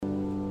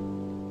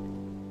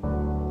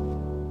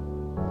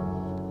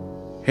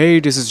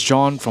Hey, this is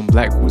John from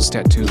Blackwoods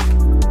Tattoo.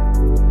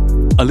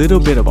 A little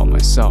bit about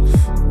myself.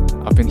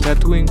 I've been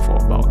tattooing for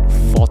about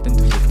 14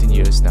 to 15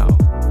 years now.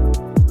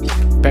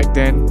 Back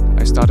then,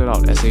 I started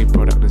out as a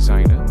product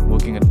designer,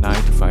 working a 9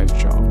 to 5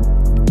 job,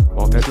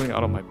 while tattooing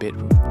out of my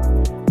bedroom.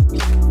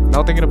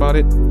 Now thinking about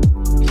it,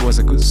 it was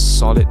a good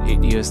solid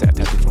 8 years that I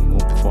tattooed from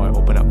home before I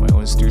opened up my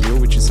own studio,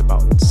 which is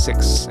about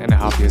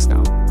 6.5 years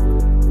now.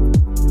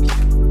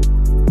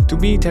 To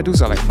me,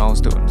 tattoos are like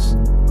milestones.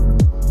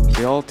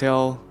 They all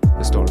tell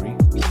a story.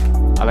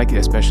 I like it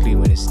especially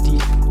when it's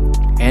deep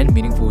and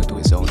meaningful to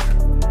its owner.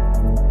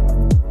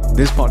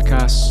 This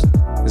podcast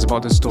is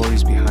about the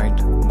stories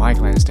behind my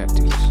clients'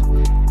 tattoos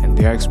and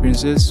their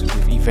experiences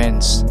with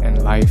events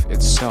and life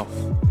itself.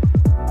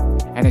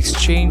 An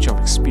exchange of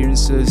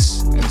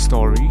experiences and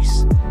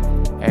stories,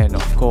 and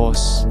of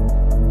course,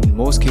 in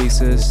most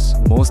cases,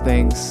 most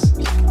things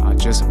are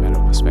just a matter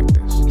of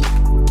perspectives.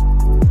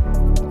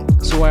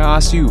 So I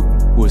ask you,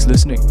 who is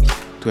listening,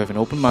 to have an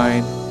open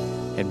mind,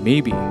 and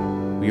maybe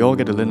we all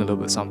get to learn a little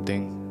bit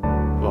something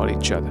about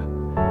each other.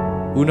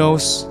 Who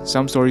knows,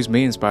 some stories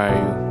may inspire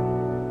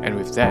you. And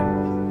with that,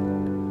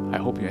 I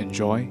hope you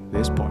enjoy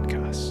this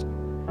podcast.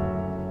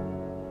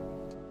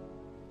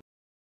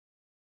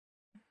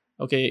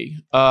 Okay.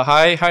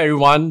 Hi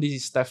everyone. This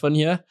is Stefan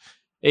here.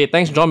 Hey,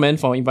 thanks John man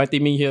for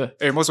inviting me here.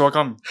 Hey, most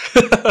welcome.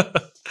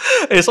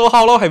 Hey, so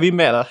how long have we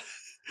met?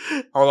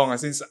 How long?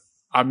 Since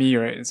army,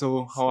 right?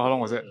 So how long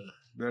was that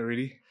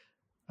already?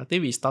 I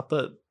think we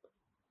started.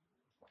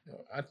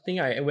 I think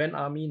I went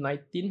army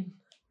 19.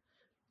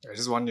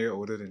 Just 1 year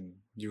older than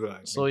you.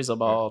 So it's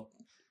about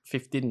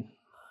 15.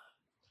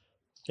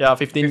 Yeah,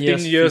 15 15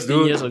 years. years, 15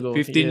 dude. years ago.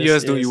 15 Yes,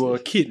 years, dude. yes. You were a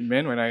kid,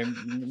 man, when I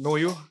know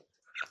you.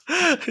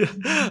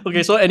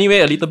 Okay, so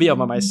anyway, a little bit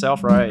about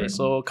myself, right?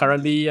 So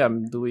currently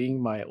I'm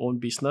doing my own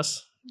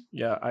business.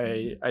 Yeah,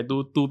 I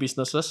do two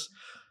businesses.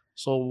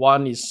 So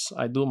one is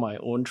I do my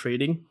own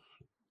trading.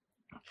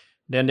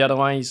 Then the other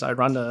one is I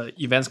run a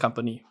events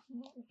company.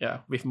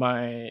 Yeah, with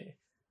my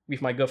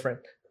girlfriend.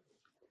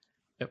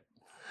 Yep.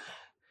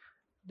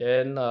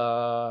 Then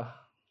so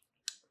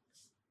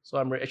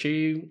I'm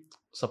actually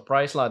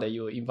surprised that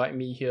you invite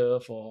me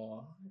here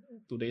for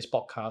today's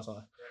podcast.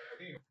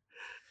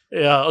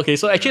 Yeah, okay.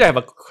 So actually I have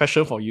a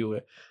question for you.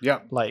 Yeah.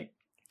 Like,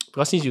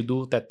 because since you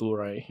do tattoo,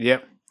 right?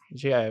 Yep.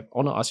 Actually, I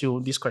want to ask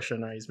you this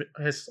question, right? It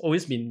has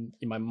always been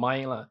in my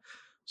mind.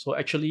 So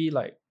actually,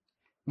 like,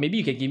 maybe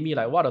you can give me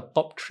like what are the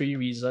top 3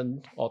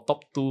 reasons or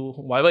top 2,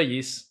 whatever it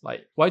is,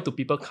 like why do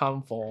people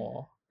come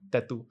for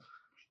tattoo?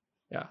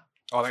 Yeah.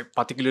 Or like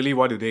particularly,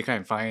 what do they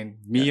kind of find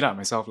me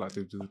myself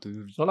to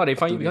So they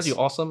find you because this.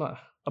 you're awesome. No,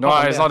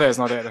 it's not that. It's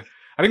not that.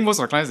 I think most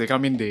of the clients they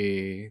come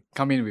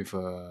in with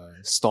a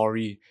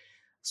story.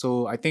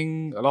 So I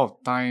think a lot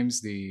of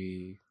times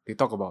they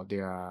talk about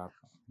their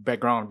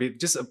background,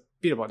 just a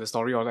bit about the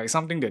story or like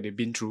something that they've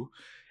been through.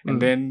 And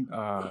then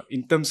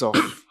in terms of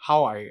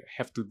how I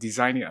have to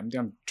design it,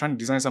 I'm trying to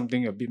design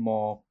something a bit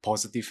more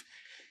positive.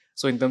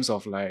 So in terms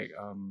of like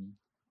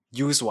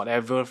use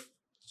whatever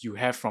you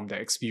have from the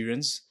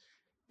experience,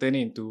 turn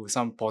it into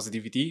some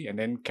positivity, and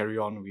then carry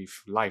on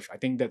with life. I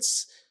think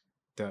that's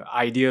the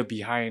idea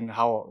behind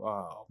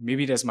how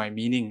maybe that's my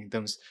meaning in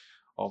terms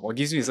of what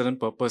gives me a certain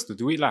purpose to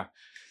do it lah.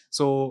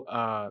 So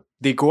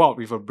they go out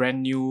with a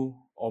brand new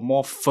or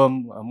more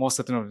firm, more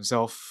certain of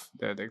themselves,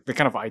 the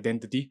kind of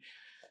identity.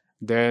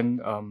 Then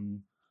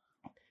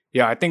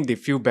I think they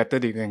feel better.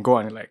 They can go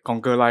and like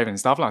conquer life and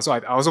stuff lah. So I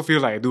also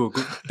feel like I do a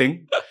good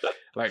thing.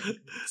 Like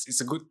it's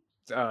a good.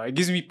 It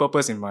gives me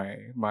purpose in my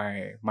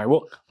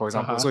work, for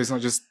example. So it's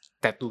not just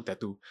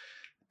tattoo,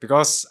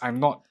 because I'm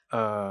not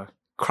a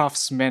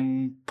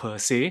craftsman per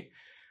se.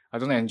 I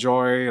don't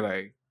enjoy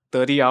like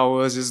 30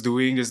 hours just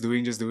doing.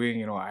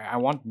 You know, I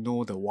want to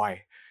know the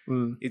why.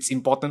 It's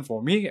important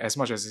for me as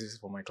much as it is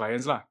for my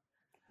clients lah.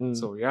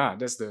 So yeah,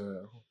 that's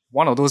the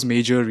one of those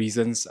major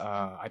reasons.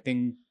 I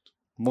think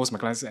most of my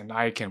clients and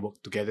I can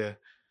work together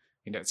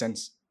in that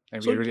sense,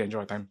 and we really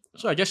enjoy time.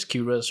 So I'm just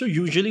curious. So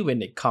usually when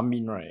they come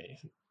in, right,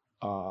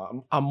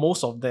 are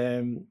most of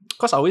them,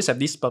 because I always have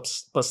this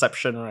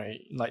perception, right,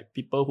 like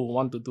people who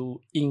want to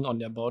do ink on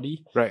their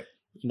body, right,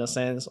 in a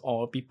sense,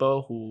 or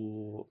people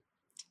who,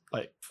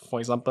 like, for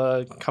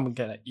example, come and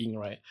get an ink,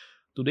 right?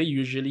 Do they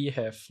usually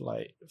have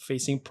like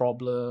facing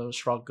problems,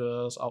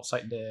 struggles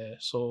outside there?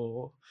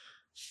 So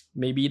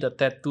maybe the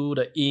tattoo,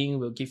 the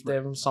ink will give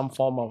them some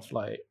form of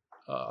like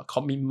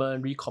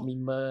commitment,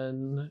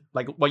 recommitment,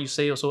 like what you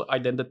say, also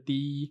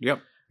identity.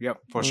 Yep,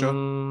 for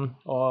sure.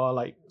 Or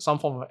like some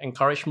form of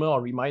encouragement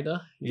or reminder.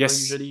 Yes.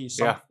 Usually,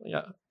 yeah.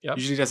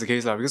 Usually that's the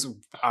case lah, because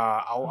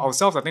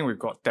ourselves, I think we've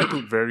got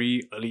tattooed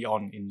very early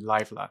on in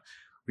life lah.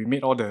 We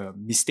made all the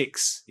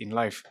mistakes in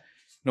life,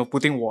 you know,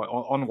 putting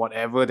on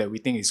whatever that we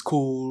think is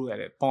cool at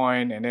that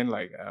point, and then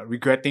like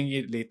regretting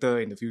it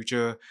later in the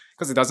future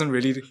because it doesn't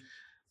really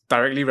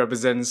directly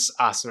represents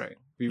us, right?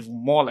 It's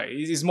more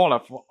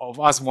like of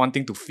us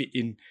wanting to fit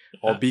in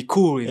or be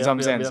cool in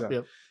some sense.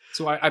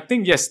 So I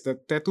think yes, the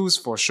tattoos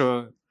for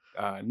sure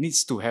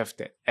needs to have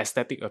that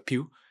aesthetic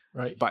appeal.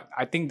 Right. But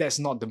I think that's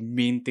not the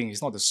main thing.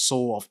 It's not the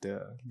soul of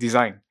the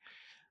design.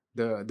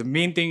 The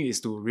main thing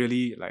is to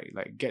really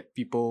like get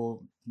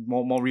people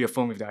more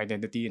reaffirmed with their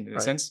identity. In a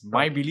Right. sense,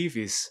 my Right. belief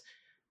is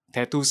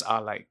tattoos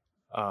are like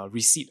a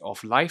receipt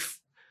of life.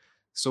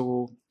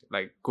 So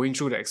like going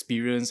through the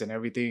experience and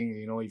everything,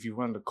 you know, if you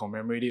want to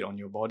commemorate it on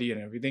your body and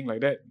everything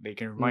like that, they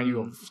can remind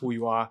you of who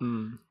you are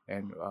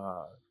and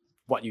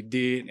what you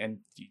did, and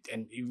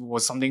it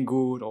was something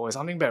good or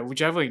something bad,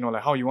 whichever, you know,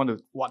 like how you want to,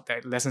 what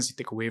that lessons you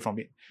take away from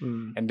it,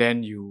 and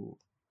then you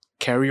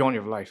carry on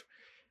your life.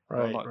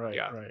 Right. Not, Right.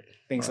 yeah, Right.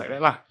 things right. like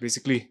that lah,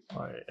 basically.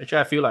 Right.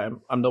 Actually, I feel like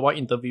I'm the one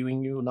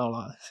interviewing you now,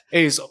 lah.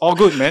 Hey, it's all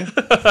good, man.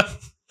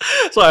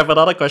 So I have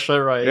another question,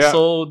 right? Yeah.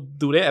 So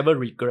do they ever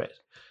regret?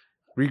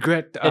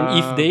 Regret, And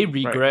if they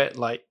right. regret,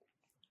 like,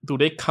 do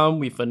they come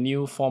with a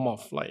new form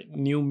of like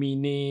new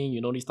meaning,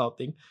 you know, this type of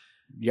thing?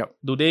 Yep.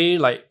 Do they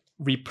like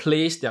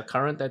replace their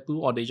current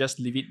tattoo, or they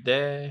just leave it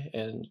there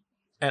and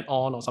add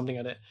on or something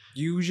like that?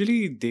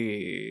 Usually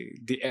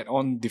they add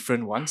on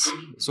different ones.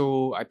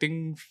 So I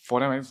think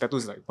for them,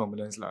 tattoos like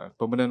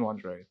permanent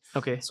ones, right?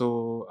 Okay.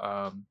 So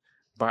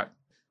but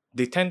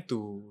they tend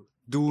to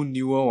do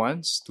newer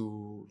ones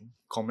to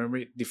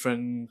commemorate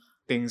different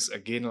things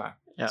again lah.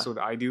 Yeah. So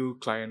the ideal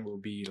client will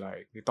be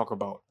like, they talk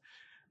about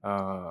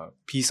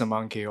peace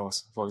among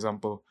chaos, for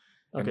example,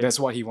 and Okay. that's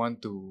what he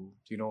want to,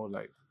 you know,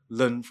 like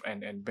learn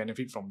and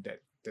benefit from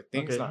that the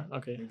things Okay. lah.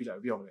 Okay. Maybe like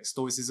a bit of like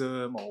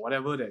stoicism or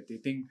whatever that they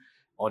think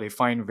or they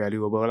find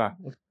valuable lah.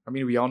 I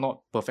mean, we are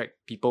not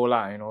perfect people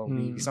lah, you know.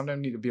 We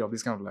sometimes need a bit of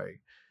this kind of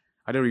like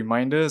either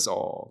reminders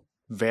or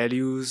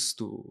values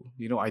to,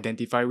 you know,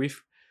 identify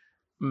with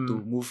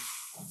to move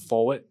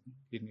forward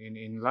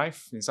in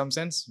life in some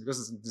sense,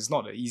 because it's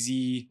not an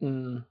easy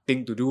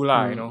thing to do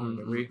lah, you know, in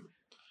a way.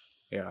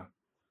 Yeah.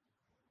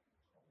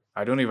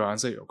 I don't even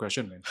answer your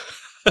question, man.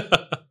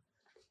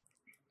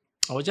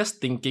 I was just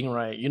thinking,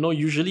 right? You know,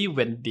 usually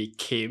when they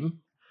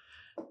came,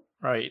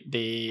 right,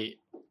 they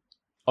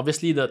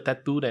obviously the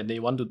tattoo that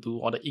they want to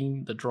do, or the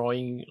ink, the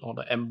drawing, or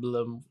the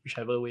emblem,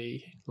 whichever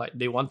way, like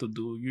they want to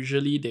do,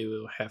 usually they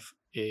will have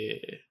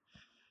a.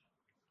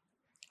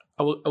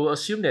 I will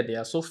assume that they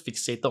are so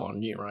fixated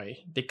on it, right?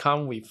 They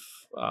come with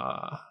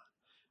an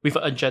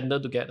agenda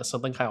to get a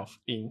certain kind of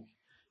ink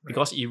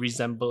because it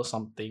resembles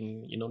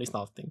something, you know, this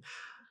kind of thing.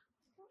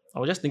 I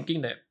was just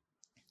thinking that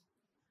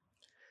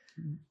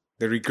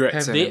The regrets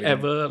have and they everything.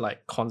 ever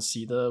like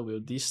consider, will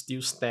this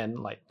still stand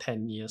like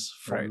 10 years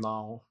from Right.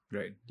 now?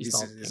 Right. This It's,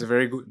 kind of it's thing. a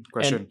very good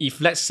question. And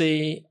if let's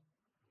say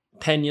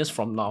 10 years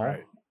from now,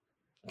 Right.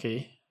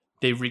 okay,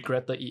 they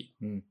regretted it,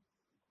 Mm.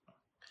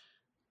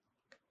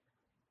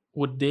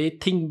 would they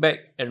think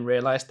back and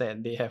realize that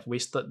they have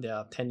wasted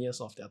their 10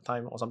 years of their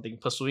time or something,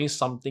 pursuing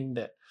something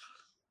that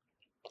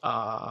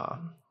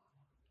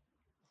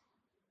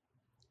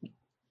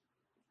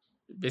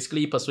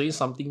basically pursuing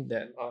something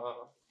that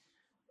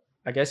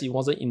I guess it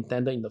wasn't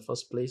intended in the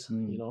first place,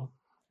 you know?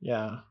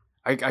 Yeah.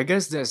 I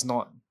guess that's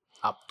not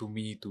up to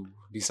me to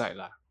decide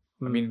lah.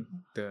 I mean,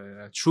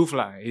 the truth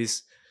lah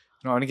is,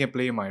 you know, I only can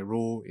play my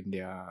role in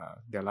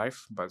their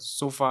life, but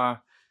so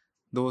far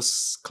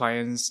those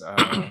clients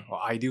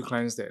or ideal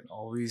clients that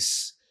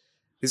always,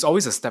 there's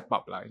always a step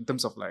up lah, in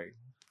terms of like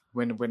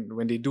when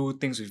they do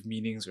things with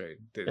meanings,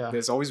 right? Yeah.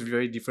 There's always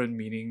very different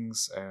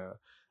meanings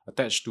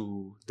attached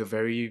to the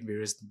very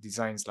various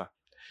designs lah.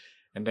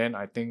 And then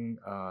I think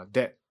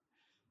that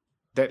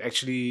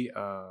actually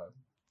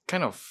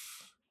kind of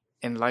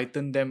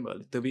enlighten them a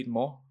little bit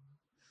more.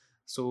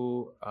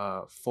 So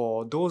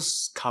for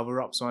those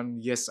cover-ups one,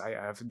 yes,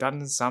 I've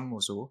done some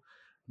also,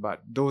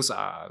 but those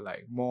are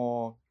like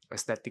more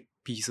aesthetic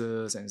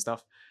pieces and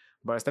stuff.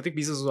 But aesthetic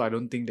pieces also, I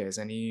don't think there's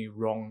any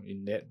wrong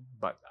in that.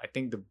 But I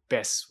think the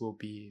best will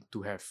be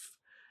to have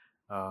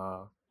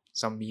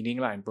some meaning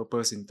lah and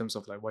purpose in terms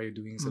of like why you're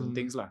doing certain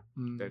things lah.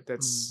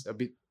 That's a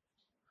bit,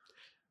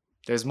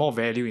 there's more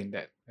value in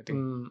that, I think.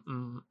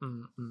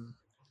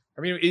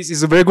 I mean,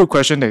 it's a very good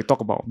question that you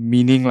talk about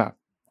meaning lah.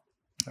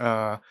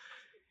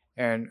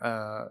 And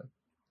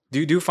do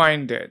you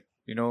find that,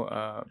 you know,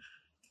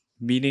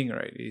 meaning,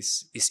 right,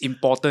 is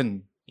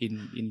important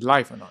in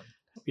life or not?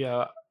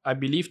 Yeah, I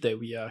believe that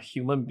we are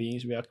human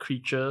beings. We are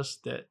creatures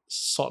that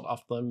sought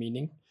after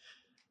meaning.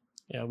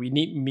 Yeah, we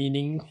need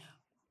meaning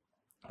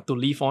to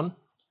live on.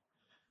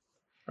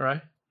 All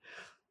right.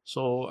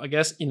 So I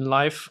guess in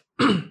life,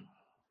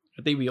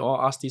 I think we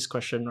all ask this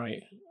question,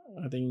 right?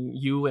 I think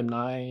you and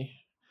I,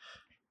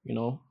 you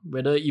know,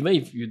 whether even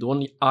if you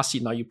don't ask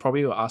it now, you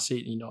probably will ask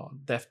it in your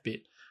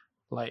deathbed.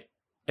 Like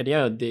at the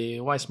end of the day,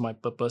 what is my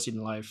purpose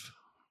in life?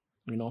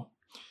 You know,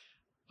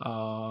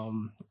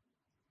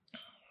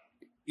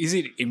 is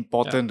it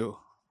important though?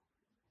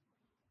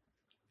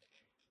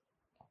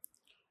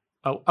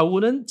 I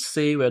wouldn't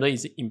say whether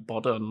it's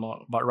important or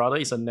not, but rather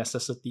it's a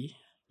necessity.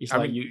 It's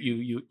like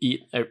you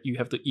eat, you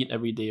have to eat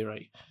every day,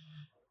 right?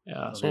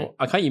 Yeah. Okay. So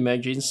I can't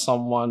imagine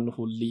someone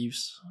who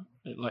lives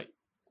like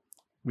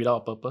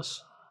without a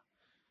purpose.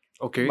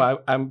 Okay.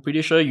 But I'm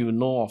pretty sure you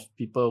know of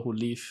people who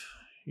live,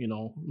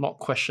 not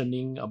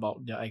questioning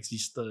about their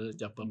existence,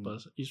 their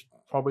purpose. It's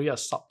probably a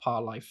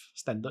subpar life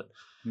standard.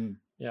 Mm.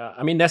 Yeah,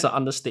 I mean, that's an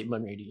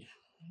understatement, really.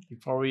 You're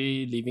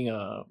probably living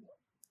a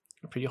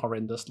pretty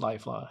horrendous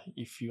life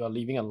if you are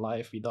living a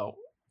life without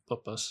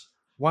purpose.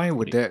 Why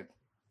would that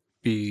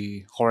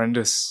be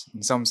horrendous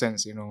in some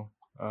sense? What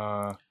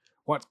are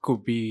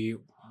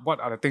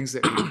the things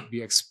that you'd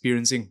be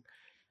experiencing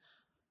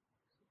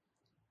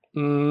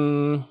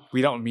Mm,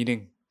 without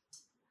meaning?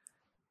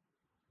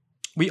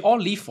 we all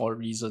live for a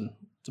reason,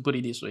 to put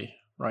it this way,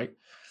 right?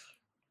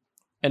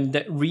 And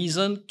that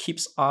reason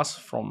keeps us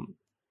from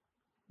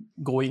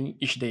going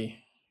each day,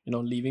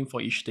 living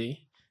for each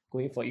day,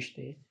 going for each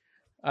day.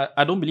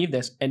 I don't believe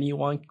there's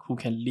anyone who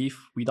can live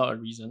without a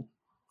reason.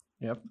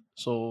 Yep.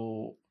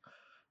 So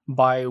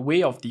by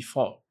way of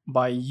default,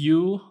 by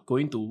you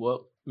going to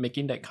work,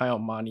 making that kind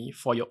of money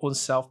for your own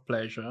self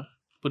pleasure,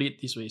 put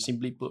it this way,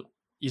 simply put,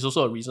 it's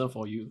also a reason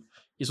for you.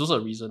 It's also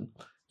a reason.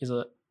 It's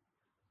a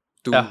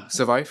To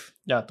survive?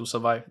 to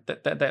survive.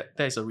 That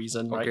is a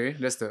reason, right? Okay,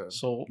 that's the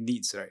So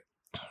needs, right?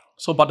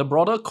 So, but the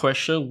broader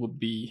question would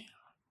be,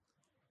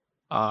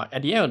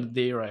 at the end of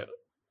the day, right?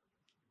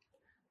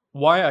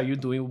 Why are you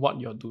doing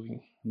what you're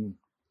doing?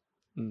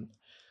 Mm.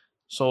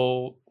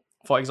 So,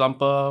 for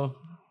example,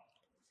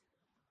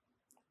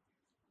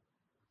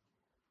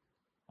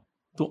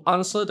 to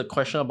answer the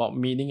question about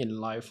meaning in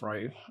life,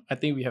 right? I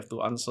think we have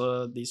to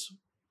answer this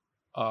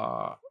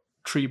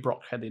three broad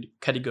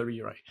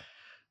category, right?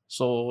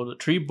 So the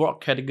three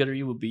broad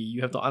category would be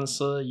you have to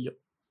answer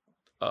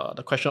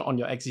the question on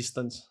your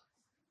existence,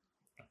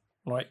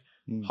 right?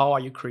 Mm. How are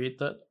you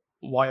created?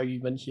 Why are you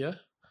even here?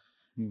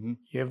 Mm-hmm.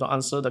 You have to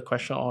answer the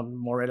question on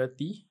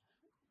morality.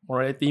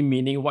 Morality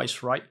meaning what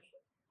is right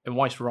and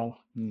what is wrong.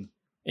 Mm.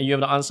 And you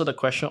have to answer the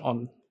question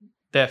on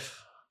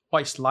death.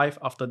 What is life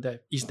after death?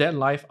 Is there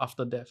life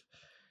after death?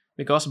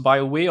 Because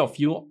by way of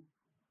you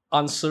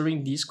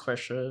answering this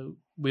question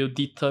will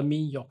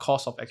determine your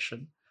course of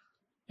action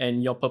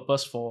and your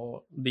purpose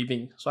for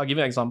living. So I'll give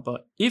you an example.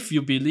 If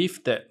you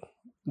believe that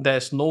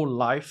there's no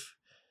life,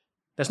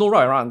 there's no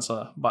right or wrong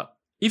answer, but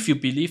if you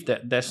believe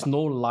that there's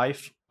no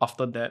life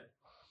after that,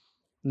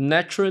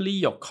 naturally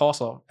your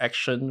course of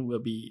action will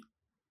be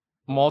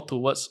more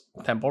towards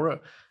temporal.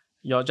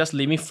 You're just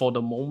living for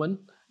the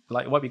moment,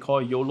 like what we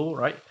call YOLO,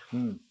 right?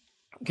 Mm.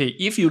 Okay,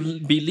 if you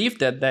believe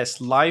that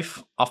there's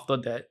life after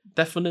that,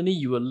 definitely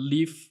you will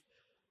live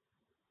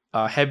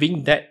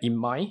having that in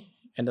mind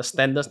and the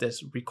standards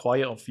that's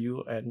required of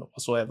you and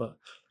whatsoever.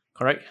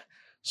 Correct?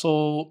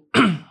 So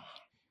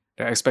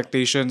The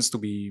expectations to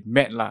be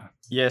met, lah,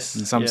 yes,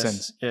 in some yes,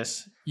 sense.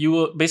 yes. You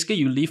will basically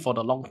you live for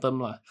the long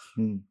term, lah.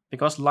 Mm.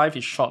 Because life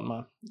is short,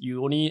 ma.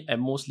 You only at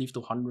most live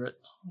to 100,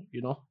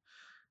 you know.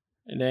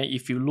 And then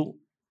if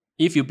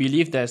you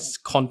believe there's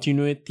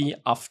continuity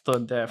after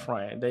death,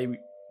 right? Then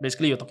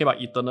basically you're talking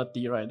about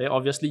eternity, right? Then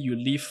obviously you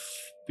live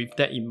with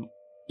that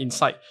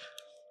inside,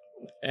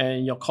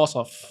 and your course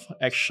of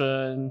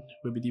action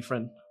will be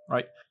different,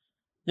 right?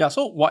 Yeah.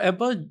 So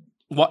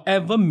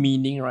whatever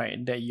meaning,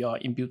 right, that you're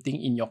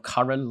imputing in your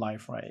current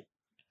life, right,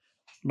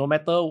 no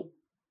matter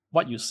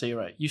what you say,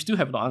 right, you still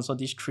have to answer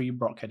these three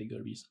broad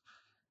categories.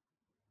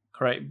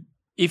 Correct.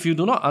 If you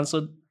do not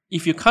answer,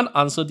 if you can't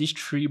answer these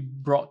three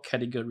broad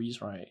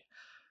categories, right,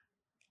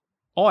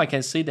 all I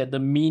can say that the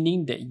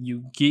meaning that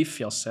you give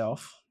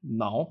yourself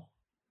now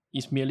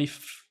is merely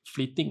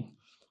fleeting.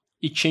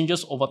 It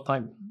changes over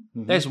time.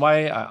 Mhm. That's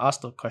why I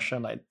asked the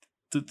question like,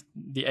 did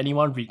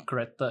anyone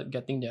regretted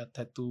getting their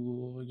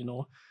tattoo,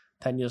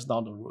 10 years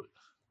down the road?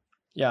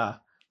 Yeah.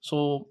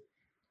 So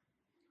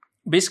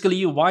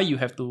basically, why you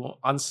have to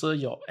answer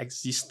your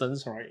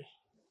existence, right?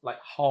 Like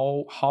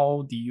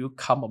how do you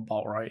come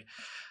about, right?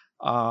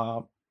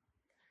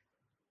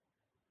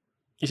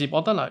 It's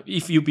important.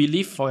 If you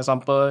believe, for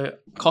example,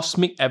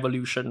 cosmic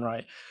evolution,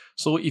 right?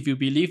 So if you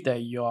believe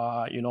that you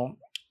are,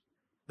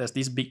 there's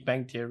this Big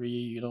Bang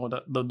theory,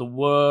 the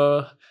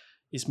world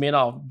is made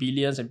out of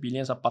billions and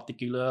billions of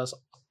particulars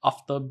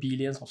after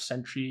billions of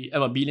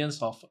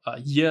billions of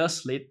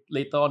years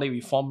later on, then we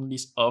form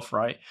this earth,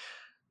 right?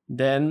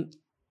 Then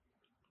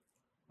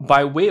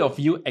by way of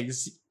you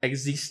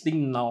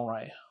existing now,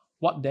 right?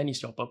 What then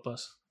is your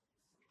purpose?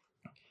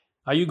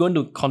 Are you going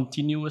to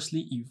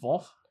continuously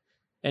evolve?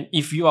 And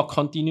if you are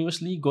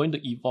continuously going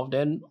to evolve,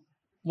 then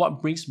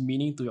what brings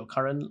meaning to your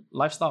current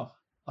lifestyle?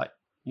 Like,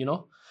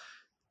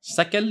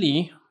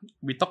 Secondly,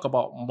 we talk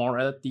about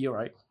morality,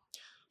 right?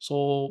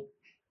 So,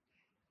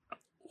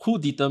 who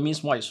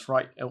determines what is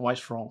right and what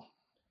is wrong?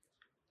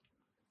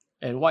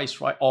 And what is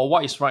right, or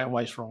what is right and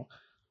what is wrong?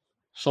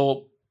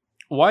 So,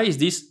 why is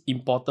this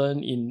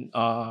important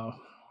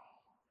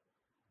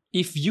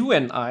if you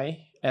and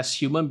I, as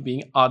human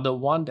beings, are the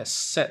one that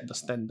set the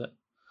standard?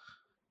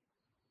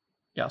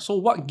 Yeah. So,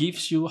 what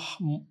gives you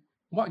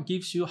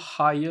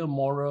higher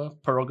moral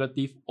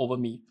prerogative over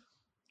me?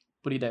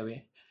 Put it that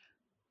way.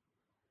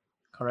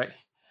 Correct.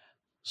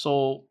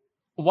 So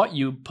what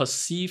you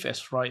perceive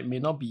as right may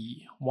not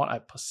be what I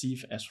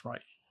perceive as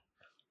right.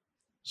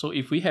 So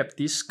if we have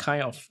this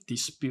kind of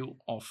dispute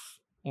of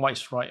what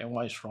is right and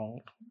what is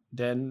wrong,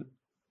 then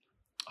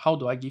how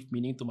do I give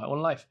meaning to my own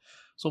life?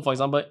 So, for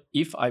example,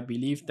 if I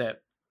believe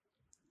that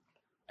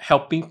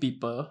helping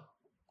people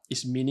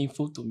is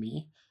meaningful to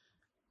me,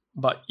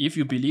 but if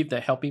you believe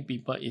that helping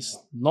people is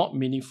not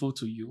meaningful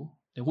to you,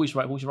 then who is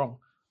right, who is wrong?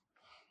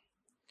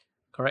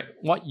 Correct?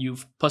 What you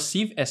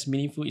perceive as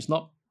meaningful is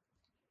not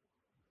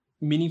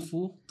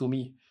meaningful to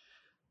me.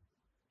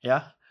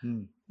 Yeah.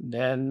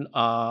 Then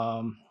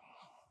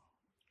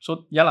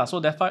so yeah lah. So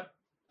therefore,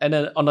 and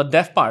then on the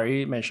death part, I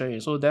already mentioned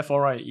it. So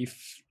therefore, right,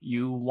 if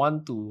you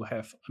want to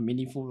have a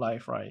meaningful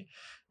life, right,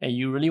 and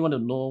you really want to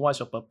know what's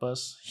your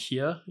purpose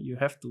here, you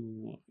have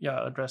to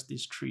address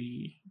these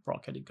three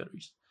broad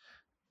categories.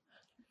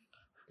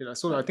 Yeah,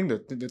 so I think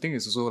the thing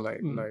is also like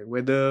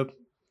whether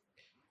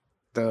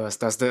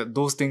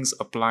those things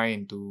apply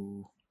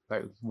into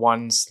like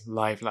one's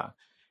life lah.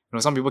 You know,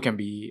 some people can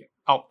be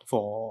out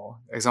for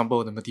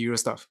example the material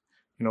stuff,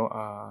 you know,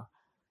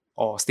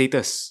 or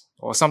status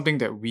or something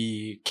that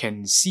we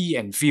can see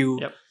and feel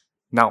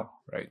now,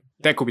 right?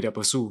 That could be their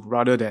pursuit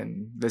rather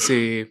than, let's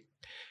say,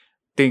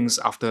 things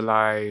after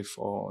life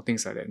or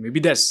things like that. Maybe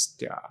that's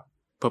their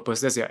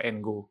purpose, that's their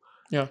end goal.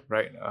 Yeah.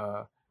 Right.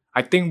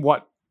 I think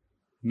what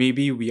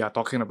maybe we are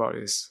talking about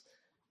is,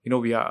 you know,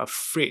 we are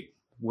afraid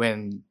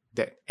when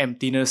that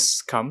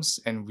emptiness comes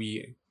and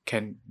we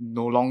can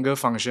no longer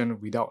function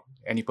without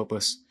any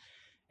purpose.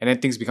 And then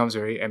things becomes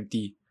very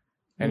empty.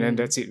 And then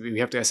that's it. We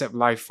have to accept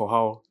life for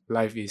how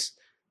life is.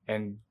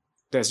 And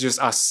that's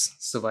just us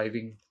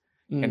surviving.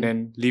 And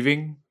then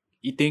living,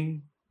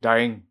 eating,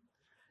 dying.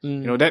 You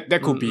know, that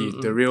could be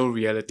the real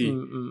reality,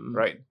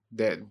 right?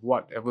 That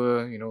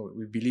whatever, you know,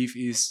 we believe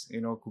is,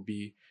 you know, could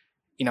be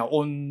in our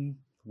own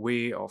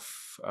way of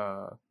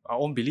our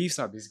own beliefs,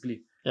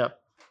 basically. Yeah.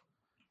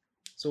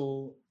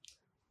 So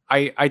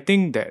I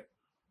think that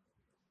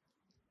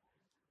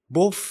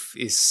both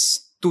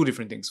is two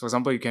different things. For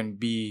example, you can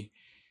be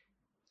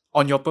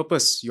on your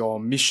purpose, your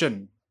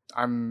mission.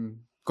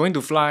 I'm going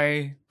to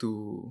fly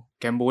to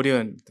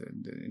Cambodia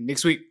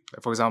next week,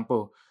 for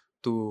example,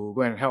 to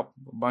go and help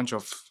a bunch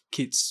of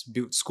kids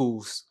build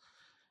schools.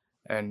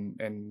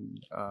 And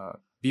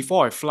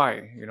before I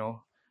fly, you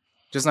know,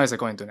 just nice I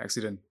got into an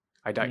accident.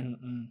 I died.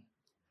 You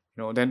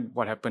know, then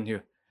what happened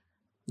here?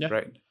 Yeah.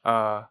 Right.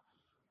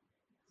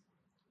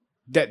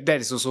 That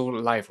is also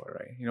life,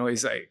 right? You know,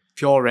 it's like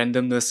pure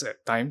randomness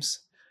at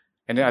times.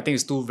 And then I think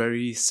it's two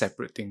very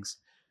separate things.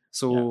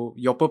 So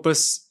your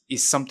purpose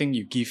is something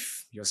you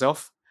give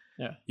yourself.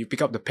 Yeah. You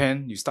pick up the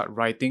pen, you start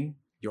writing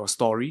your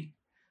story,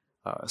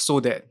 so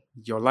that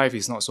your life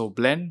is not so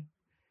bland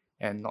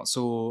and not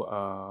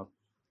so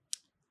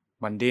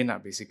mundane,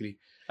 basically.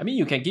 I mean,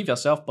 you can give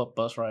yourself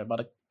purpose, right?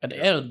 But at the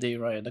end of the day,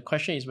 right, the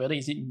question is whether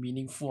is it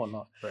meaningful or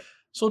not. Right.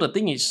 So the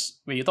thing is,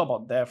 when you talk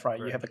about death, right,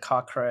 you have a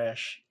car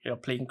crash, your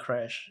plane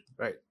crash.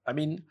 Right. I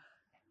mean,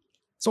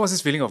 so what's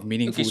this feeling of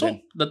meaningful? Okay, so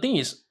then? The thing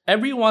is,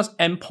 everyone's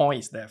endpoint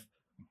is death.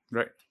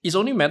 Right. It's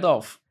only a matter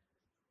of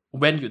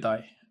when you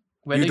die.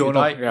 Whether You don't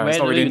know. Yeah, it's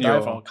not whether you within die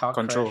your from a car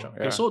control. crash.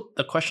 Okay, Yeah. so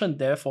the question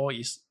therefore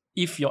is,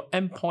 if your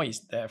endpoint is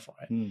death,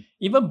 right?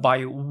 Even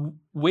by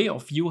way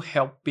of you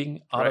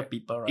helping other Right.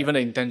 people, right? Even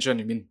the intention,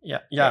 you mean? Yeah.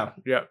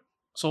 Yeah.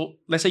 So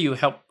let's say you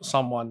help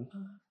someone.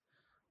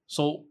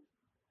 So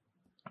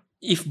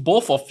if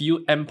both of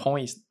you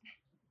endpoint is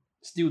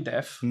still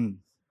death,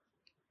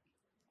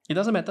 it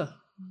doesn't matter.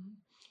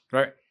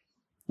 Right.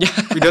 Yeah.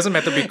 It doesn't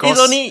matter because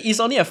it's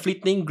only a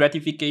fleeting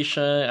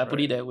gratification. I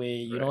put it that way.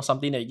 You know,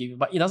 something that you give,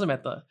 but it doesn't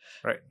matter.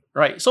 Right.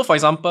 Right. So for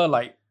example,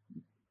 like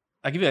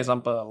I give you an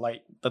example,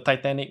 like the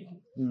Titanic.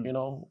 You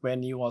know,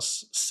 when it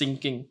was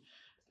sinking,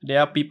 there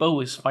are people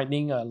who is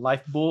finding a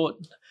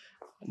lifeboat.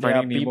 There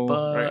Finding are Nemo,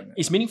 people. right.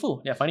 It's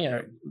meaningful. They're finding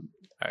a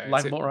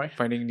lifeboat, right?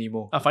 Finding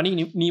Nemo.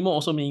 Finding Nemo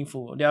also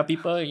meaningful. There are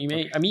people. I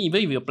mean,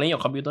 even if you're playing your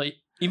computer,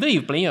 even if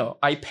you're playing your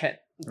iPad,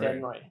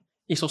 then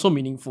it's also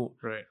meaningful.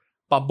 Right.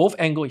 But both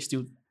angle is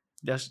still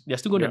they're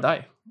still going to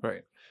die.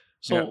 Right.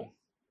 So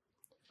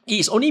it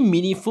is only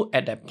meaningful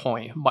at that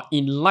point. But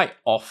in light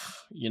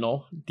of, you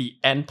know, the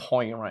end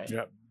point, right?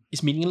 Yeah.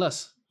 It's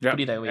meaningless. Yeah.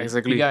 Put it that way.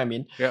 Exactly. You get what I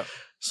mean? Yeah.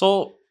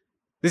 So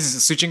this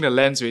is switching the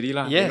lens already,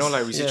 lah. Yes, you know,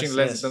 like we're switching the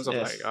lens in terms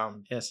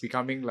of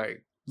becoming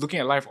like looking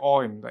at life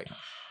all in like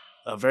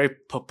a very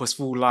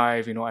purposeful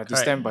life. You know, I have to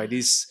stand by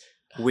this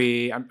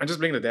way. I'm just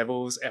playing the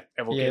devil's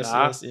advocate,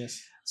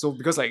 yes. So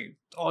because like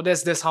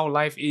that's how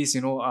life is.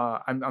 You know,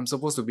 I'm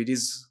supposed to be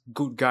this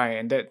good guy,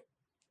 and that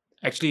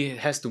actually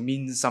has to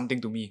mean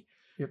something to me,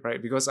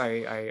 right? Because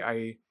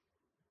I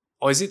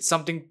or is it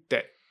something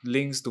that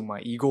links to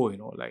my ego? You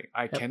know, like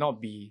I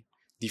cannot be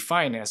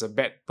defined as a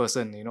bad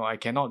person. You know, I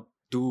cannot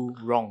do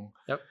wrong.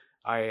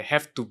 I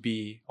have to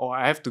be, or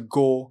I have to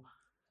go.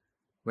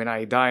 When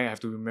I die, I have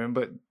to be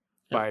remembered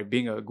by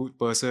being a good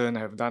person.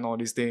 I have done all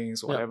these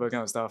things, whatever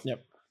kind of stuff.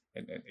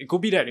 And it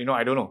could be that, you know,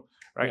 I don't know,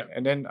 right?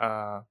 And then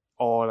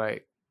or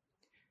like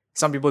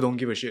some people don't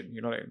give a shit,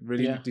 you know, like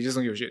really they just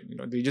don't give a shit. You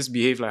know, they just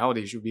behave like how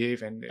they should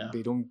behave, and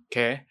they don't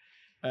care.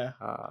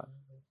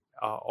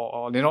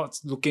 or they're not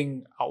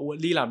looking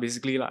outwardly lah.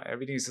 Basically lah,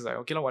 everything is just like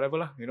okay lah, whatever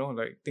lah.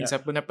 Like things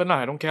happen lah.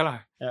 I don't care lah.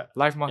 Yeah.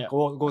 Life ma, Yeah.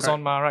 goes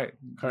on ma, right?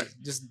 Correct.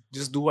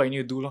 Just do what you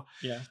need to do lah.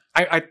 Yeah.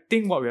 I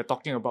think what we're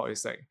talking about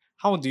is like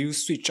how do you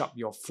switch up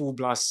your full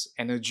blast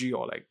energy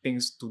or like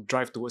things to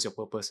drive towards your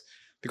purpose?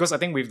 Because I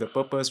think with the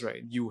purpose,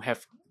 right, you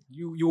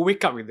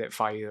wake up with that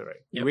fire, right?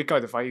 You Yep. wake up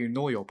with the fire, you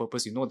know your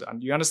purpose, you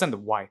understand the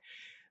why.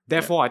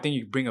 Therefore, I think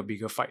you bring a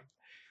bigger fight.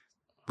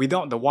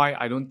 Without the why,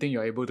 I don't think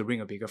you're able to bring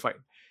a bigger fight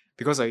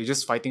because you're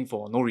just fighting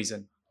for no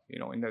reason,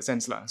 in that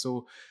sense lah.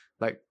 So,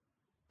 like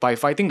by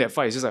fighting that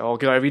fight, it's just like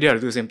okay, every day I have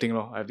to do the same thing,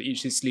 I have to eat,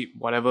 sleep,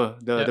 whatever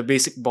the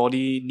basic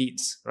body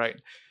needs, right?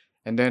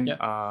 And then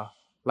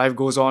life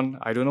goes on.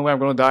 I don't know when I'm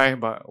gonna die,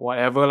 but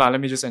whatever lah.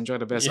 Let me just enjoy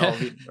the best out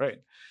of it,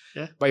 right?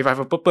 Yeah. But if I have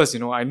a purpose, I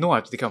know I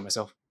have to take care of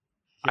myself.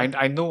 Yeah.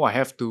 I know I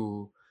have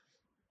to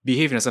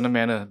behave in a certain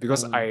manner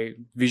because I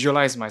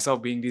visualize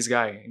myself being this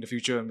guy in the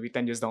future, maybe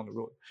 10 years down the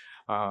road,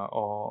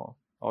 or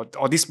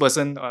this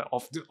person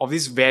of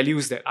these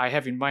values that I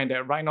have in mind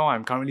that right now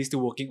I'm currently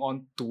still working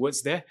on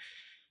towards there,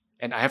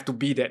 and I have to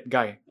be that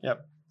guy.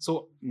 Yep.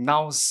 So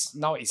now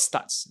it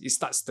starts. It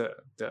starts the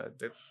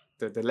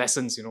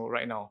lessons,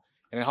 right now,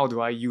 and then how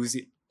do I use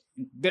it?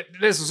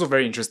 That's also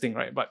very interesting,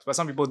 right? But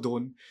some people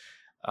don't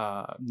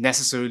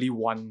necessarily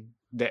want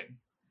that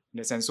in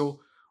that sense. So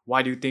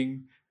why do you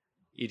think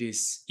it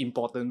is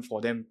important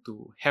for them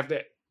to have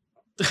that?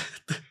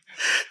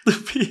 To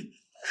me,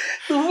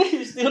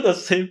 it's still the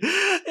same.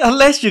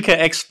 Unless you can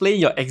explain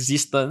your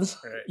existence,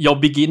 Right. your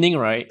beginning,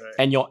 right, Right.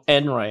 and your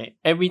end, right,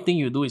 everything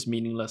you do is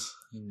meaningless.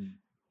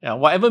 Hmm. Yeah,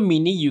 whatever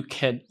meaning you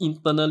can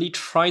internally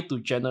try to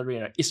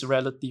generate, right, is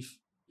relative.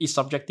 It's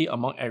subjective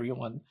among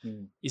everyone.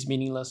 Hmm. It's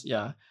meaningless.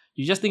 Yeah.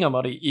 You just think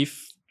about it.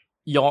 If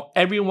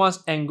everyone's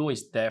end goal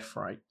is death,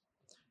 right?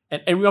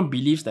 And everyone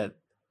believes that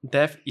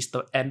death is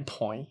the end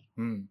point.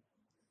 Hmm.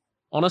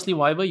 Honestly,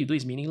 whatever you do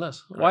is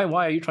meaningless. Why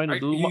are you trying to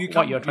do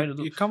what you're trying to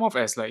do? You come off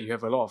as like you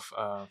have a lot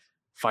of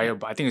fire,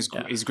 but I think it's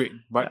good. Yeah. It's great.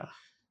 But Yeah.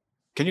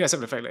 can you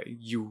accept the fact that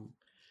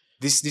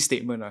this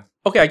statement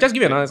Okay, I just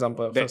give you another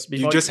example that first.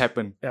 you just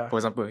happen. Yeah. For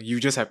example, you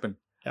just happen.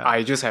 Yeah.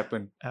 I just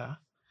happen. Yeah.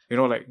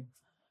 Like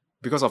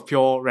because of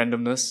pure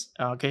randomness,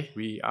 Okay.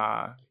 we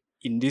are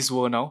in this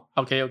world now.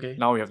 Okay.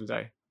 Now we have to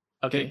die.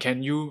 Okay.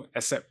 Can you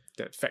accept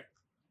that fact?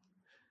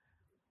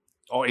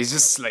 Or is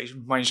just like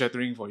mind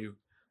shattering for you?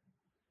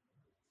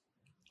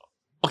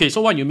 Okay,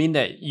 so what you mean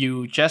that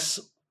you're just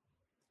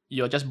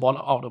born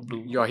out of the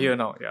blue? You're here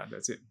now. Yeah,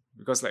 that's it.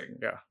 Because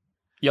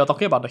You're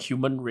talking about the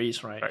human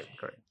race, right? right,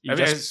 correct. You I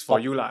mean, just it's for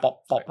you lah.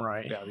 pop, Like,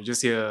 right? Yeah, we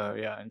just here,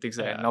 and things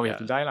like that. Yeah, Now we have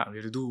to yeah. die lah. We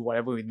have to do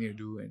whatever we need to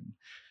do, and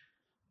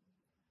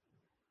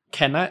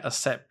Can I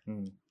accept?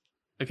 Mm.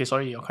 Okay,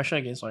 sorry, your question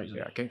again. Sorry.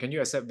 yeah. Can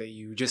you accept that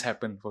you just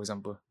happen? For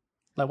example,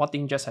 Like what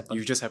thing just happened?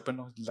 you just happen.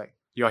 Like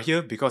you're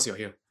here because you're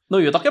here. No,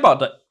 you're talking about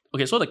the.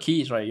 Okay, so the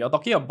key is right. You're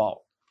talking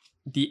about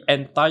the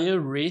entire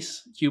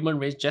race, human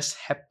race, just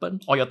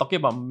happened, or you're talking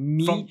about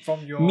me,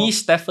 From your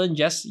Stefan,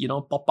 just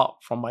pop out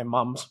from my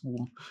mom's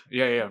womb.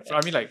 yeah.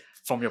 I mean, like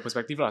from your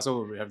perspective lah.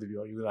 So we have to be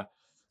about you lah.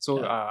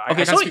 So I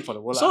Okay, can't speak for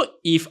the world lah. so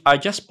if I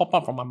just pop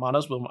out from my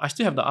mother's womb, I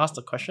still have to ask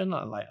the question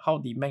like, how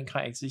did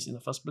mankind exist in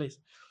the first place?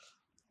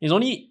 It's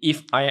only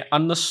if I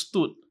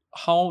understood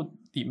how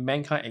did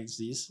mankind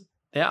exist,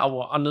 then I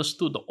will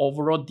understood the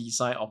overall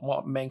design of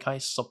what mankind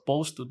is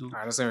supposed to do.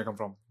 I understand where you come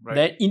from. Right.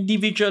 Then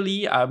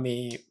individually, I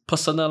may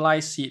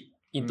personalize it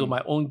into Mm.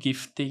 my own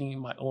gifting,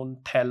 my own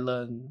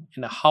talent,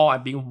 and how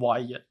I'm being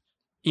wired.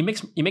 It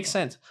makes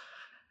sense.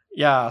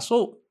 Yeah.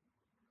 So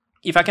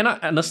if I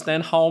cannot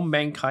understand how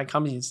mankind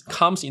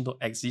comes into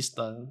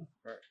existence,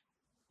 Right.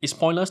 it's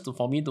pointless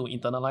for me to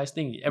internalize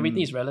things.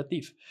 Everything is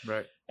relative.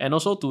 Right. And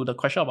also to the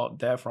question about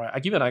death, right? I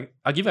give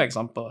an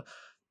example.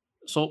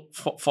 So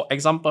for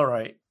example,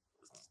 right?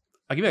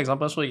 I give you an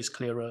example so it's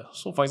clearer.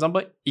 So for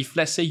example, if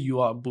let's say you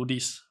are a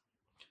Buddhist,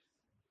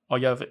 or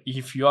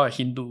if you are a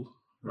Hindu,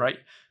 right?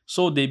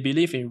 So they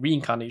believe in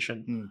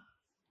reincarnation. Mm.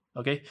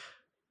 Okay.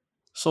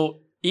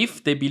 So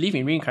if they believe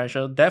in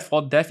reincarnation,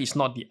 therefore death is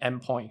not the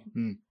end point.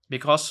 Mm.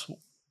 Because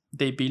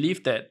they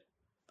believe that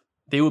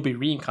they will be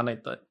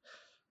reincarnated.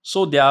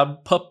 So their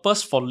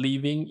purpose for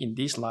living in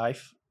this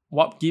life,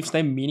 what gives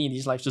them meaning in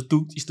this life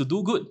is to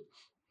do good.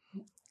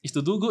 Is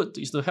to do good,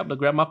 is to help the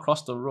grandma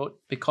cross the road,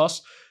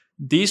 because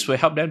this will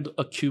help them to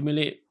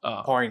accumulate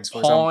Points,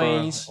 for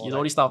points, example,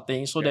 or this type of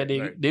thing, so that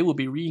right. they will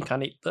be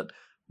reincarnated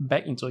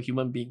back into a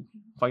human being,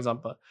 for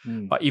example.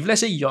 Mm. But if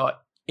let's say you're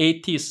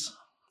atheist,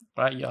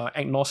 right, you're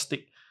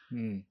agnostic,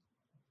 Mm.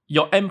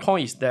 your end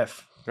point is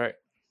death. Right.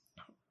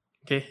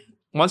 Okay,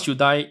 once you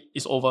die,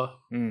 it's over.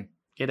 Mm.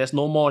 Okay, there's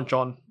no more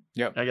John.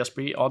 Yep. Your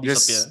spirit all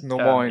Just disappear. no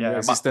more in your but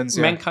existence,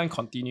 yeah. mankind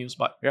continues,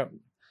 but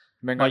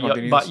Mankind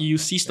continues. but you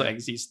cease to Yeah.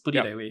 exist. Put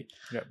Yep. it that way.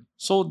 Yep.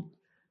 So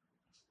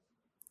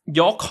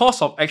your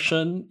course of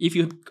action, if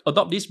you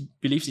adopt this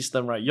belief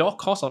system, right, your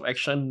course of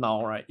action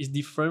now, right, is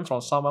different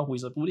from someone who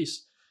is a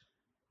Buddhist.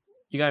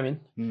 You get what I mean?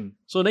 Mm.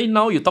 So then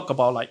now you talk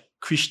about like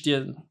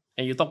Christian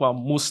and you talk about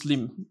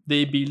Muslim.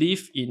 They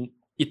believe in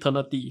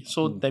eternity.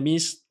 So that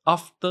means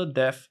after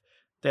death,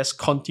 there's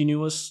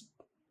continuous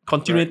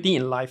continuity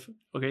in life.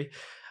 Okay,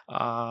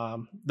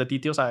 the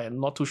details I'm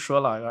not too sure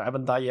lah. I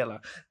haven't died yet lah.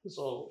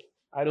 So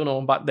I don't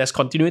know, but there's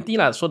continuity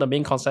lah. So the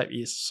main concept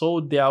is so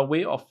their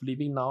way of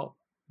living now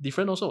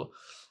different also.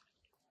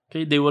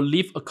 Okay, they will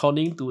live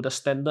according to the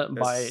standard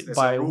There's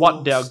by a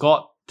what their rules.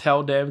 God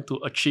tell them to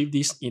achieve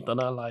this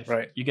eternal life.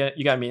 Right. You get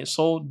what I mean?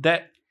 So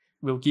that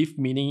will give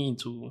meaning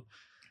into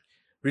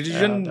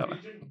Religion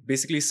that-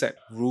 basically set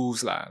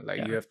rules lah.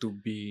 Like Yeah. you have to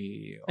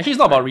be. Actually,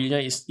 it's not about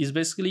religion. It's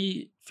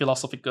basically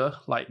philosophical.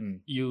 Like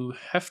you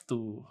have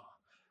to.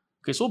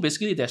 Okay, so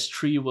basically, there's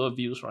three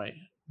worldviews, right?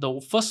 The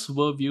first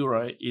worldview,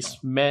 right,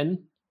 is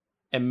man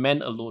and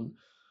man alone.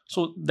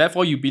 So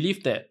therefore, you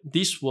believe that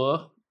this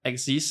world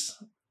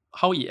exists.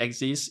 How it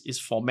exists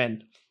is for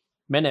man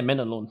and man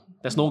alone.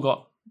 There's no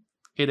God.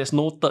 Okay, there's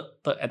no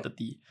third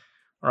entity.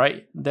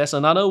 Right? There's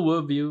another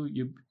worldview.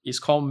 It's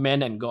called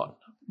man and God,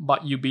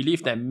 but you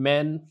believe that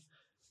man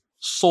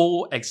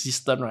sole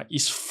existence, right,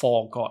 is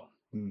for God.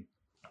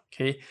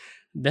 Okay.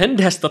 Then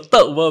there's the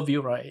third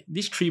worldview, right?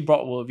 These three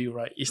broad worldview,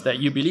 right, is that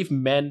you believe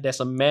there's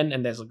a man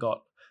and there's a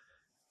God.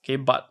 Okay,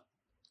 but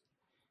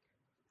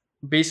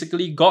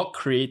basically God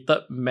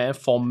created man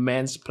for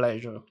man's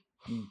pleasure.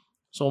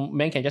 So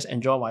man can just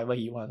enjoy whatever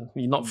he wants.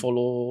 He not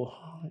follow,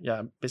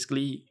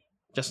 basically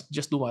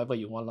just do whatever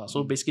you want.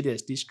 So basically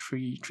there's these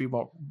three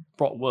broad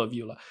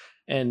worldview.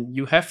 And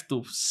you have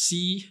to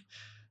see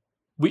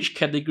which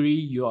category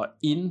you are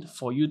in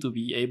for you to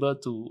be able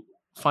to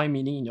find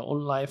meaning in your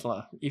own life.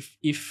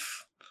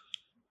 If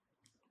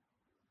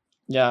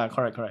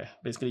correct.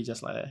 Basically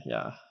just like that.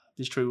 Yeah.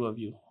 These three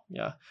worldview.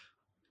 Yeah.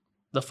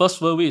 The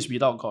first worldview is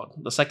without God.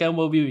 The second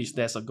worldview is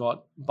there's a God,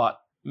 but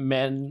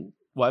man,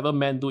 whatever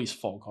man do is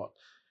for God.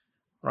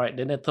 Right?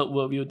 Then the third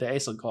worldview, there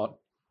is a God.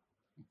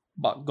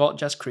 But God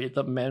just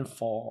created man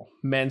for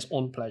man's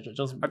own pleasure.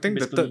 Just I think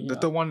the basically,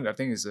 third one I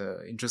think is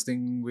an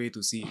interesting way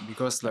to see it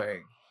because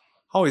like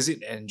how is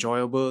it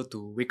enjoyable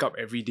to wake up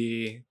every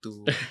day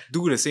to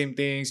do the same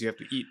things? You have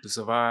to eat to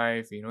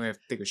survive. You have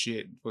to take a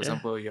shit. For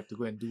example, you have to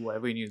go and do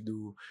whatever you need to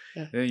do.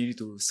 Yeah. Then you need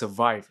to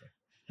survive.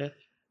 Yeah.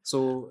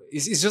 So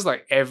it's just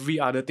like every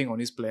other thing on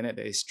this planet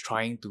that is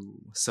trying to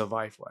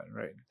survive,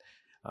 right?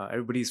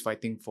 Everybody is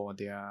fighting for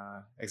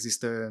their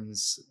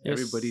existence. Yes.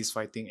 Everybody is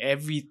fighting.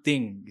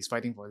 Everything is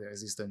fighting for their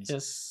existence.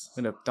 Yes.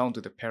 Down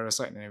to the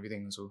parasite and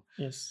everything. So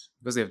Yes.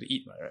 because they have to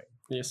eat, right?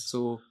 Yes.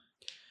 So,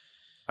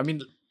 I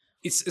mean,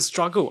 it's a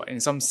struggle in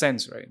some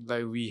sense, right?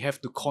 Like we have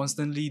to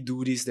constantly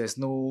do this. There's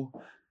no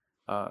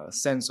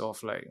sense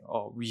of like,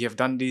 oh, we have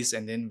done this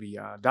and then we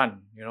are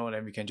done.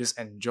 Then we can just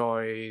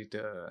enjoy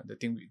the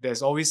thing.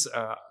 There's always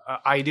a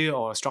idea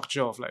or a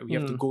structure of like we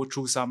have to go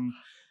through some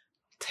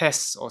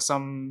tests or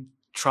some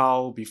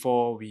trial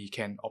before we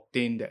can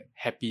obtain that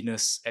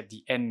happiness at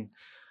the end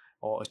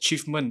or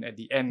achievement at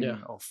the end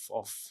of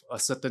a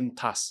certain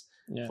task,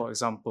 for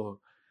example,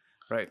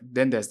 right?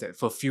 Then there's that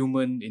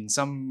fulfillment in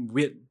some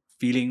weird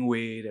feeling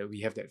way that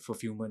we have that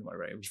fulfillment,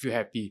 right? We feel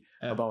happy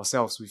about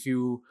ourselves. We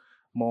feel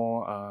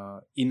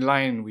more in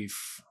line with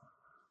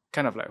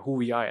kind of like who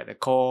we are at the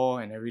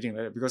core and everything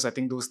like that, because I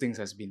think those things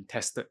has been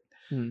tested,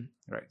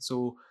 right?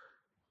 So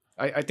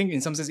I think in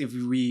some sense, if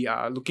we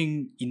are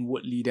looking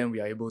inwardly, then we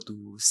are able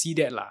to see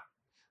that lah.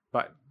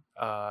 But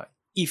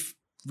if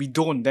we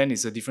don't, then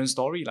it's a different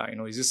story lah.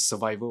 It's just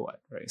survival,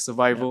 right?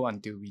 Survival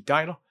until we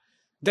die lah.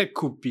 That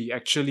could be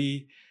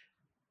actually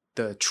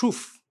the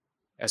truth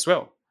as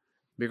well,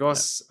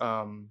 because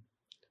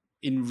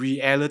in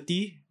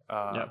reality,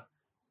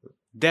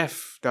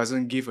 death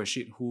doesn't give a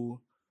shit who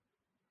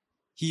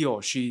he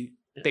or she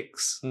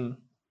takes,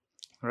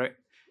 right?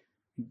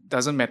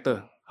 Doesn't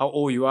matter how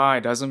old you are.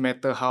 It doesn't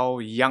matter how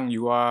young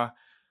you are.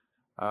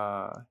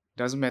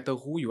 Doesn't matter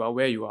who you are,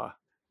 where you are,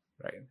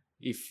 right?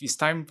 If it's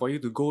time for you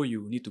to go,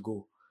 you need to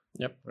go.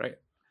 Yep. Right.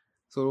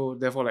 So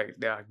therefore, like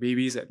there are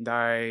babies that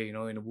die,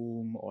 in the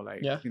womb, or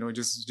like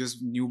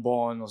just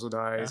newborn also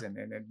dies, and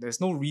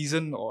there's no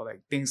reason or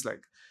like things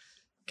like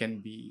can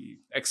be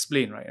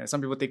explained, right? And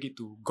some people take it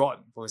to God,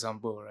 for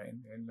example, right?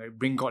 And like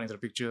bring God into the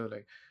picture,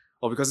 like,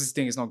 oh, because this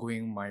thing is not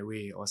going my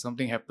way, or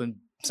something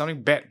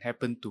bad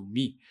happened to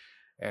me,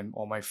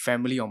 or my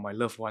family or my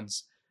loved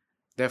ones.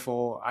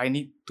 Therefore, I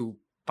need to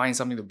find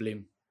something to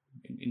blame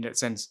in that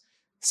sense.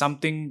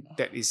 Something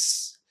that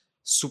is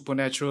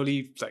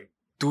supernaturally like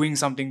doing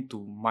something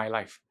to my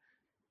life.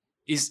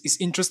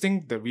 It's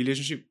interesting, the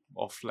relationship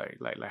of like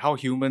how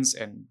humans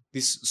and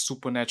this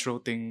supernatural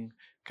thing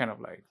kind of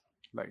like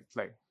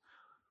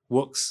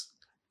works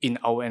in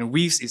our and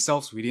weaves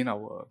itself within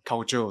our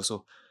culture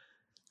also.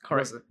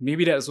 Correct. Because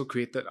maybe that also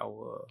created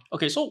our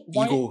so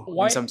ego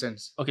why in some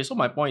sense. Okay, so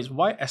my point is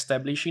why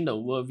establishing the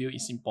worldview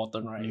is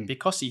important, right?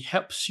 Because it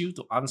helps you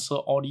to answer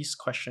all these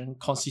questions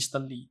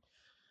consistently.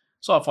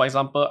 So for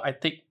example, I'll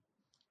give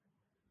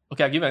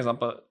you an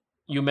example.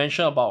 You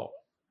mentioned about,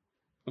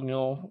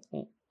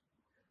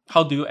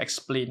 how do you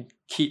explain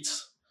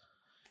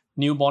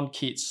newborn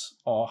kids,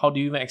 or how do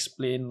you even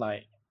explain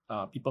like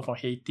people from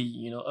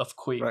Haiti,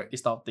 earthquake, Right.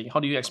 this type of thing. How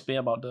do you explain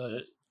about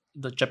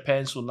the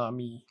Japan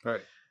tsunami?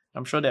 Right.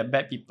 I'm sure there are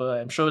bad people.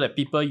 I'm sure that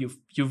people you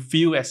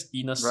view as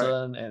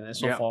innocent and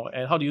so Yeah. forth.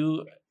 And how do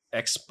you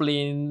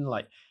explain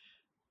like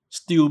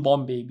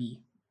stillborn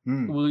baby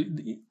Mm.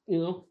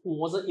 who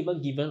wasn't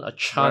even given a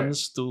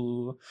chance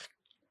to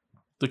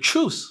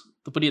choose,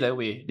 to put it that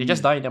way. They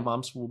just die in their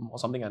mom's womb or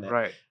something like that.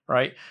 Right.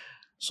 Right?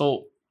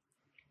 So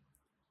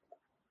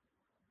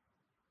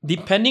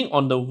depending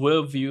on the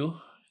worldview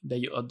that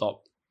you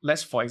adopt,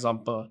 let's for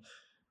example,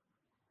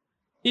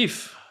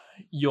 if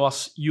you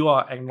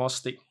are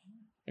agnostic,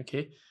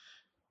 okay,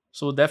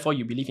 so therefore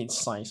you believe in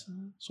science.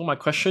 So my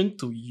question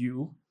to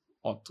you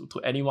or to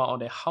anyone out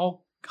there,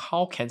 how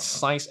can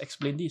science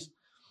explain this?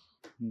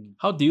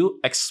 How do you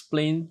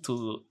explain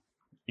to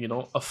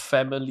a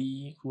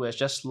family who has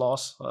just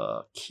lost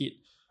a kid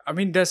I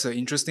mean, that's an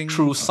interesting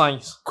through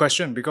science?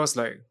 question because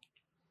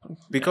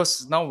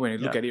now when you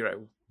look at it, right,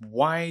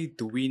 why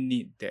do we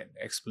need that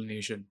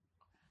explanation?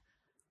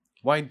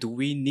 Why do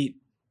we need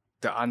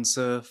the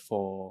answer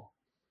for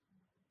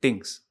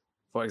things?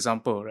 For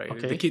example, right,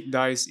 Okay. the kid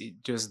dies,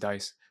 it just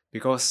dies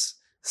because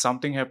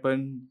something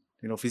happened,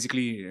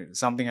 physically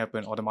something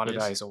happened, or the mother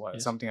Yes, dies or what,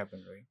 yes. something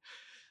happened, right?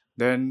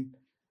 Then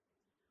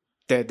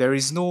there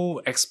is no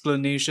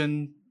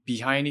explanation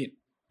behind it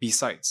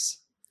besides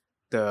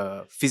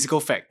the physical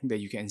fact that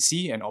you can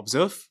see and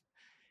observe,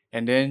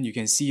 and then you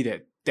can see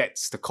that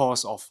that's the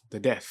cause of the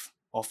death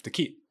of the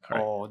kid.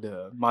 Correct. Or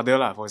the mother,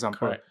 lah, for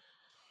example. Correct.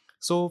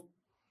 So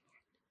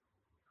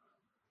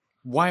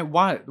why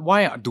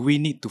do we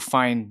need to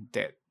find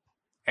that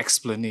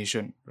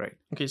explanation, right?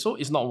 Okay, so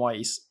it's not why,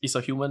 it's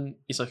a human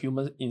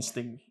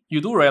instinct.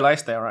 You do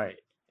realize that, right?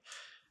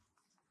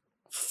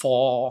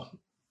 For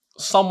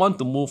someone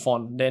to move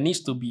on, there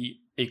needs to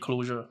be a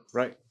closure.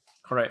 Right.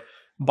 Correct.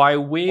 By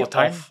way Or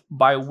time.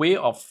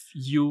 of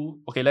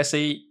you, okay, let's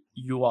say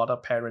you are the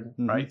parent,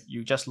 right?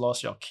 You just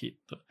lost your kid.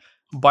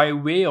 By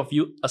way of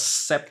you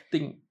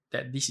accepting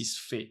that this is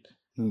fate,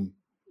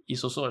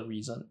 is also a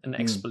reason, an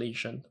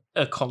explanation,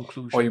 a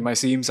conclusion. Or you might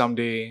see him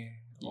someday.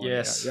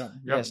 Yes. Yeah.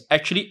 Yes.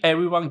 Actually,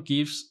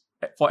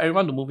 for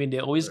everyone to move in, they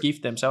always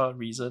give themselves a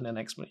reason and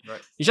explanation.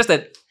 Right. It's just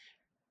that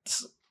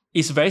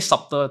it's very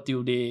subtle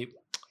till they,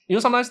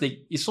 sometimes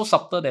it's so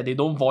subtle that they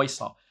don't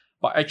voice out.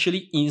 But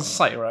actually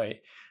inside,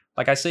 right,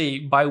 like I say,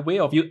 by way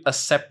of you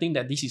accepting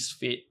that this is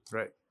fate,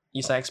 Right.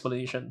 is an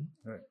explanation.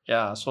 Right.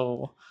 Yeah,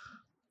 so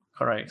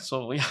correct.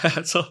 So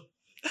yeah, so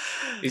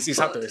it's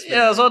hard to explain.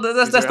 Yeah, so It's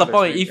that's very the hard to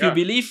point. explain. If you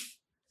believe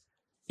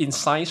in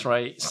science,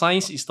 right,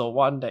 science is the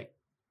one that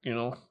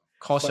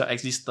cause your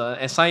existence.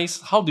 And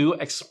science, how do you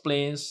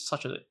explain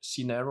such a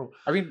scenario?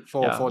 I mean,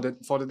 for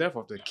the death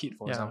of the kid,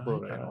 for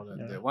example, right, correct,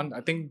 or the one,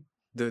 I think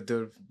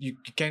the you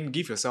can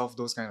give yourself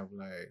those kind of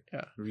like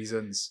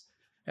reasons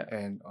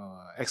and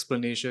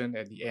explanation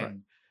at the end, Right.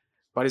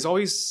 but it's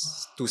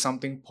always to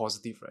something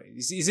positive, right?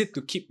 Is it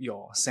to keep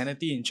your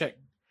sanity in check?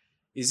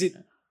 Is it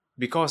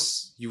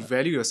because you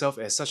value yourself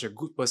as such a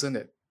good person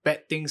that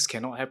bad things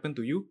cannot happen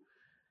to you,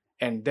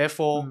 and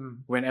therefore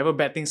whenever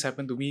bad things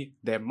happen to me,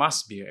 there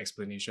must be an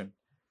explanation?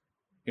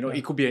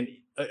 It could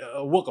be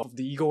a work of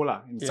the ego,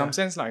 lah, in some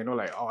sense, like,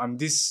 like, oh, I'm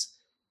this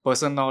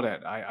person now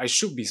that I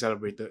should be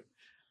celebrated,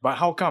 but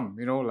how come,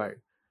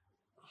 like,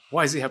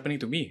 why is it happening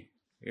to me?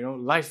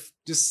 Life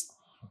just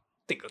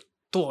take a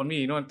toll on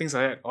me, and things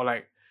like that. Or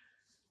like,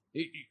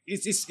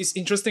 it's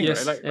interesting,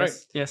 Yes, right? Like,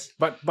 yes, right? yes.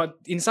 But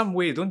in some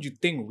way, don't you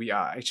think we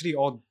are actually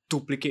all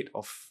duplicate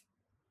of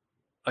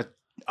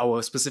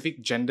our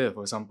specific gender,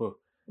 for example?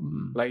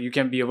 Like, you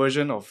can be a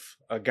version of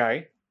a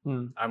guy.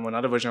 I'm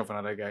another version of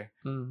another guy.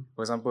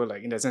 For example,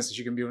 like, in that sense,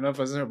 you can be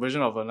another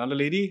version of another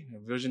lady,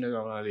 a version of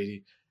another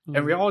lady.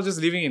 And we're all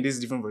just living in these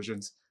different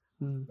versions.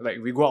 Like,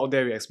 we go out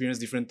there, we experience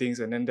different things,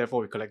 and then therefore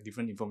we collect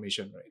different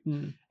information, right?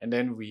 And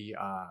then we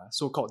are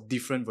so-called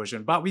different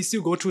version, but we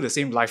still go through the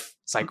same life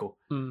cycle.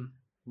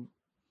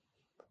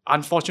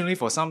 Unfortunately,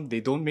 for some,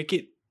 they don't make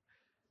it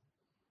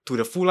to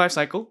the full life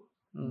cycle.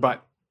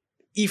 But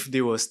if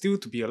they were still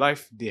to be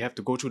alive, they have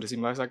to go through the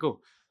same life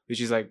cycle,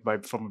 which is like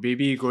from a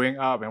baby growing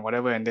up and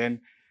whatever, and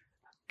then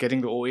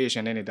getting to old age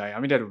and then they die. I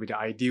mean, that would be the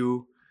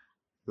ideal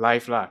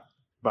life, lah.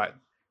 But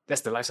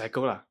that's the life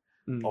cycle, lah,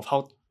 of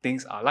how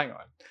things are like.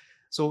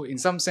 So in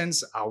some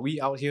sense, are we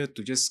out here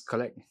to just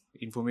collect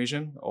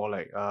information, or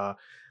like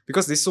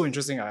because this is so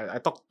interesting? I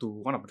talked to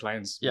one of the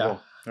clients before,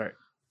 right?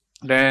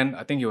 Then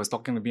I think he was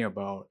talking to me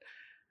about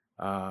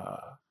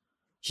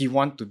he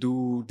want to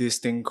do this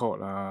thing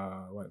called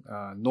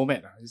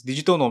nomad. It's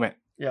digital nomad.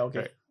 Yeah, okay.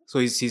 Right? So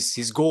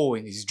his goal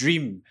and his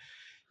dream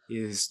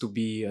is to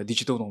be a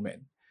digital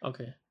nomad.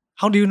 Okay.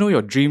 How do you know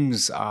your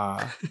dreams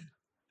are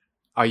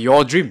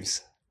your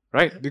dreams?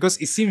 Right? Because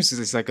it seems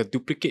it's like a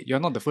duplicate. You're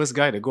not the first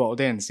guy to go out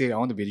there and say, I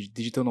want to be a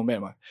digital nomad,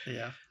 man.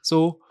 Yeah.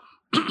 So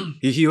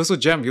he also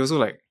jammed. He also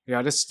like,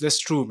 yeah, that's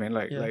true, man.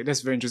 Like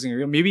that's very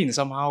interesting. Maybe in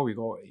somehow we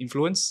got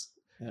influence.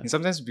 In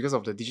some sense, because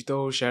of the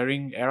digital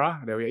sharing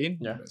era that we're in,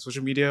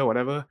 social media,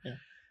 whatever.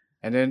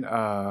 And then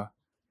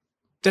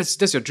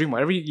that's your dream.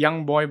 Every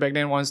young boy back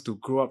then wants to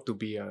grow up to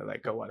be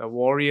a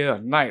warrior,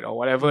 a knight, or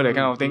whatever that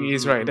kind of thing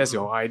is, right? That's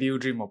your ideal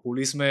dream, or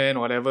policeman,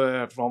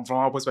 whatever. From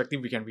our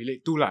perspective, we can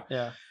relate to lah.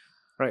 Yeah.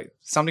 Right,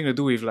 something to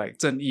do with like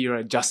正义,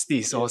 right,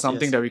 justice, or Yes,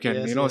 something yes. that we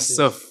can Yes,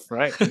 serve,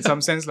 right, in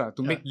some sense lah,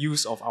 to Yeah. make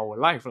use of our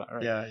life lah,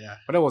 right. Yeah.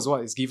 But that was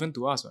what is given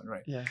to us,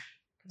 right. Yeah.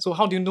 So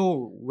how do you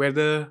know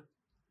whether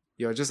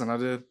you're just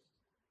another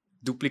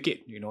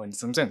duplicate, in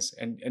some sense,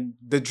 and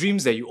the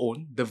dreams that you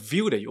own, the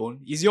view that you own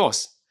is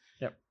yours.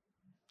 Yep.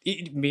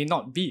 It may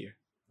not be.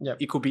 Yep.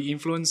 It could be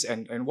influence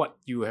and what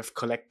you have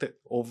collected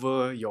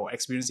over your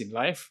experience in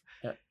life.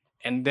 Yep.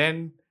 And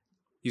then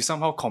you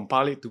somehow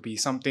compile it to be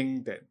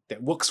something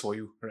that works for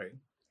you, right?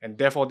 And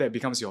therefore that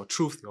becomes your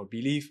truth, your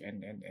belief,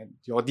 and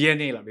your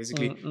DNA,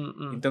 basically,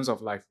 in terms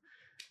of life.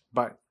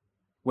 But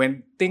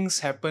when things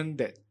happen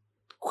that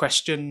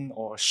question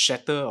or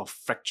shatter or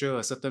fracture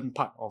a certain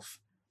part of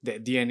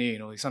that DNA,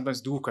 you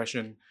sometimes do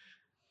question.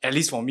 At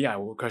least for me, I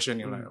would question,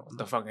 like, what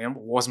the fuck?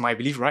 Was my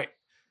belief right?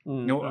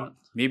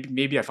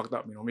 Maybe I fucked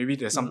up. Maybe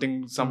there's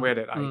something somewhere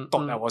that I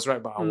thought I was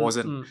right, but I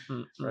wasn't.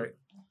 Right?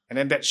 And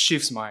then that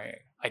shifts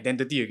my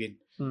identity again.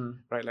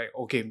 Right? Like,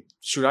 okay,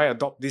 should I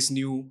adopt this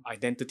new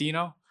identity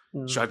now?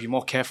 Should I be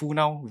more careful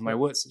now with my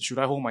words? Should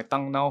I hold my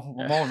tongue now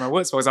more with my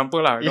words, for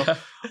example,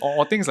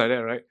 or things like that,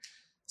 right?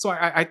 So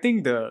I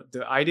think the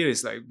idea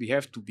is like we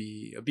have to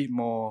be a bit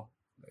more,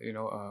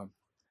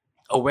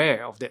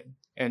 aware of that,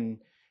 and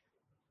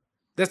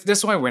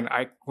that's why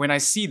when I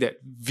see that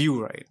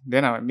view, right,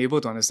 then I'm able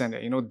to understand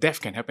that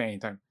death can happen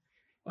anytime,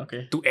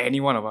 Okay. to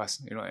any one of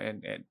us,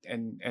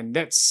 and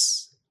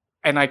that's,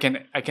 and I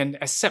can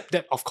accept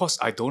that. Of course,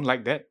 I don't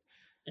like that,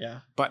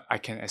 Yeah. but I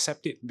can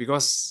accept it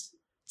because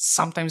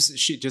sometimes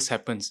shit just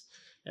happens.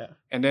 Yeah.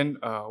 And then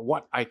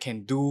what I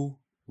can do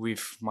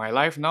with my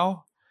life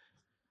now,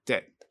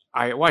 that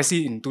what I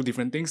see in two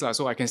different things.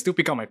 So I can still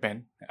pick up my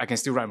pen. I can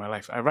still write my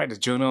life. I write the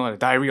journal, the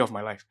diary of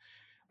my life,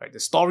 right? The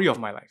story of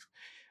my life.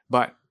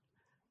 But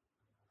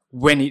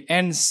when it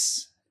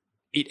ends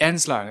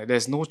lah.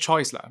 There's no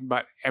choice lah.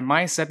 But am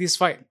I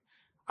satisfied?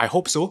 I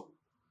hope so.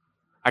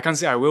 I can't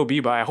say I will be,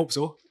 but I hope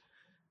so.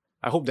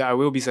 I hope that I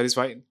will be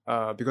satisfied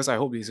because I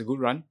hope it's a good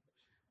run.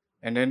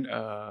 And then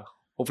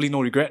hopefully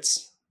no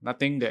regrets.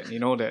 Nothing that,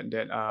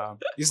 that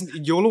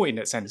isn't YOLO in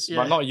that sense,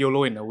 but not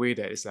YOLO in a way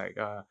that is like,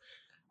 I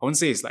wouldn't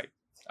say it's like,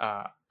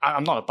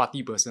 I'm not a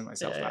party person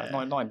myself.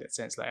 Not in that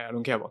sense. Like, I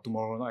don't care about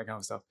tomorrow, not that kind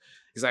of stuff.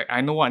 It's like,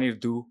 I know what I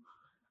need to do.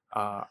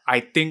 I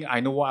think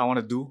I know what I want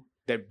to do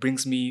that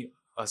brings me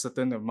a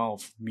certain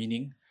amount of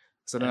meaning,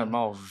 certain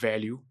amount of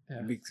value.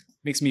 It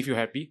makes me feel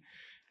happy.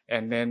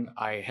 And then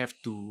I have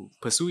to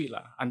pursue it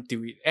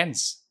until it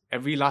ends.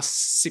 Every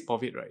last sip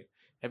of it, right?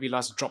 Every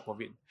last drop of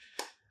it.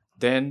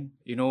 Then,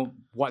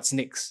 what's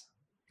next,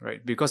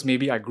 right? Because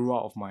maybe I grew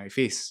out of my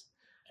phase.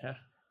 Yeah.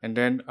 And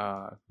then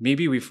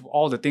maybe with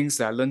all the things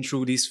that I learned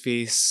through this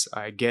phase,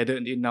 I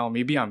gathered it now,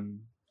 maybe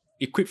I'm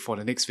equipped for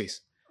the next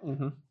phase.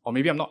 Or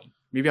maybe I'm not.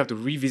 Maybe I have to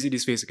revisit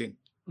this phase again.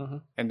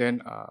 And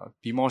then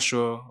be more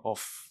sure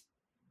of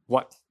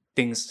what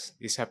things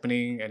is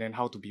happening, and then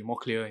how to be more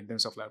clear in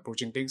terms of like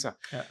approaching things.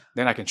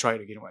 Then I can try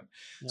it again.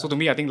 So to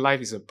me, I think life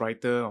is a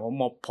brighter or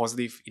more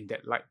positive in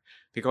that light.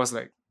 Because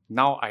like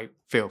now I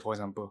fail, for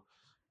example,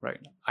 right?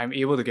 I'm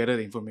able to gather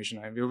the information.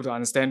 I'm able to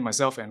understand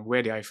myself and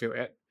where did I fail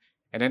at.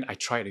 And then I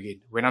try it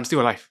again. When I'm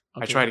still alive,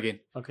 I try it again.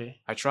 Okay.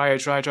 I try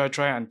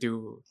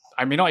until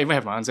I may not even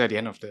have my answer at the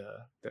end of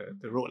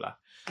the road.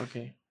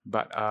 Okay.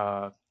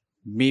 But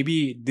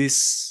maybe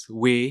this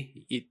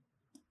way it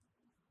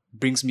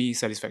brings me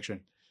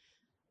satisfaction.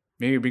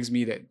 Maybe it brings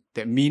me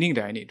that meaning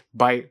that I need.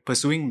 By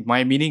pursuing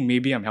my meaning,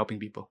 maybe I'm helping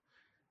people.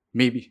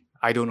 Maybe.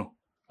 I don't know.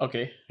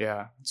 Okay.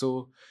 Yeah.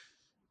 So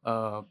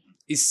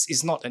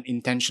it's not an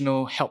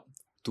intentional help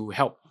to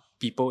help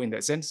people in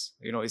that sense.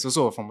 It's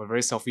also from a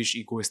very selfish,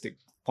 egoistic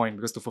point,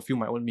 because to fulfill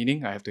my own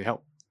meaning, I have to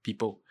help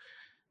people,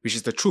 which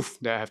is the truth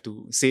that I have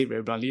to say it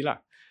very bluntly.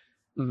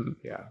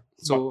 Yeah.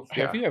 So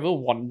have you ever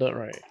wondered,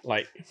 right?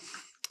 Like,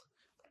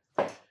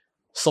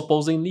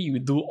 supposingly you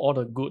do all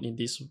the good in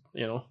this,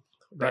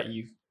 that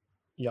you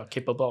are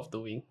capable of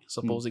doing,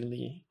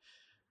 supposedly.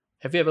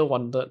 Have you ever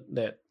wondered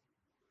that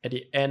at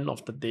the end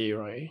of the day,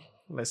 right?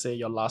 Let's say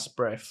your last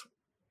breath,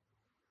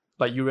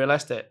 like you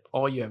realize that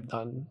all you have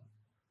done,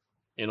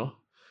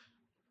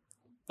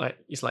 like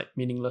it's like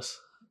meaningless.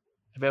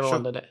 Have you ever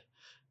wondered that?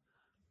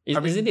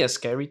 Isn't it a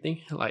scary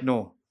thing? Like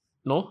no.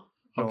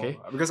 Okay.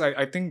 Because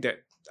I think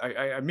that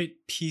I made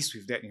peace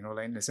with that,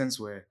 like in the sense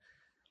where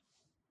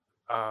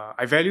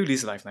I value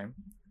this lifetime,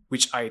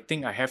 which I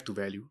think I have to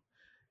value.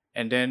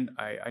 And then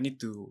I need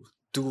to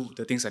do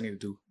the things I need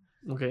to do.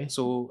 Okay.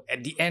 So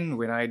at the end,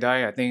 when I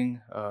die, I think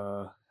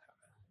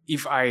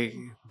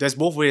there's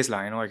both ways,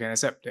 I can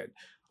accept that,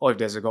 or if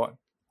there's a God,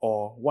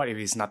 or what if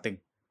it's nothing,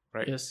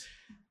 right? Yes.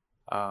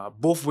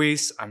 Both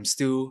ways, I'm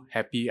still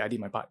happy I did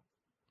my part.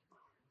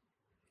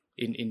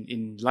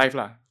 In life,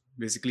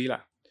 basically,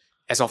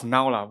 as of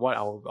now, what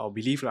I'll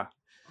believe,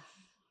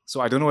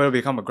 So I don't know whether I'll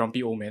become a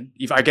grumpy old man.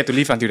 If I get to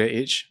live until that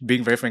age,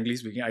 being very frankly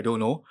speaking, I don't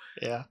know.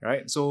 Yeah.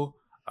 Right? So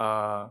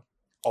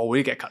or will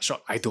it get cut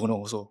short? I don't know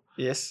also.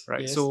 Yes.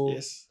 Right. Yes. So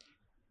yes.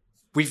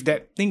 with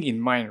that thing in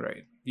mind,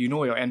 right, you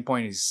know your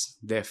endpoint is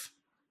death.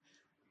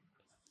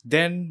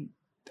 Then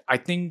I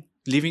think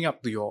living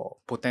up to your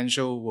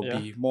potential will Yeah.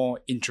 be more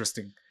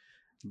interesting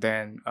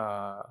than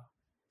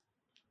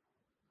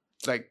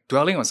like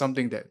dwelling on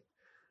something that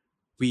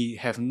we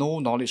have no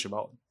knowledge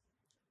about,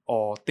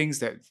 or things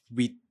that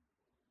we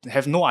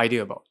have no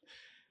idea about.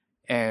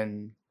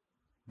 And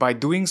by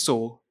doing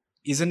so,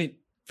 isn't it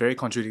very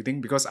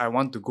contradicting? Because I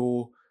want to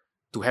go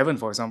to heaven,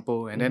 for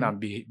example, and then I'm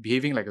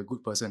behaving like a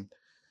good person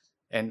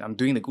and I'm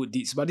doing the good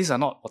deeds, but these are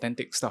not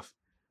authentic stuff,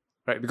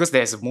 right? Because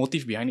there's a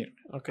motive behind it.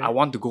 Okay. I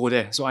want to go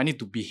there, so I need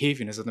to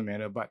behave in a certain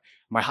manner, but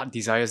my heart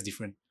desires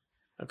different,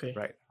 Okay.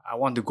 right? I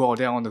want to go out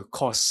there, I want to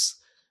cause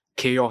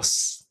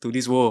chaos to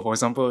this world, for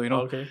example,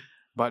 Okay.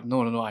 But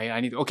no, I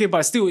need to, okay,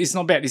 but still, it's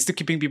not bad. It's still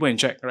keeping people in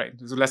check, right?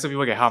 So lesser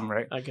people get harmed,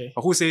 right? Okay.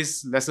 But who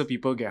says lesser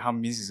people get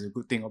harmed means it's a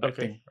good thing or bad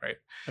Okay. thing, right?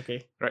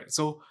 Okay. Right.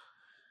 So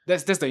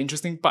that's the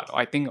interesting part,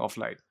 I think, of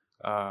like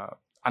trying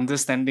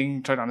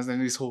to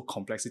understand this whole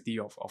complexity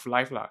of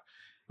life, lah,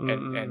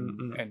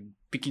 and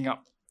picking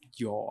up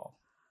your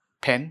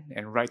pen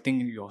and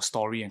writing your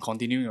story and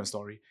continuing your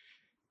story.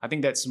 I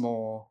think that's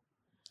more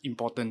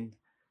important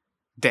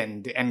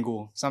than the end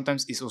goal.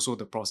 Sometimes it's also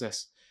the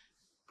process.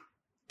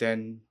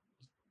 Then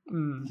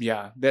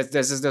yeah, that's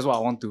what I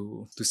want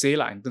to say,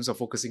 lah, in terms of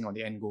focusing on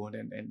the end goal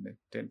and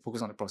then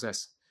focus on the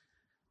process.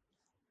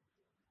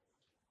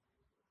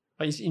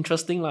 But it's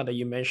interesting that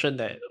you mentioned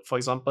that, for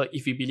example,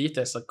 if you believe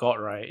there's a God,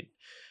 right,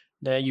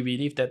 then you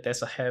believe that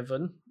there's a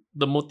heaven.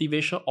 The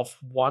motivation of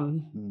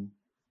one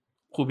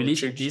who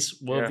believes in this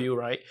worldview,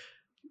 right,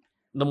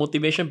 the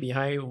motivation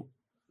behind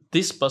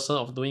this person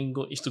of doing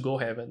good is to go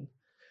heaven.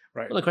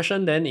 Right. So the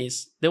question then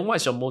is, then what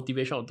is your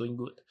motivation of doing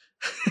good?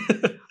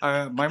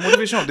 My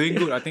motivation of doing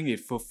good, I think it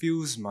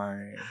fulfills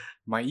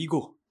my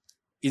ego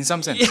in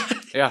some sense.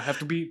 Yeah, I have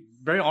to be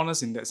very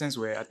honest in that sense,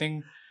 where I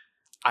think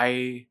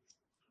I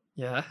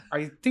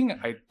think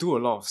I do a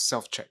lot of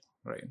self-check,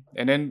 right?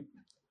 And then,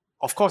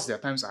 of course, there are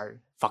times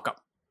I fuck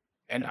up.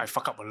 And I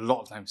fuck up a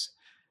lot of times.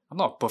 I'm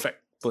not a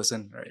perfect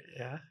person, right?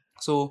 Yeah.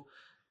 So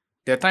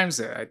there are times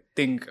that I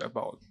think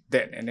about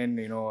that, and then,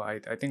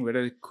 I think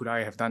whether could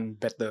I have done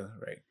better,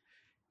 right?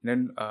 And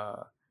then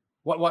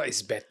what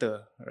is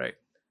better, right?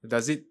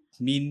 Does it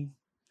mean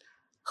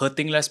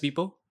hurting less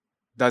people?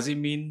 Does it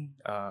mean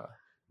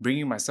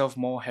bringing myself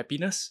more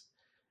happiness?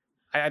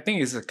 I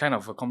think it's a kind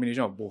of a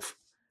combination of both.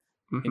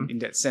 In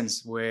that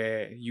sense,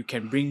 where you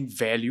can bring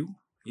value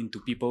into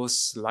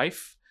people's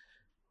life.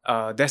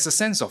 There's a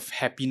sense of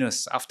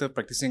happiness after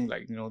practicing,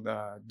 like,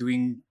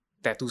 doing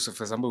tattoos,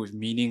 for example, with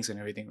meanings and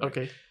everything. Right?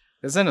 Okay.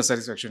 There's a sense of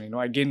satisfaction.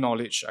 I gain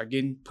knowledge, I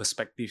gain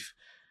perspective,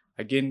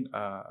 I gain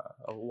a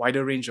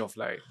wider range of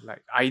like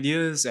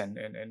ideas and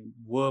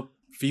world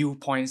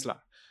viewpoints lah,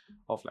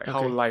 of like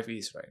how life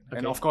is, right?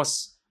 And of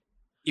course,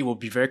 it will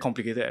be very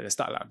complicated at the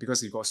start lah,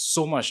 because you've got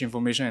so much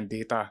information and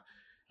data.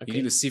 You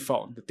need to sift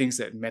out the things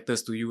that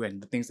matters to you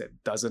and the things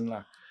that doesn't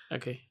lah.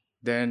 Okay.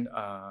 Then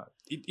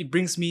it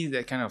brings me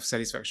that kind of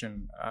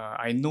satisfaction.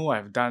 I know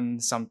I've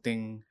done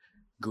something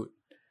good.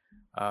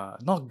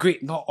 Not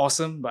great, not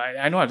awesome, but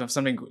I know I've done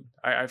something good.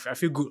 I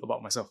feel good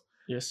about myself.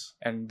 Yes.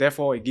 And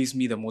therefore, it gives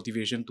me the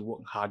motivation to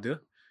work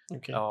harder.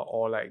 Okay.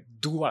 Or like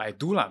do what I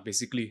do lah,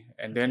 basically.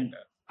 And then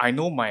I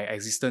know my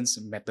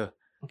existence matter.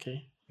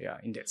 Okay. Yeah,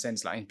 in that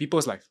sense, like in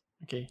people's life.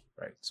 Okay.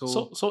 Right.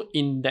 So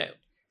in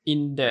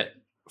that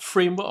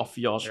framework of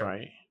yours,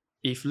 right?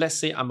 If let's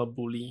say I'm a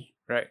bully,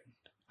 right,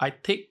 I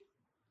take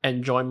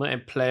enjoyment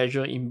and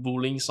pleasure in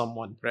bullying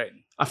someone. Right.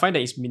 I find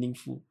that it's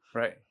meaningful.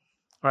 Right.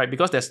 Right,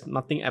 because there's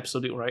nothing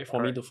absolute, right,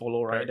 for me to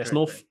follow, right? There's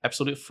no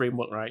absolute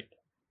framework, right?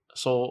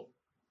 So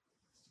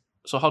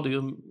how do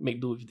you make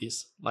do with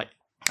this? Like,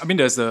 I mean,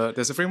 there's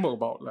a framework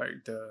about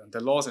like the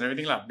laws and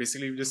everything lah.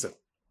 Basically, just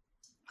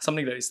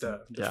something that is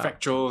the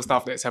factual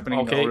stuff that's happening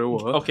in the real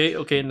world.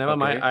 Okay, never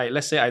mind.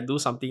 Let's say I do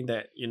something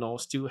that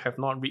still have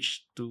not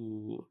reached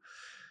to,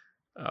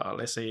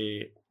 let's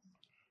say,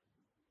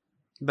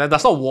 that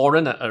does not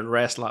warrant an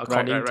arrest lah,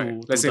 according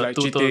to let's say like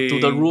to cheating,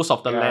 the rules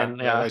of the land.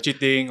 Like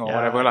cheating or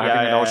whatever, like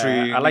having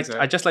adultery.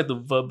 I just like to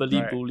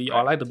verbally bully, or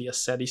I like to be a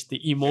sadistic,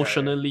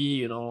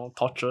 emotionally,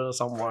 torture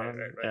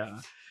someone.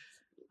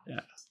 Yeah.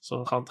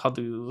 So how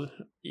do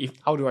you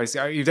how do I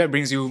say, if that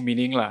brings you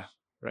meaning lah,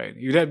 right?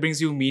 If that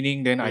brings you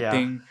meaning, then I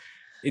think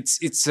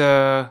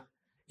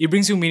it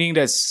brings you meaning.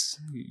 That's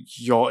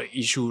your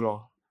issue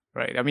lor.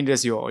 Right, I mean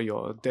that's your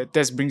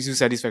that brings you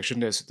satisfaction.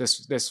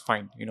 That's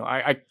fine.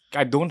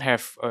 I don't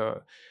have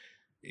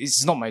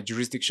it's not my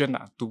jurisdiction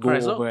to go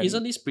over. So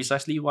isn't this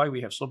precisely why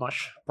we have so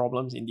much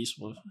problems in this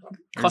world?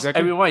 Because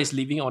everyone is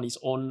living on his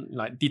own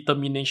like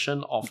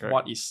determination of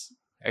what is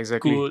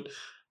good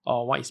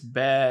or what is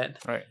bad,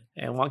 right?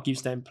 And what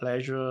gives them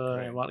pleasure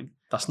and what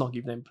does not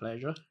give them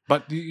pleasure.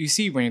 But you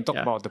see, when you talk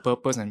about the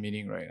purpose and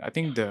meaning, right? I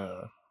think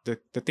the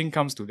thing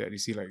comes to that. You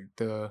see, like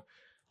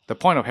the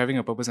point of having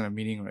a purpose and a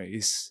meaning, right,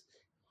 is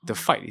the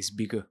fight is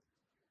bigger.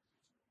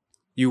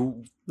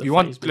 You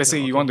want, let's say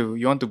you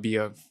want to be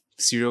a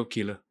serial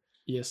killer,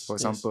 Yes. for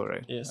example,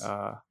 right? Yes.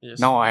 Yes.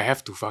 Now I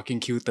have to fucking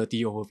kill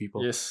 30 over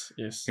people. Yes.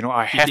 Yes. You know,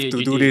 I have to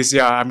do GTA. this.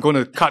 Yeah, I'm going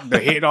to cut the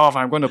head off.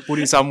 I'm going to put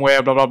it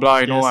somewhere, blah, blah, blah.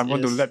 You know, Yes, I'm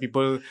going to yes. let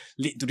people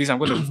lead to this. I'm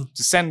going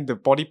to send the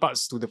body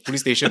parts to the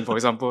police station, for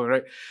example,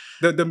 right?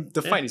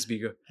 The fight is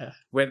bigger. Yeah.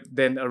 When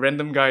then a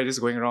random guy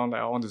just going around,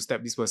 like, I want to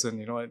stab this person,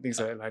 you know, things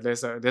like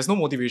there's no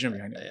motivation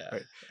behind it, Yeah.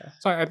 right? Yeah.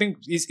 So I think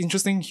it's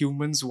interesting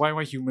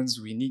why humans,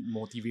 we need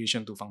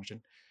motivation to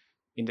function.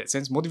 In that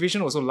sense,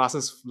 motivation also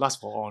lasts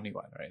for only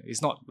one, right?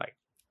 It's not like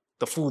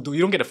you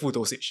don't get the full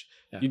dosage.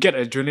 Yeah. You get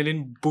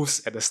adrenaline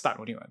boost at the start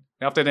only one.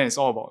 And after that, it's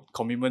all about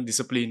commitment,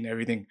 discipline,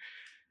 everything.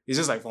 It's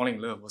just like falling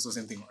in love, also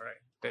same thing,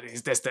 right?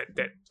 That's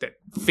that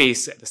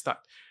phase at the start,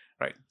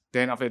 right?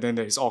 Then after that,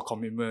 there is all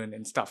commitment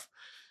and stuff.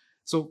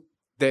 So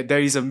there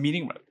is a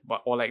meaning,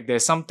 or like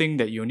there's something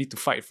that you need to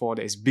fight for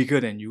that is bigger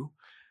than you.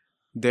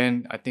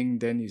 Then I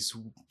think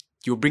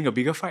you bring a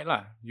bigger fight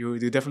lah. You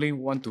definitely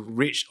want to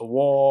wage a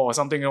war or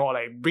something, or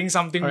like bring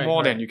something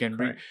more than you can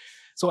bring.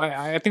 So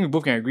I think we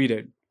both can agree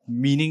that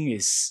meaning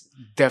is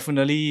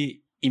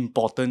definitely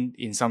important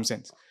in some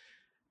sense,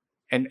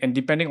 and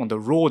depending on the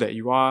role that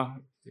you are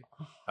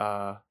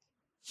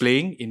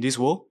playing in this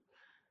world,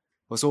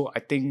 also I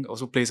think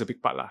also plays a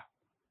big part lah.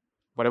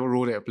 Whatever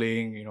role that you're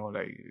playing, you know,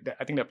 like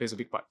I think that plays a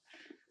big part,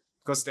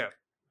 because there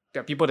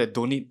are people that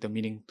don't need the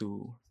meaning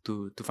to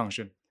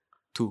function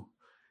too,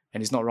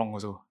 and it's not wrong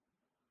also.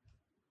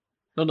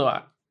 No.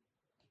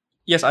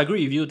 Yes, I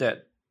agree with you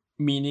that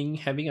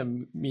having a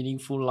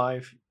meaningful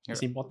life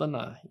is important.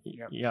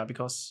 Yeah,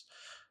 because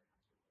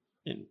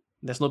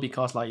there's no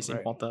because like it's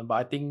important. But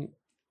I think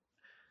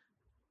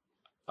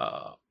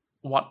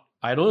what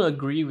I don't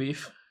agree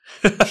with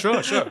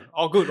sure.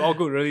 All good,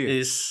 really.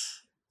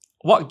 is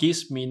what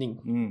gives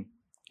meaning.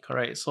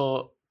 Correct.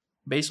 So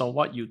based on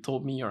what you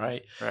told me,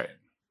 right?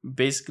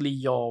 Basically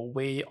your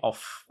way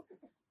of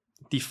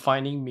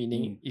defining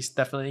meaning is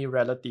definitely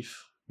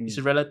relative. It's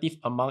relative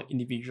among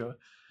individual.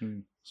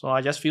 So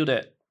I just feel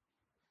that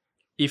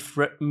if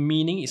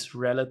meaning is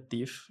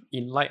relative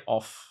in light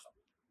of,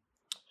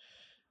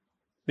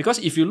 because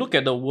if you look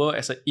at the world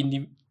as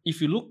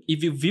if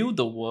you view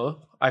the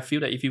world, I feel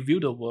that if you view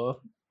the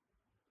world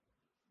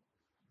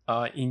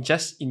in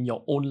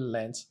your own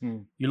lens,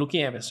 you're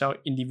looking at yourself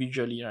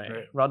individually,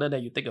 right? Rather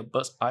than you take a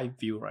bird's eye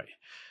view, right?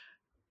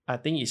 I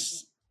think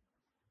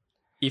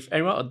if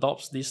everyone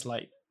adopts this,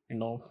 like, you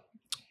know,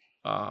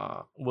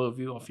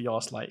 worldview of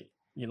yours, like,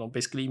 you know,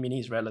 basically meaning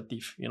is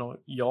relative. You know,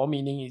 your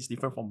meaning is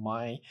different from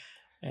mine,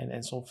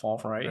 and so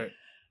forth, right?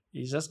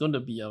 It's just going to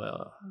be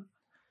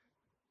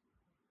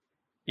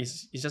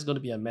it's just going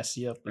to be a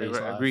messier place.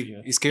 I agree.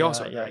 It's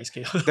chaos, right? Yeah, it's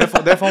chaos.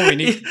 Therefore, we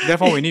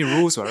need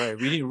rules, right?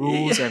 We need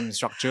rules and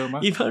structure,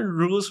 man. Even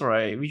rules,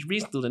 right? Which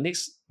brings to the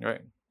next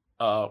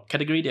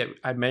category that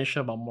I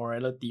mentioned about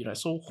morality, right?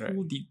 So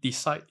who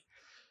decide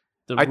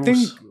the rules? I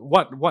think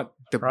what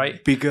the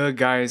bigger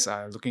guys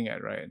are looking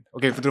at, right?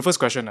 Okay, for the first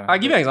question, I'll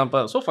give you an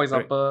example. So, for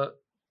example,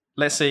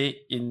 let's say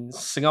in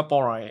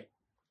Singapore, right,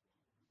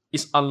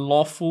 it's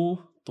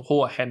unlawful to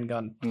hold a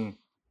handgun.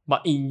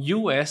 But in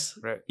US,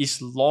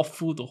 it's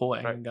lawful to hold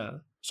a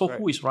handgun. So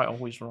who is right or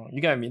who is wrong?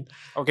 You get what I mean?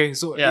 Okay,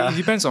 so it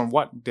depends on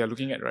what they're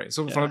looking at, right?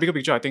 So from the bigger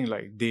picture, I think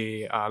like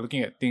they are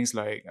looking at things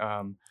like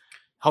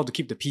how to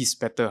keep the peace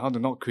better, how to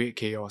not create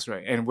chaos,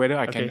 right? And whether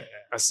I can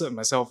assert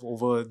myself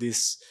over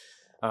this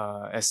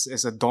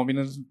as a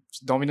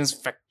dominance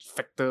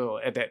factor,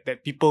 or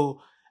that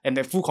people, and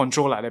that full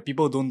control, that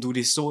people don't do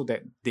this, so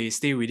that they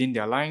stay within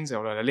their lines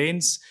or their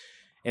lanes,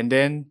 and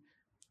then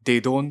they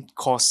don't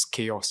cause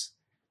chaos.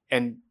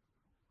 And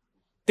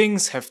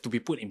things have to be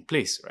put in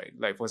place, right?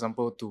 Like, for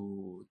example,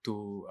 to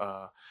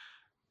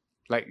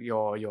like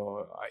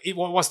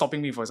what's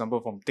stopping me, for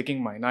example, from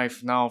taking my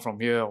knife now from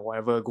here or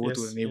whatever, go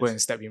to the neighbor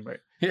and stab him, right?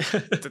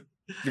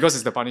 Because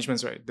it's the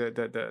punishments, right?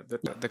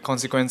 The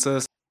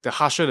consequences, the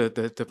harsher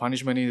the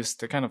punishment is,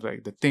 the kind of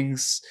like the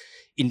things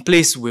in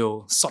place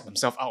will sort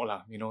themselves out,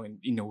 lah, you know,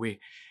 in a way.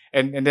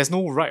 And there's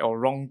no right or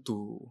wrong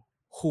to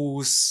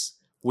whose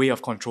way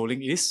of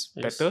controlling is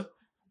better,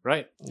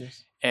 right?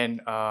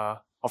 And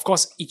of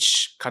course,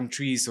 each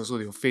country is also,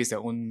 they'll face their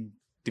own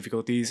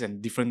difficulties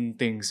and different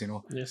things, you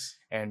know.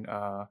 And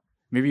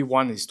maybe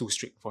one is too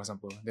strict, for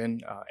example.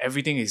 Then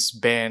everything is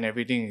banned,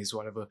 everything is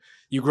whatever.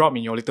 You grow up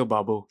in your little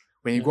bubble.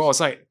 When you go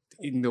outside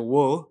in the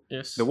world,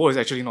 the world is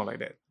actually not like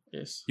that.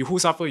 You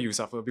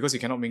suffer because you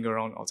cannot mingle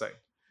around outside,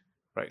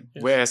 right?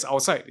 Whereas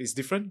outside is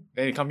different.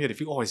 Then you come here, they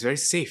feel, it's very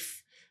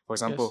safe, for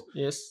example.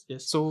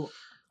 So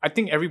I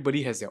think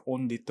everybody has their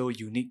own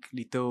unique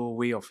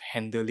way of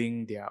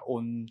handling their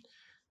own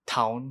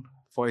town,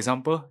 for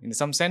example, in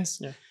some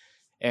sense.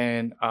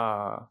 And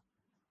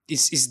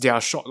it's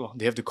their shot,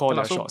 they have to call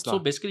their shots. So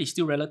basically it's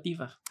still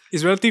relative.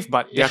 It's relative,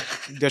 but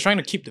they're trying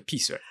to keep the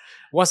peace, right?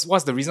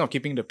 What's the reason of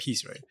keeping the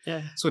peace,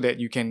 right? So that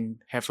you can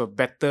have a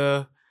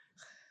better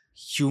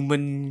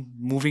human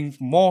moving,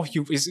 more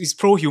it's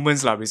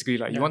pro-humans lah, basically.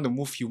 Like, you want to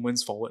move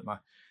humans forward, ma.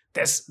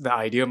 That's the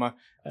idea, ma.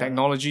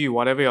 Technology,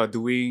 whatever you're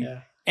doing,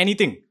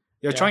 anything,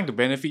 You're Yeah. trying to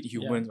benefit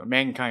humans,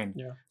 mankind,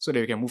 Yeah. so that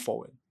we can move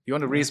forward. You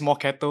want to raise more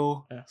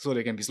cattle, Yeah. so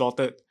they can be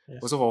slaughtered.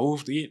 Yes. Also for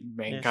who to eat?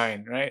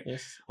 Mankind, right?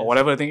 Yes. Or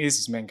whatever the thing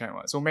is mankind.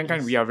 Right? So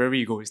mankind, Yes. we are very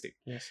egoistic.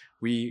 Yes.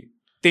 We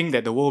think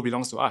that the world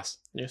belongs to us.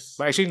 Yes.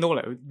 But actually, no,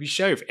 like we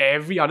share with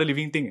every other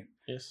living thing.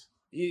 Yes.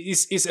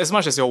 It's as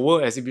much as your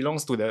world as it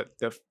belongs to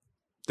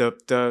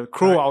the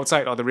crow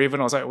outside or the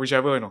raven outside,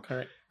 whichever,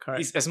 Correct.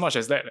 It's as much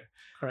as that.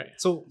 Correct.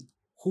 So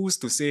who's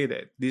to say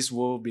that this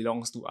world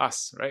belongs to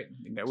us, right?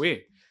 In that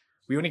way.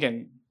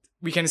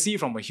 We can see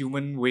from a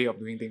human way of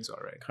doing things,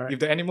 right? Correct. If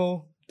the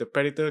animal, the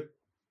predator,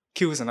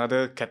 kills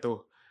another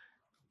cattle,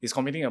 is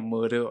committing a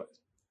murder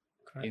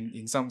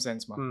in some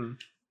sense.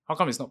 How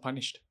come it's not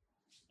punished?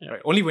 Yeah.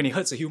 Right? Only when it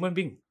hurts a human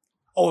being.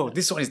 Oh,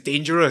 this one is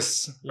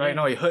dangerous. Right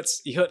now, it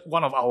hurt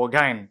one of our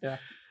kind. Yeah.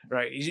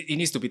 Right? It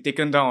needs to be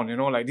taken down.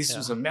 Like this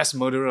was a mass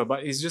murderer,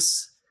 but it's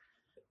just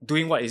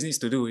doing what it needs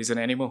to do. It's an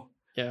animal.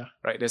 Yeah.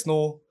 Right? There's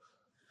no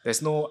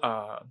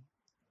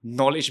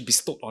knowledge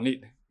bestowed on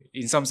it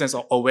in some sense,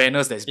 or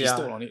awareness that's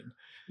bestowed on it.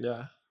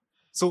 Yeah.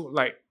 So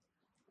like,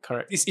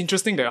 correct. It's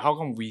interesting that how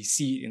come we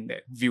see it in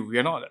that view. We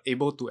are not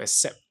able to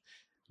accept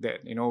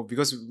that,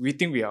 because we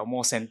think we are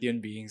more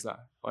sentient beings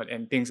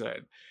and things like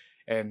that.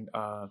 And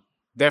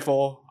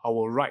therefore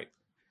our right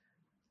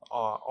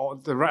or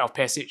the rite of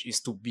passage is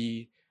to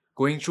be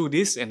going through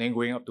this and then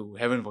going up to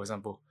heaven, for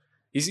example.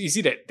 You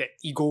see that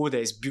ego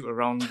that is built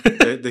around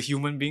the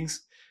human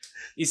beings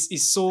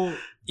is so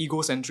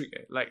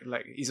egocentric. Like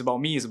it's about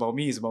me, it's about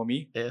me, it's about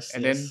me. Yes.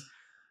 And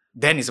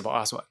then it's about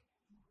us, what?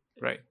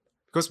 Right?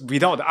 Because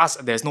without the us,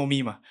 there's no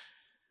me, ma.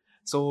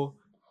 So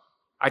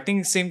I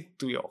think same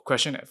to your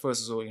question at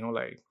first. So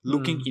like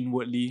looking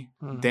inwardly,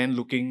 then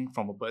looking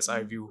from a bird's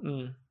eye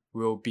view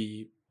will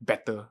be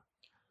better.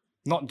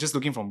 Not just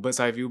looking from bird's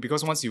eye view,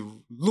 because once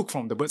you look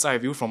from the bird's eye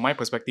view, from my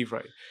perspective,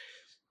 right,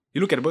 you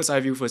look at the bird's eye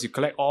view first, you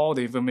collect all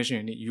the information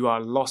you need. You are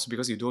lost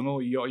because you don't know,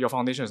 your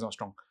foundation is not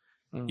strong.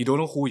 You don't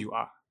know who you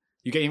are.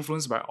 You get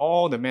influenced by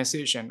all the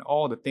message and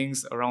all the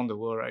things around the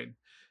world, right?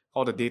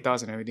 All the data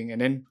and everything.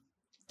 And then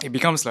it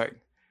becomes like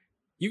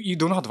you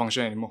don't know how to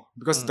function anymore,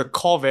 because the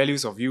core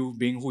values of you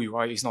being who you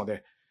are is not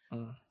there.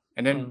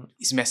 And then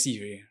it's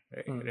messy,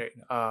 right?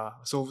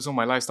 So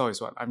my lifestyle is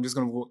what? I'm just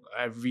gonna work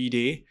every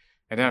day,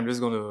 and then I'm just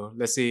gonna,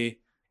 let's say,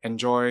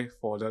 enjoy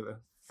for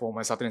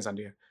my Saturday and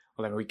Sunday,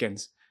 or like my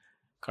weekends.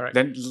 Correct.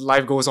 Then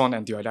life goes on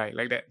until I die,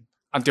 like that.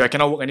 Until I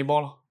cannot work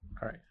anymore.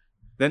 Correct.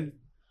 Then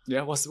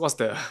what's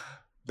the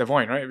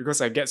point, right? Because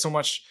I get so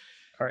much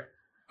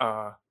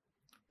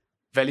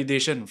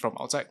validation from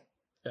outside.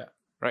 Yeah.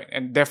 Right.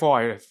 And therefore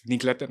I have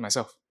neglected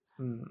myself.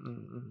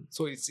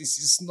 So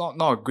it's not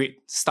a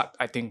great start,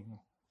 I think.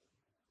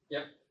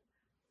 Yeah.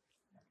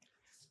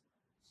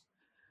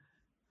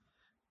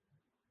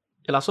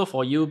 Yeah, so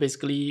for you,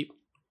 basically,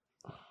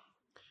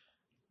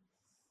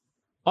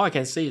 all I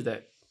can say is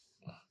that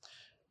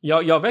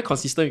you're very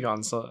consistent with your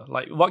answer.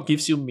 Like, what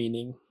gives you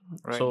meaning?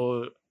 Right.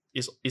 So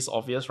it's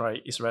obvious,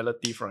 right? It's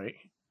relative, right?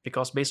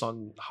 Because based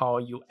on how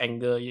you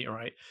angle it,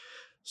 right?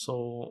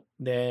 So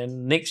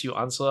then next you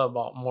answer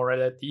about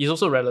morality. It's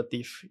also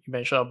relative. You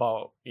mentioned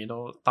about,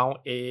 town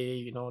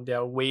A, there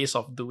are ways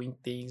of doing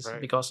things,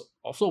 right, because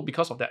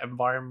of the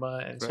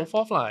environment and so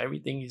forth.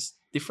 Everything is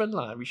different,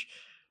 which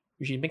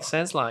it makes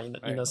sense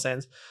in a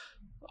sense.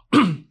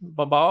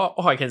 but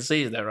all I can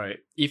say is that, right,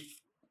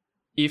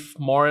 if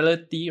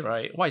morality,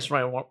 right, what is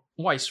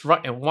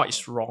right and what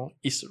is wrong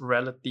is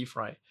relative,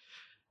 right,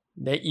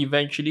 then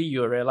eventually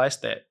you'll realize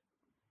that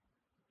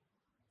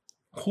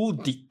who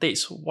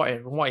dictates what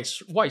is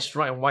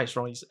right and what is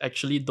wrong is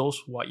actually those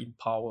who are in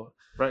power.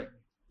 Right.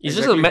 It's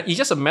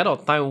just a matter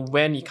of time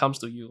when it comes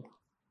to you.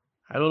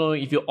 I don't know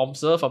if you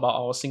observe about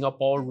our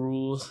Singapore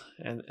rules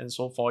and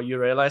so forth, you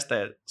realize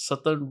that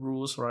certain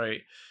rules,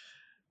 right,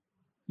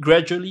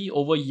 gradually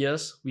over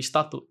years we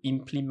start to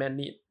implement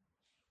it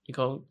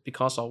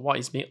because of what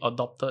is being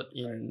adopted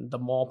in the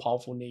more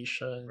powerful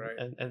nation,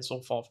 and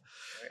so forth.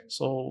 Right.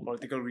 So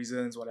political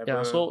reasons, whatever.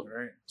 Yeah.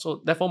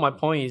 So therefore my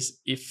point is,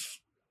 if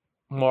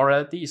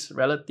morality is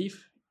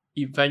relative,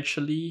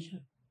 eventually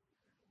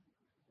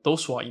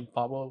those who are in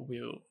power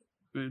will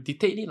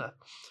dictate it.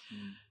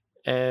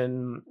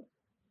 And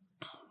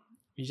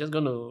it's just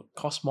going to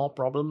cause more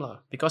problem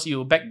because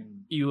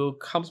you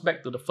comes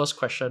back to the first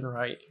question,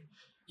 right?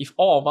 If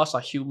all of us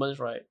are humans,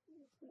 right,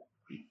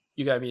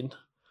 you get what I mean?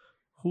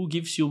 Who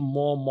gives you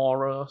more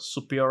moral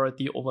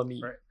superiority over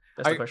me? Right.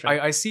 That's the question.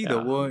 I see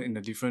the world in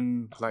a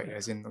different light,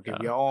 as in, okay,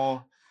 we are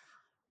all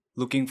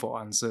looking for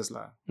answers,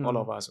 all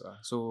of us.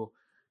 So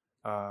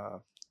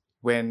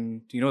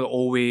when, the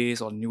old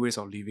ways or new ways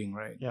of living,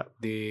 right? Yeah.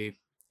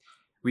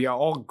 We are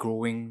all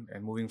growing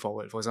and moving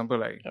forward. For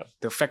example,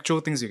 the factual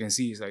things you can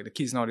see is the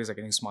kids nowadays are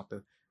getting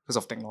smarter because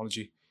of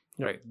technology,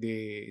 right?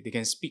 They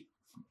can speak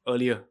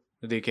earlier.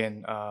 They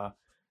can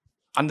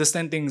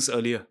understand things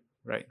earlier,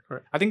 right?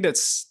 Correct. I think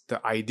that's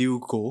the ideal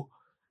goal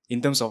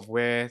in terms of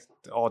the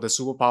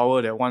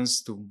superpower that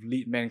wants to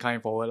lead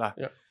mankind forward.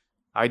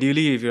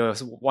 Ideally, if you're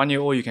 1 year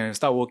old, you can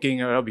start working,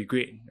 that'll be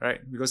great, right?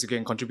 Because you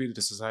can contribute to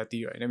the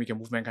society, right? Then we can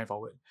move mankind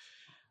forward.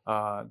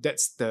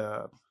 That's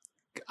the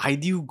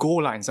ideal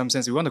goal in some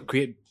sense. We want to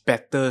create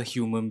better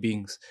human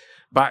beings,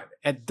 but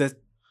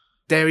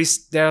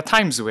there are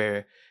times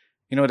where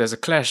there's a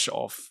clash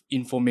of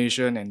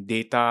information and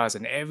data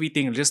and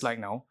everything, just like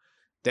now,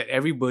 that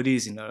everybody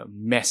is in a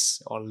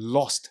mess or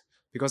lost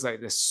because like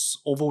there's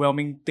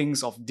overwhelming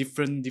things of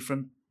different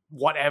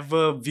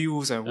whatever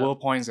views and world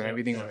points and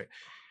everything, right?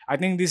 I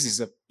think this is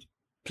a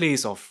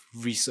place of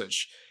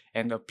research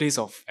and a place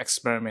of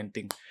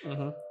experimenting.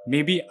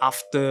 Maybe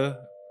after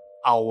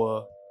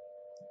our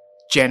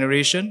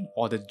generation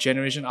or the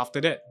generation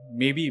after that,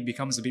 maybe it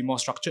becomes a bit more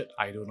structured.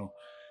 I don't know.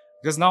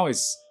 Because now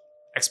it's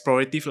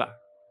explorative lah.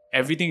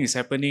 Everything is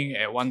happening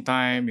at one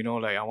time,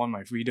 like I want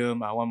my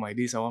freedom, I want my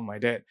this, I want my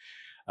that.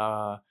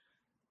 I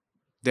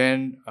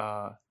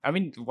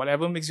mean,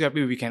 whatever makes you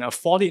happy, we can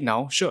afford it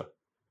now, sure.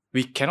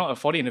 We cannot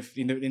afford it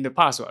in the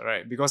past,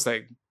 right? Because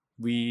like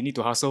we need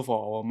to hustle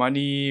for our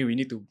money, we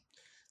need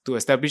to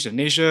establish a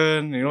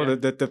nation,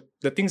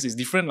 the things is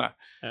different lah.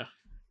 Yeah.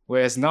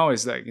 Whereas now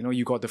it's like,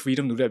 you got the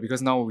freedom to do that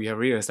because now we have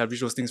already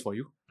established those things for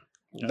you.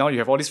 Yeah. Now you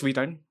have all this free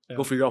time. Yeah.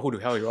 Go figure out who the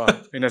hell you are.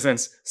 In a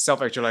sense,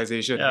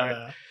 self-actualization. Yeah, right?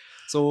 Yeah.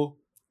 So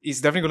it's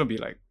definitely going to be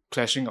like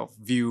clashing of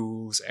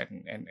views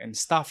and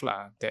stuff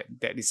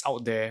that is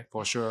out there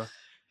for sure.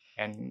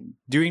 And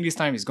during this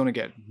time, it's going to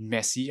get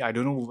messy. I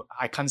don't know.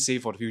 I can't say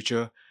for the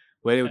future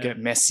whether it will get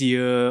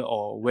messier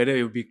or whether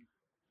it will be.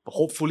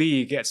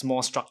 Hopefully, it gets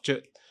more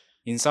structured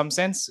in some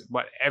sense.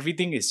 But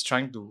everything is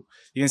trying to.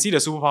 You can see the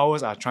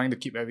superpowers are trying to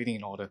keep everything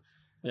in order.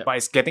 Yep. But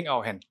it's getting out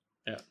of hand.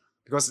 Yeah.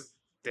 Because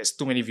there's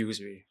too many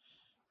views really.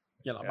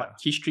 Yeah, but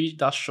history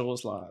does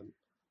shows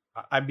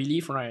I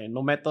believe, right,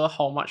 no matter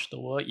how much the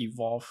world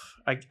evolve,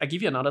 I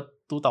give you another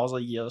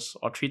 2,000 years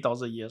or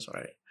 3,000 years,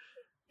 right?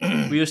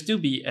 We will still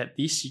be at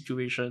this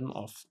situation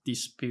of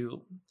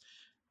dispute.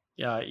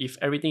 Yeah, if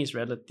everything is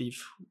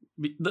relative.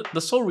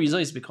 The sole reason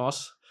is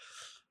because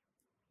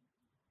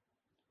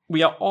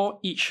we are all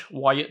each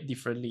wired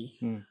differently.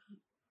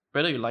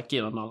 Whether you like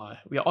it or not,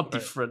 we are all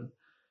different.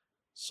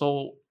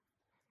 So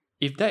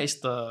if that is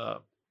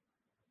the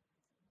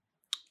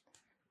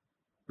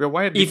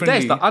if that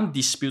is the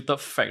undisputed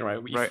fact, right?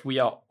 If we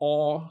are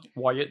all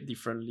wired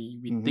differently,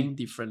 we think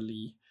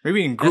differently.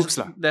 Maybe in groups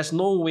there's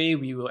no way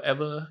we will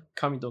ever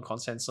come into a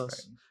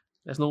consensus. Right.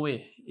 There's no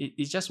way.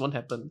 It just won't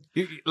happen.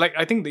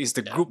 I think it's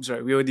the groups,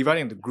 right? We were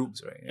dividing into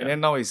groups, right? And then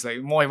now it's like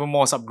even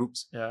more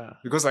subgroups. Yeah.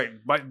 Because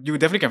but you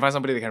definitely can find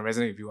somebody that can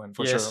resonate with you, and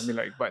for sure. I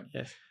mean, but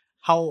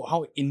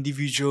how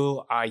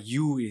individual are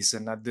you is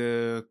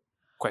another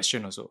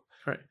question also.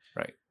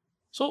 Right.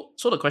 So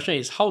the question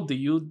is, how do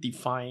you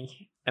define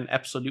an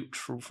absolute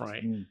truth,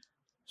 right?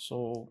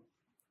 So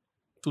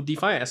to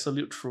define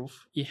absolute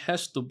truth, it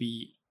has to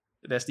be,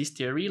 there's this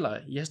theory,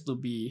 it has to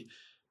be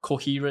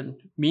coherent,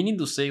 meaning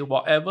to say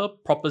whatever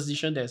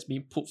proposition that's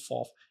being put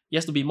forth, it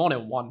has to be more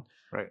than one.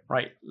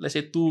 Right? Let's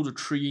say 2 to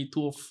 3,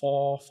 2 to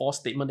 4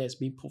 statement that's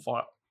being put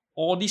forth.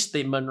 All these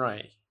statements,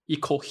 right,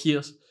 it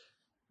coheres,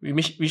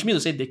 which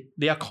means to say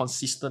they are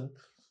consistent.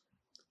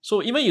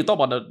 So even you talk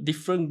about the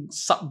different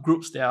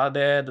subgroups that are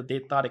there, the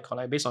data they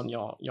collect based on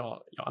your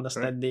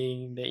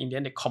understanding, then in the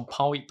end they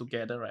compile it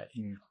together, right?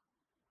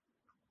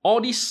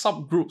 All these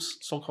subgroups,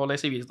 so-called,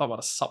 let's say we talk about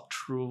a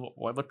sub-truth or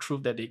whatever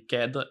truth that they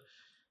gathered,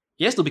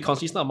 it has to be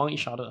consistent among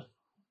each other.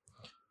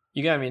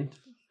 You get what I mean?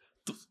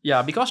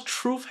 Yeah, because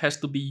truth has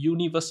to be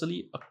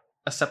universally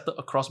accepted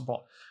across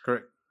board.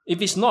 Correct. If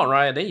it's not,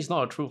 right, then it's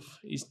not a truth.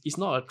 It's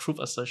not a truth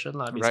assertion,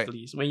 basically.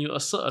 Right. So when you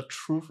assert a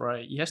truth,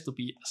 right, it has to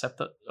be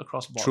accepted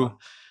across board. True.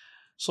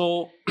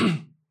 So,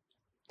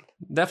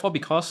 therefore,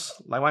 because,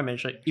 like what I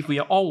mentioned, if we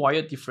are all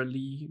wired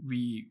differently,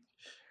 we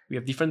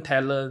have different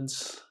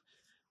talents.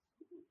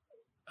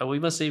 I would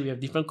even say we have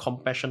different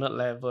compassionate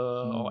level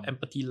or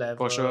empathy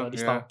level,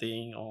 this kind of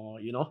thing, or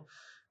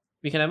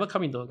we can never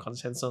come into a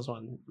consensus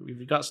with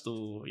regards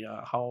to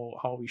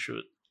how we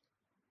should.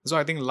 So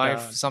I think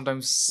life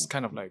sometimes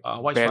kind of like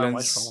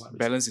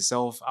balance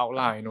itself out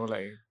lah.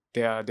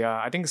 There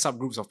are I think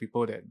subgroups of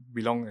people that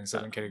belong in a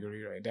certain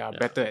category, right? They are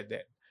better at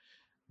that.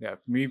 There are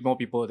maybe more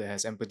people that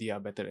has empathy are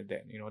better at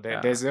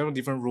that. There's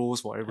different roles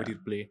for everybody to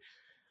play.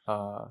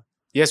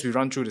 Yes, we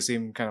run through the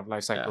same kind of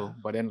life cycle,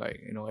 but then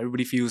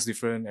everybody feels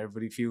different.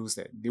 Everybody feels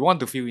that they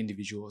want to feel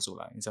individual also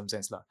in some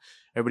sense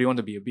Everybody want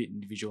to be a bit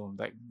individual,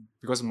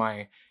 because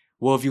my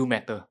worldview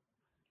matter.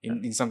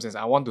 In some sense,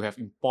 I want to have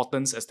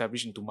importance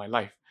established into my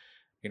life,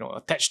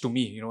 attached to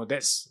me.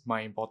 That's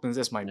my importance,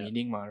 that's my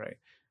meaning, right?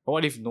 But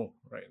what if no,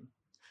 right?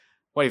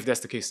 What if that's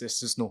the case? There's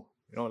just no,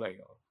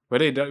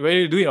 whether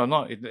you do it or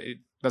not, it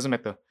doesn't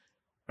matter,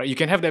 right? You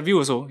can have that view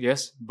also,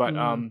 yes, but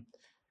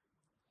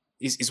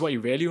it's what you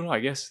value,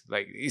 I guess.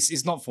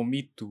 It's not for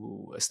me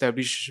to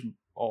establish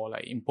or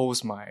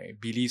impose my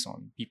beliefs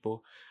on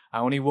people.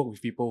 I only work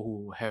with people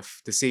who have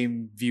the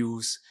same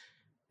views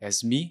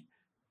as me.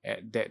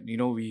 That we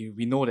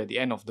know that at the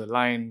end of the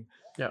line,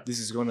 this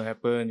is going to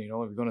happen.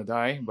 We're going to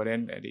die. But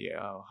then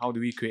how do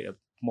we create a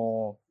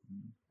more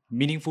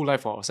meaningful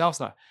life for ourselves?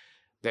 That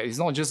is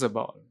not just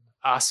about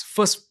us.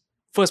 First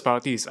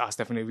priority is us.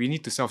 Definitely, we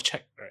need to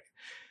self-check. Right?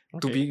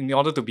 in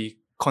order to be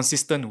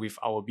consistent with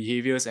our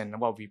behaviors and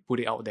what we put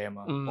it out there.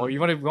 Or you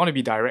want to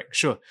be direct,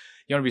 sure.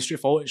 You want to be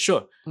straightforward,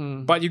 sure.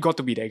 But you got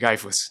to be that guy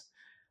first.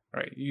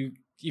 Right?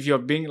 If you're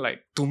being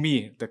like, to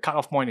me, the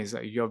cutoff point is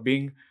that you're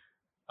being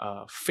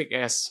a fake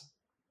ass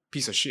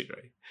piece of shit,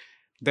 right?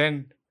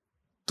 Then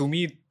to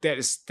me,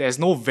 there's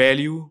no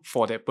value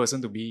for that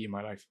person to be in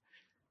my life.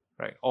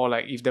 Right? Or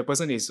like if that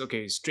person is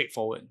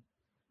straightforward,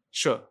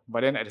 sure.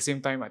 But then at the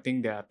same time, I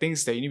think there are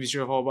things that you need to be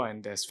straightforward about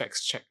and there's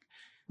facts check.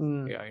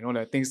 Yeah,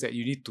 there are things that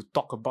you need to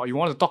talk about. You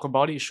want to talk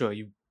about it, sure.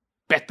 You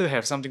better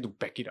have something to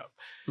back it up.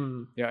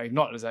 Yeah, if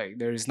not, it's like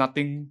there is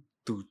nothing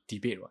to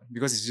debate, right?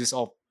 Because it's just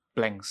all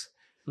blanks.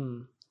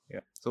 Yeah.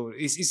 So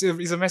it's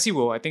a messy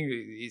world. I think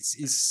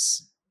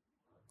it's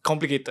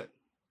complicated.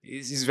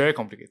 It's very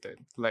complicated.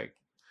 Like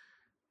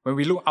when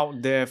we look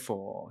out there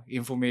for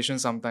information,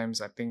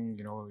 sometimes I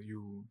think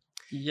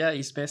Yeah,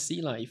 it's messy.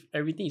 If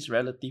everything is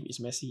relative, it's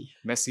messy.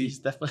 Messy. It's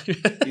definitely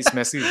it's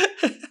messy.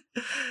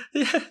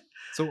 Yeah.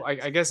 So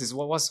I guess it's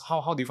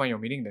how do you find your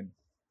meaning then?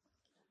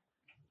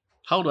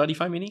 How do I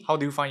define meaning? How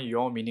do you find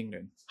your meaning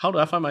then? How do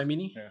I find my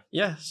meaning?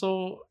 Yeah.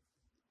 So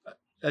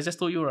I just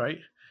told you, right?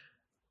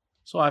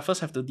 So I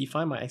first have to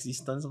define my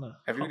existence.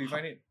 Have you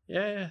defined it?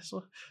 Yeah.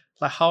 So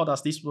how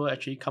does this world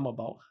actually come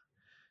about?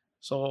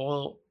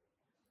 So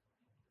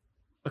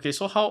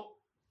so how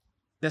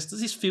there's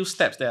these few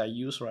steps that I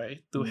use,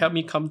 right, to help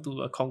me come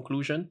to a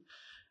conclusion.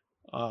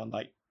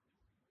 To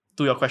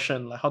your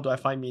question, how do I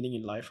find meaning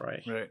in life,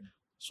 right? Right.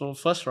 So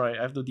first, right,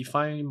 I have to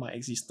define my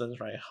existence,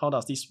 right? How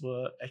does this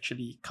world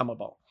actually come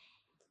about?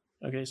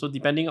 Okay, so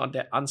depending on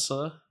that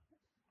answer,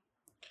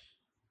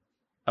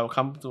 I will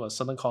come to a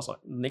certain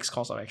next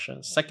course of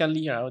action.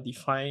 Secondly, I will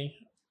define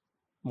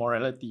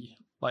morality,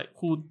 what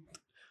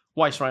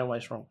is right and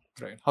what is wrong.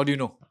 Right. How do you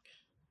know?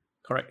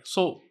 Correct.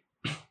 So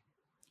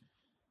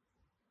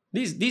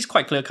this is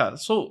quite clear cut.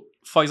 So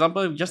for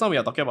example, just now we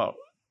are talking about,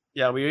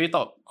 we already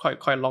talked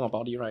quite long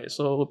about it, right?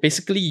 So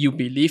basically, you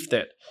believe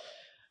that.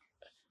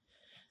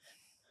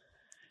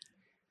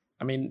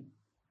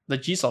 The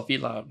gist of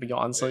it, with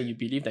your answer, you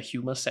believe that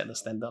humans set the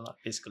standard,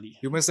 basically.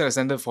 Humans set a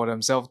standard for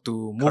themselves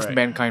to move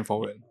mankind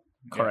forward.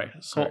 Correct.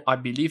 Yeah, so I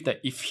believe that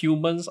if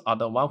humans are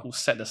the one who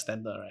set the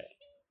standard, right,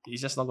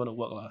 it's just not going to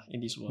work in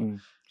this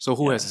world. So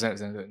who has to set the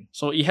standard?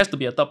 So it has to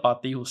be a third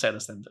party who set the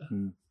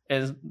standard.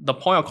 And the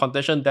point of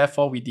contention,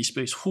 therefore, we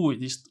display is who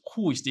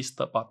is this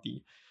third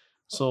party.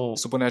 So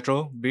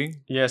supernatural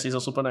being? Yes, it's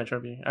a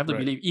supernatural being. I have to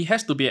believe it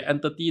has to be an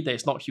entity that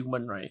is not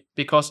human, right?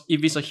 Because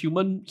if it's a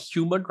human,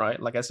 right,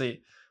 like I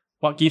say,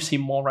 what gives him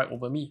more right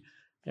over me,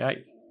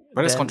 right?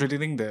 But that's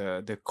contradicting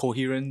the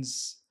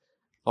coherence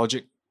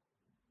logic.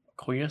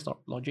 Coherence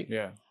logic?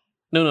 Yeah.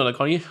 No, the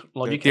coherence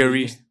logic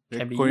theory.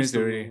 can be coherence used to,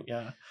 theory.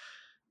 Yeah.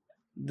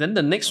 Then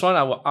the next one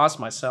I will ask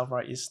myself,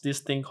 right, is this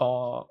thing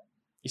called,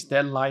 is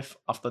there life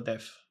after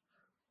death?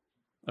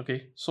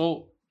 Okay,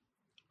 so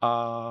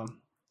I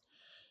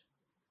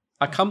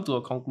come to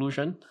a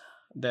conclusion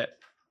that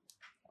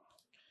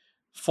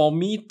for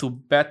me to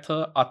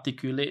better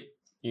articulate,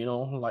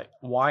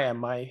 why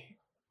am I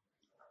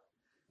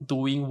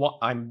doing what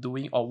I'm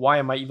doing, or why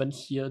am I even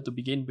here to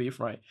begin with,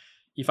 right?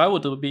 If I were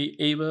to be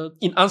able,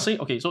 in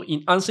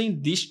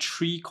answering these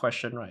three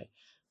questions, right,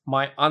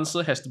 my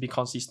answer has to be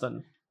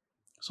consistent.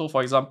 So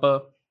for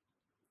example,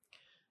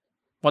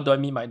 what do I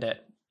mean by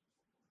that?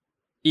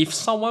 If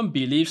someone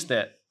believes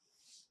that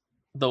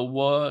the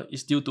world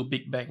is due to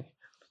Big Bang,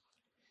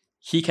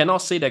 he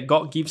cannot say that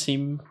God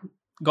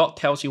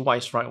tells you what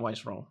is right, what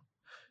is wrong.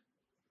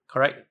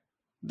 Correct?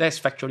 That's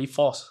factually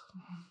false.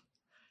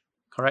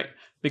 Correct?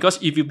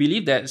 Because if you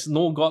believe there's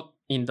no God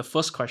in the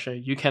first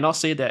question, you cannot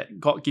say that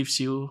God gives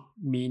you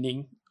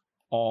meaning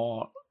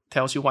or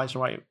tells you what is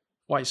right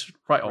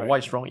or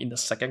what is wrong in the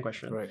second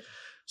question. Right.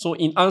 So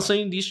in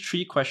answering these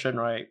three questions,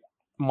 right,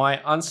 my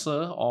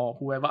answer or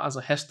whoever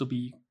answer has to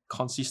be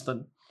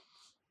consistent.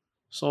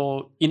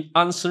 So in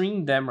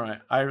answering them, right,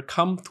 I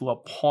come to a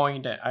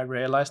point that I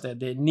realize that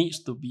there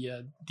needs to be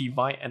a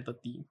divine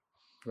entity.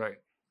 Right.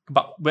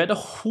 But whether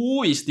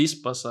who is this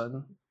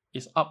person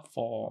is up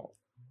for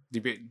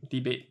debate.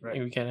 Right.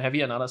 And we can have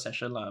it another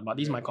session. But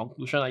this is my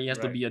conclusion. It has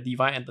to be a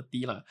divine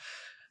entity.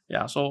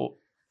 Yeah, so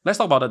let's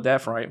talk about the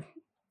death, right?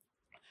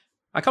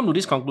 I come to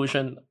this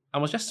conclusion. I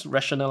was just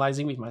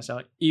rationalizing with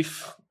myself.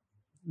 If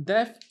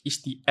death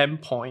is the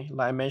end point,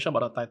 like I mentioned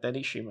about the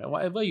Titanic ship, right?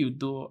 Whatever you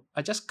do,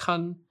 I just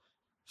can't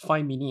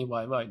find meaning in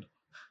whatever I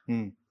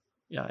do.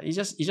 Yeah, it's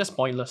just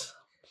pointless.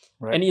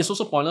 Right. And it's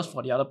also pointless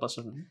for the other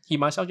person. He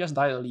might as well just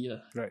die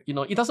earlier. Right.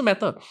 It doesn't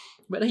matter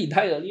whether he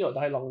die early or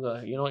die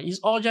longer. It's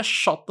all just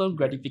short-term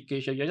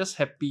gratification. You're just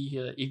happy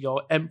here if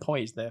your end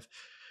point is death.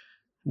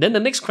 Then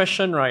the next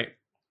question, right?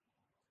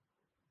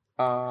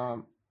 I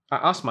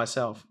ask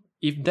myself,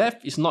 if death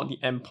is not the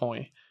end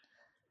point,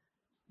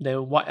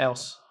 then what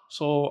else?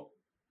 So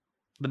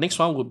the next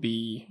one would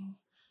be,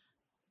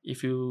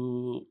 if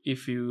you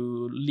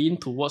lean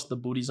towards the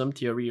Buddhism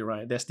theory,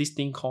 right, there's this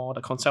thing called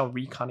the concept of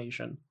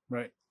reincarnation.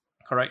 Right.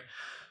 Correct.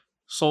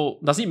 So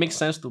does it make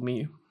sense to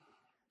me?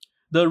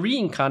 The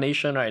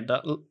reincarnation, right,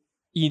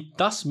 it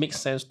does make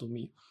sense to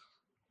me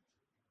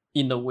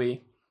in a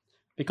way,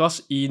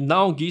 because it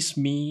now gives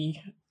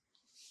me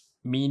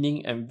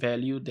meaning and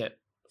value that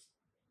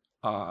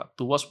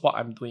towards what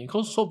I'm doing.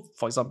 So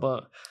for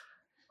example,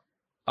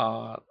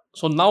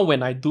 so now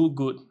when I do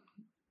good,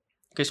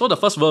 okay, so the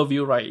first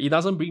worldview, right, it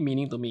doesn't bring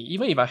meaning to me.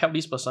 Even if I help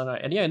this person,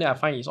 right, at the end of the day, I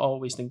find it's all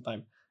wasting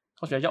time.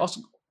 Because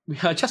we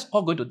are just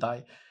all going to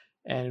die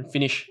and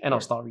finish, end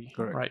of story.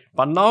 Correct. Right.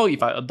 But now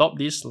if I adopt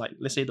this, like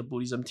let's say the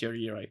Buddhism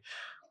theory, right,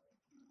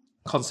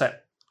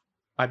 concept,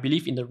 I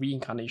believe in the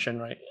reincarnation,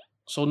 right?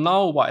 So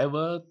now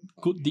whatever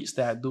good deeds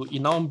that I do, it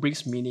now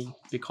brings meaning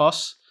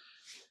because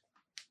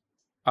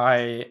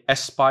I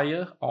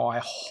aspire or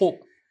I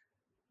hope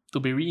to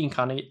be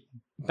reincarnated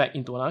back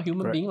into another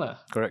human Correct. being.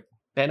 Correct.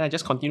 Then I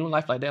just continue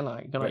life like that.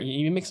 Right.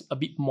 It makes a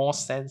bit more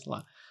sense.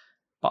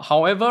 But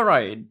however,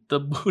 right, the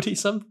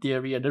Buddhism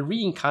theory, the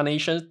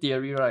reincarnation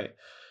theory, right,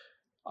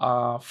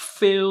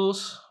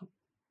 fails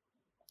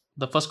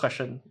the first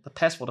question, the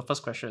test for the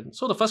first question.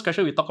 So the first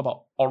question we talk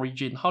about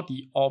origin, how did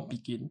it all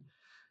begin?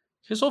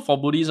 Okay, so for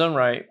Buddhism,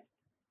 right,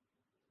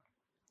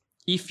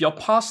 if your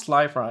past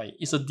life, right,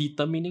 is a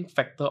determining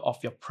factor of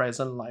your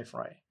present life,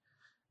 right,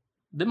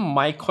 then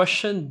my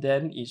question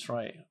then is,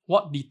 right,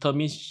 what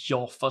determines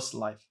your first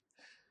life?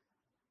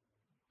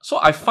 So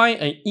I find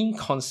an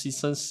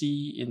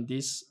inconsistency in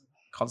this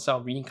concept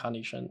of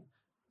reincarnation.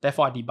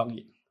 Therefore, I debunk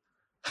it.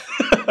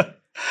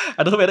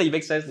 I don't know whether it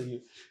makes sense to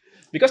you.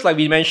 Because like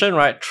we mentioned,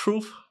 right,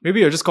 truth... Maybe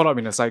you're just caught up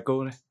in a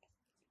cycle.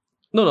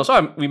 No.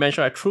 So we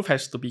mentioned, right, truth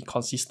has to be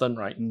consistent,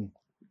 right? Mm.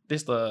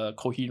 This is the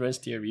coherence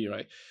theory,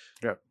 right?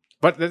 Yeah.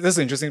 But that's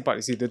the interesting part.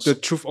 You see, the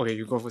truth... Okay,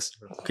 you go first.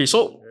 Okay,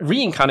 so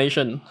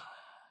reincarnation...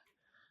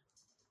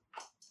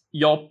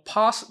 Your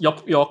past,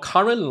 your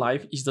current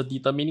life is the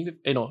determining...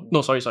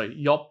 sorry.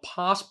 Your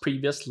past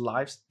previous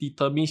lives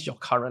determines your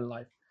current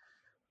life.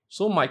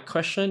 So my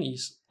question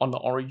is on the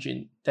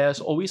origin. There's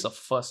always a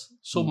first.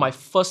 So my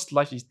first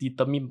life is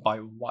determined by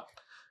what?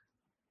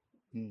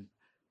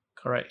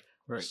 Correct.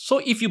 Right. So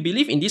if you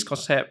believe in this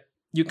concept,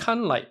 you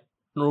can't like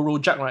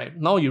rojak, right?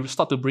 Now you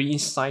start to bring in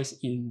science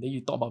in, then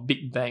you talk about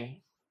Big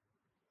Bang.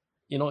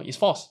 It's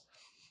false.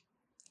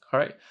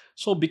 Correct.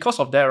 So because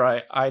of that,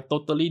 right, I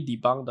totally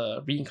debunk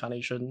the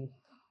reincarnation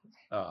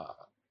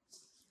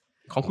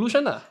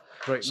conclusion.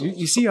 Right. So,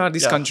 you see,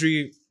 this yeah.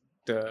 country,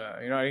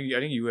 I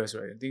think US,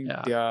 right? I think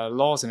their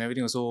laws and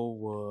everything also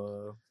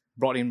were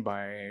brought in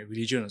by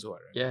religion as well,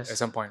 right? Yes. At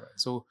some point, right?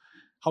 So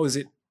how is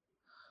it?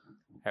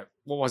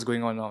 What was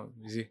going on now?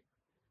 You see,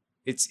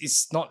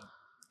 it's not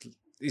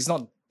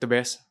the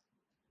best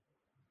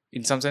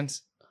in some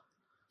sense.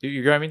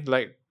 You get what I mean?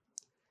 Like,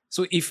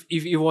 so if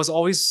it was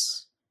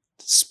always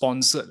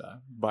sponsored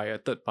by a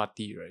third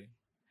party, right?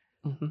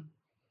 Mm-hmm.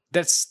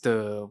 That's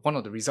one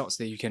of the results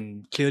that you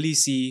can clearly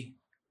see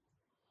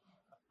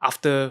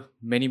after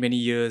many, many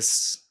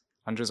years,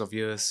 hundreds of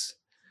years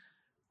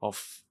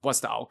of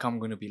what's the outcome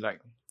going to be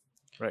like,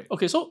 right?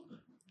 Okay, so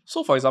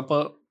for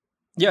example,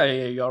 yeah,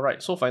 you're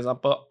right. So for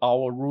example,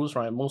 our rules,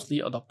 right, mostly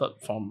adopted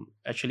from,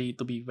 actually,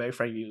 to be very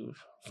frank with you,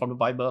 from the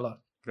Bible.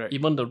 Right.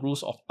 Even the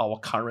rules of our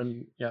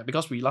current,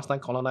 because we last time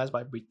colonized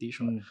by British,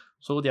 right?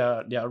 So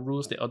there are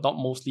rules they adopt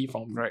mostly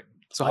from right.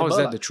 So Bible, how is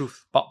that the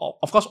truth? But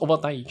of course, over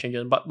time it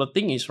changes. But the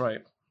thing is,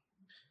 right,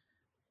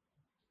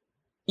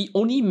 it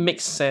only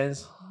makes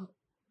sense.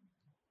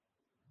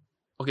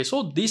 Okay,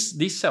 so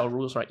this set of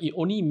rules, right, it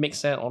only makes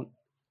sense on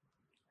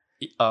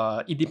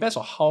it depends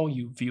on how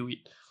you view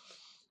it.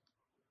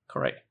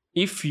 Correct.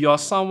 If you're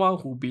someone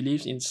who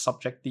believes in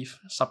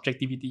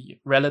subjectivity,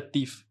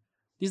 relative,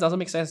 this doesn't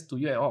make sense to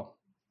you at all.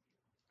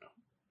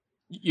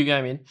 You get what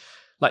I mean?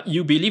 Like,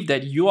 you believe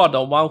that you are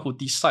the one who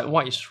decide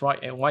what is right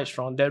and what is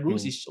wrong. That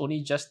rules is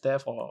only just there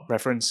for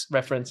reference.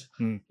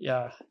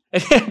 Yeah.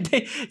 And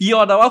then you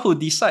are the one who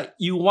decide.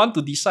 You want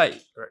to decide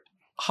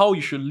how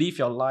you should live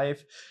your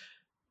life.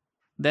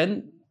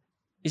 Then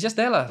it's just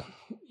there.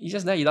 It's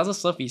just there. It doesn't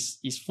serve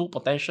its full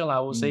potential, I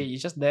would say.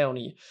 It's just there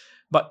only.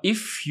 But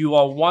if you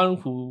are one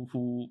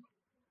who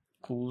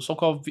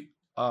so-called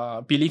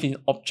believe in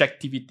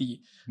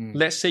objectivity,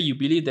 let's say you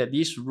believe that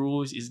this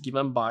rules is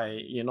given by,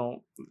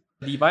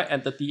 divine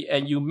entity,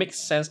 and you make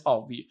sense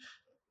out of it.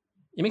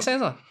 It makes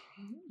sense.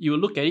 You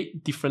look at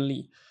it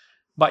differently.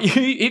 But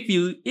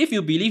if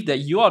you believe that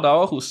you are the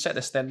one who set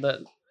the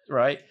standard,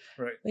 right?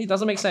 It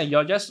doesn't make sense.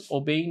 You're just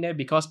obeying that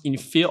because in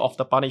fear of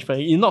the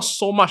punishment. It's not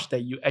so much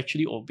that you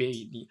actually obey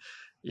it.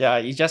 Yeah,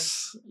 it's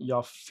just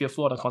you're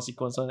fearful of the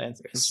consequences and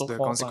so forth.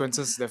 The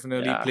consequences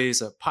definitely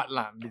plays a part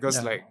because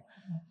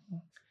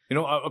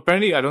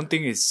apparently I don't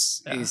think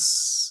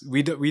it's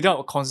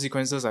without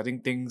consequences. I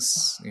think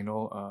things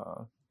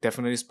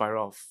definitely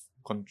spiral off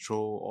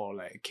control or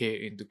like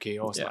into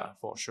chaos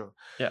for sure.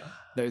 Yeah,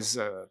 that is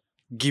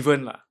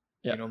given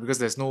because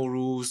there's no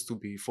rules to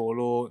be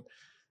followed.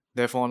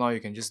 Therefore, now you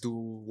can just do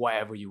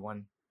whatever you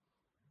want.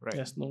 Right.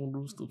 There's no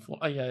rules to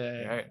follow.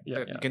 Yeah.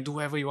 You can do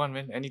whatever you want,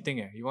 man.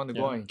 Anything. You want to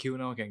go out and kill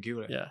now, you can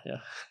kill.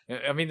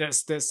 I mean,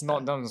 that's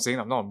not. I'm saying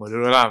I'm not a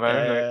murderer,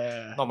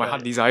 but not my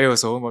heart desire.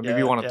 So, but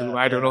maybe one or two.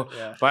 I don't know.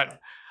 But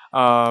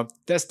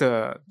that's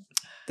the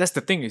That's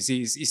the thing, you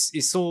see.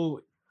 It's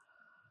so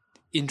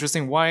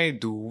interesting. Why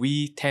do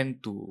we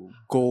tend to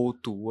go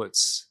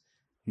towards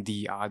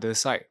the other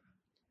side?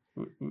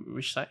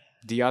 Which side?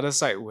 The other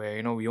side where,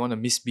 you know, we want to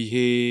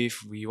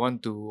misbehave, we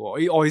want to,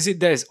 or is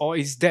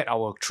that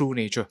our true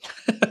nature?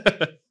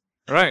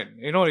 Right?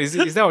 You know, is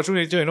that our true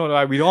nature? You know,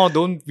 like we all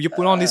don't we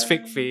put on this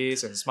fake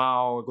face and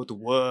smile, go to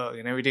work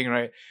and everything,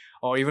 right?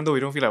 Or even though we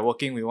don't feel like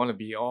working, we want to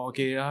be, oh,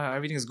 okay,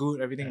 everything is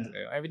good,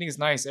 everything is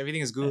nice, everything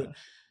is good. Yeah.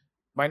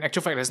 But in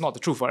actual fact, that's not the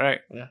truth,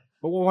 right? Yeah.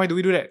 But why do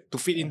we do that? To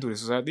fit into the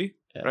society,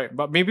 Yeah. right?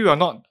 But maybe we are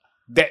not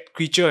that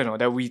creature, you know,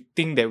 that we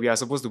think that we are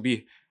supposed to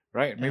be,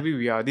 right? Yeah. Maybe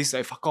we are this,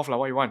 like, fuck off, like,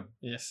 what you want.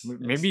 Yes.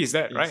 Maybe it's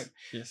that, yes, right?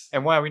 Yes.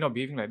 And why are we not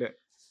behaving like that?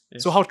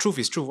 Yes. So how truth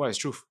is truth? What is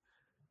truth?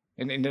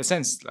 In that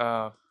sense,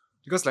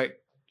 because like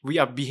we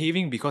are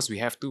behaving because we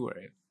have to,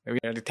 right?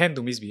 They tend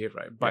to misbehave,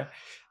 right? But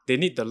they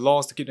need the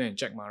laws to keep them in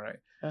check, right?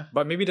 Yeah.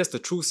 But maybe that's the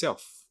true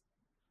self,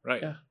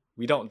 right? Yeah.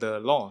 Without the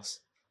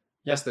laws,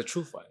 that's the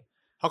truth, right?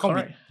 How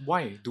come?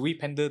 Why do we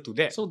pander to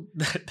that? So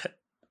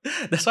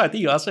that's why I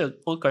think you answered your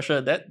own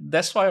question.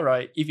 That's why,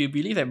 right? If you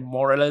believe that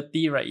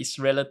morality, right, is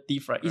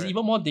relative, right, it's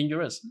even more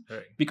dangerous.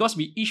 Right. Because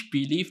we each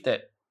believe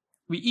that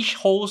we each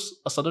holds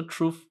a certain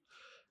truth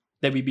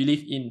that we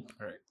believe in.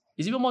 Right.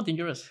 It's even more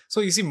dangerous.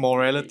 So you see,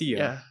 morality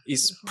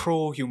is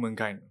pro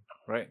humankind,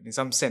 right? In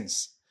some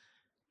sense,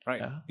 right?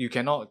 Yeah. You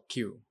cannot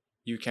kill,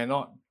 you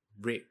cannot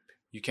rape,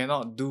 you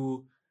cannot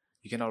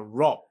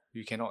rob,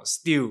 you cannot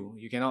steal,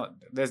 you cannot.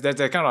 There's that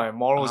kind of like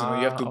morals, you know.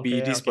 You have to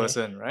be this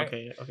person, right?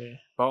 Okay.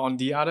 But on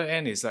the other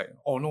end, it's like,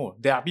 oh no,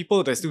 there are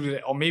people that still do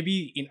that, or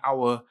maybe in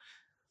our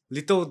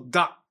little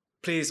dark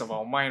place of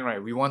our mind,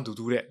 right? We want to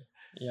do that,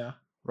 Yeah.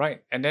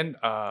 right? And then,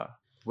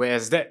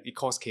 whereas that it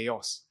causes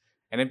chaos.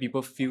 And then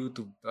people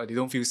they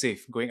don't feel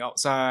safe going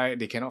outside.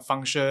 They cannot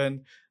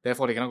function.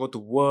 Therefore, they cannot go to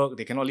work.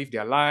 They cannot live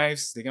their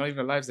lives.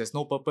 There's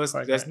no purpose.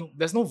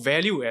 There's no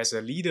value as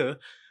a leader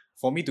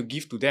for me to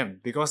give to them,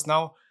 because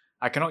now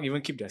I cannot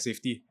even keep their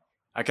safety.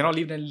 I cannot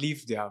leave them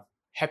live their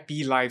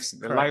happy lives,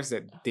 the lives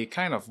that they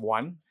kind of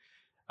want.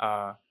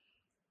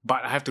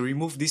 But I have to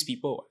remove these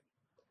people,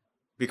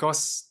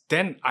 because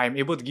then I'm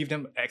able to give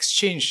them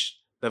exchange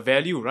the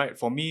value, right,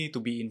 for me to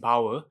be in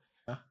power,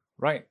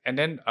 right? And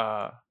then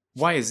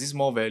why is this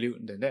more value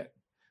than that?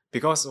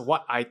 Because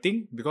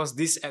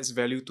this adds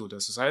value to the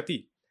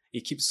society.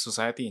 It keeps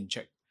society in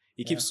check.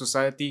 It keeps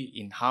society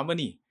in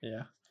harmony.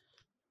 Yeah.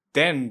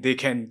 Then they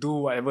can do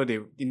whatever they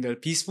in the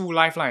peaceful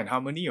lifeline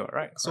harmony,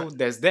 right? So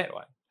there's that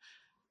one.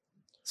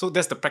 So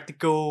that's the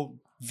practical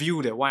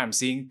view that why I'm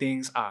seeing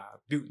things are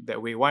built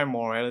that way. Why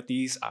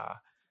moralities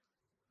are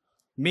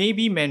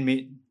maybe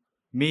man-made,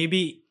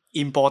 maybe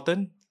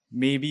important,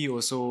 maybe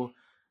also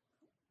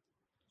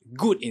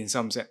good in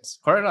some sense.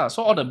 Correct lah.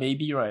 So all the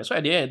maybe, right? So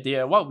at the end of the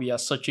day, what we are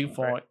searching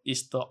for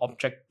is the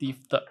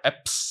objective, the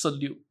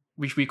absolute,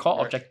 which we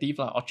call objective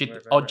lah,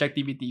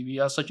 objectivity. We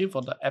are searching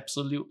for the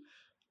absolute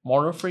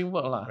moral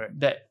framework lah,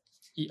 that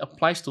it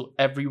applies to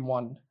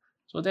everyone.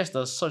 So that's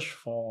the search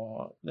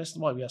for. That's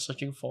what we are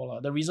searching for lah.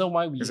 The reason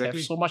why we have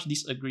so much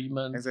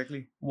disagreement,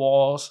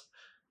 wars,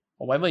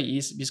 or whatever it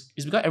is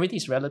because everything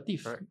is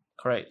relative.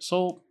 Correct.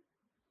 So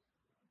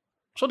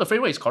the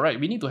framework is correct.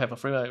 We need to have a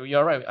framework.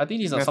 You're right. I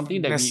think this is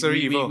something that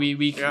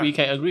we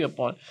can agree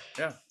upon.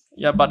 Yeah.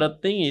 Yeah, but the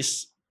thing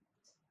is,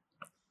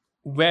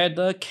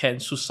 whether can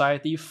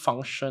society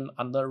function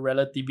under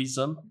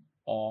relativism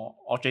or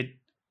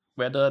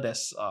whether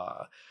there's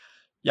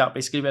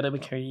basically whether we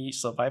can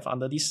survive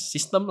under this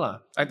system lah.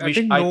 I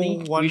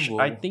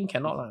think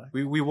cannot lah.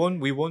 We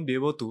won't be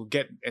able to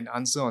get an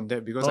answer on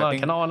that, because I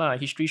think cannot one.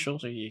 History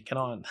shows you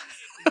cannot.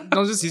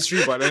 Not just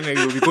history, but then we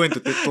will be going to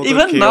total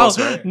even chaos,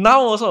 now, right?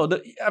 Now also,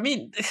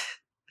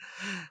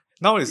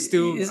 now it's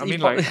still.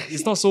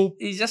 It's not so.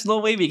 It's just no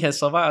way we can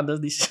survive under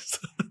this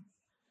system.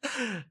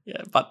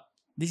 Yeah, but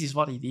this is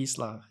what it is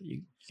lah.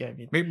 You get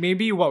me?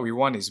 Maybe what we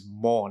want is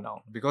more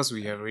now, because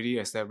we have already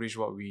established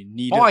what we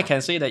need. All I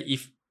can say that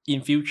if in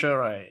future,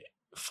 right,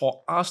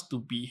 for us to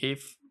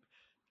behave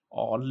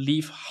or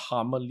live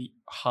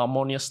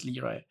harmoniously,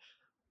 right,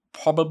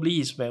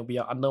 probably is when we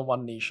are under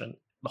one nation,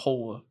 the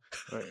whole world.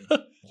 Right.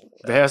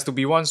 There has to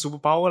be one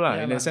superpower lah,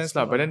 in a sense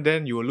lah. But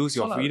then you will lose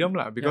your freedom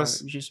lah,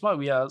 because which is what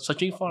we are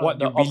searching for. What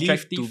you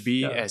believe to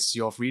be as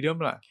your freedom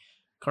lah.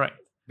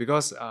 Correct.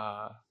 Because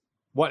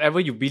whatever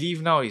you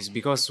believe now is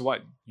because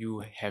what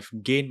you have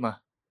gained ma.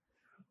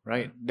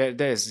 Right? That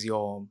is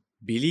your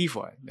belief,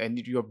 and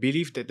your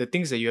belief that the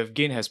things that you have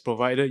gained has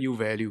provided you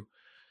value.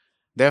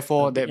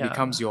 Therefore, that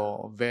becomes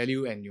your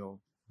value and your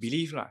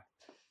belief lah.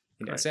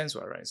 In that sense,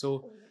 right?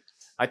 So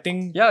I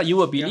think you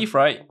will believe,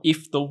 right?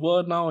 If the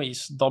world now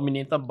is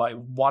dominated by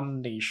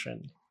one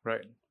nation,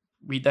 right?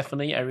 We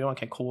definitely everyone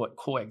can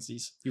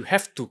coexist. You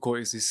have to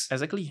coexist.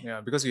 Exactly.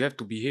 Yeah, because you have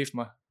to behave,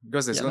 ma.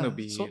 Because there's going to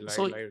be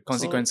like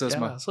consequences,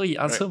 ma. So he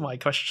answered my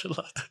question.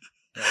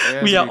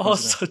 We are all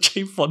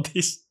searching for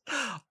this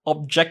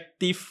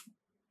objective,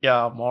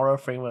 moral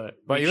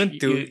framework. But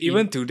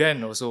even till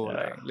then also,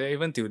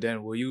 even till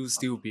then, will you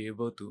still be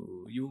able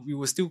to? You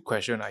will still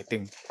question. I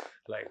think,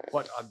 like,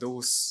 what are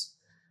those?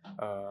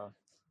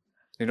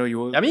 You know, you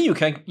will, I mean, you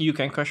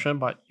can question,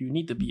 but you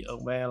need to be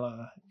aware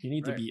lah. You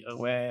need to Right. be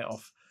aware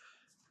of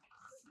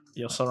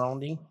your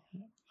surrounding,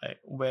 like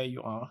where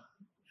you are.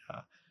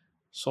 Yeah.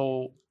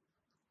 So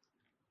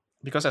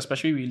because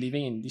especially we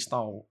living in this type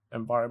of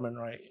environment,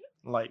 right?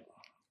 Like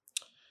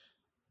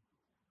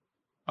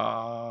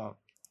uh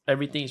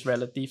everything is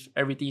relative,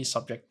 everything is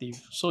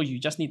subjective. So you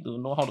just need to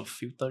know how to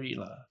filter it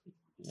lah.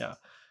 Yeah.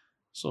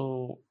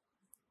 So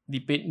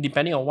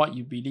depending on what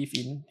you believe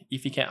in,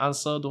 if you can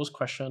answer those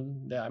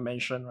questions that I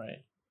mentioned,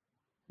 right?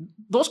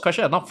 Those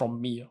questions are not from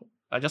me.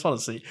 I just want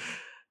to say,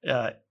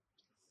 yeah,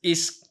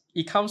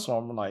 it comes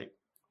from like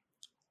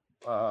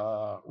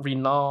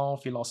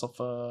renowned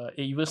philosopher.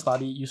 You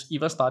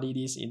even study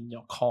this in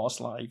your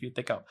course lah. If you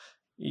take up,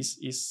 is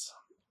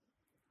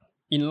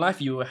in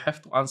life you will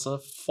have to answer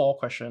 4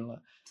 questions lah.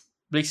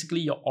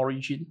 Basically, your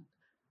origin,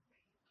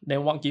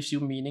 then what gives you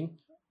meaning,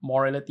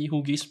 morality,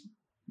 who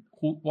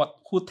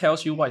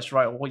tells you what is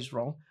right or what is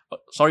wrong.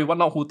 Sorry,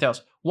 who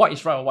tells what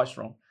is right or what is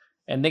wrong,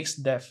 and next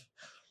death.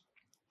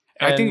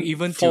 I think And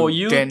even for till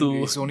you then,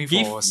 to it's only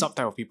give for a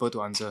subtype of people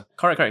to answer.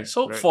 correct.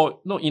 So Right. for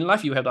no in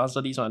life you have to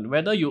answer this one.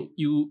 Whether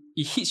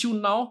it hits you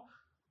now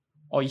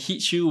or it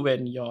hits you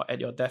when you're at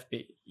your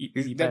deathbed. It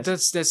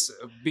depends. That's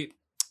a bit,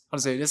 how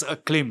to say, that's a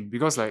claim,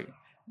 because like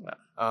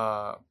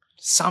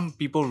some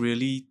people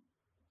really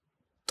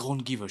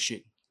don't give a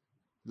shit.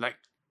 Like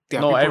there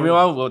are No, people,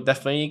 everyone will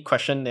definitely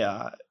question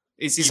their.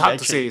 it's hard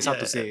to say. It's hard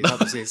to say. It's hard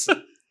to say.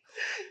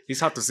 It's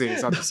hard to say.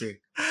 It's hard to say.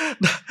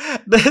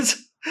 That's,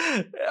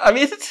 I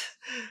mean,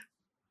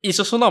 it's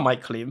also not my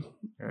claim,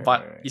 Right, but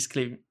right. it's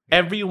claim.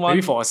 Everyone,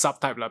 Maybe for a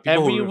subtype lah.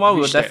 People who everyone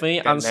will reach that- definitely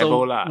that answer.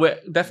 level lah. Will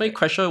definitely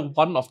question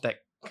one of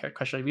that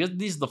question, because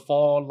this is the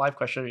 4 life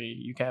question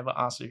you can ever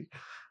ask.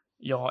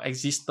 Your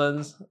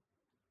existence,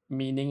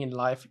 meaning in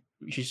life,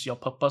 which is your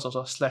purpose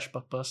also /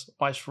 purpose.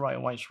 What is right,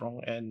 what is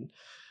wrong, and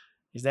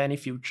is there any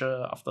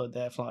future after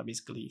death?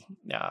 Basically,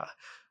 yeah.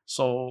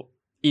 So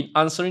in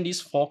answering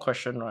these 4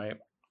 questions, right?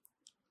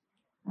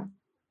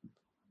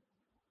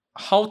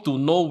 How to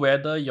know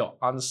whether your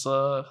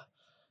answer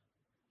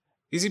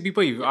Is it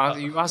people you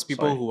ask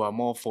people sorry. who are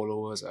more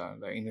followers,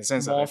 like in the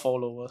sense more like,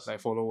 followers? like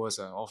followers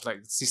of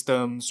like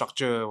system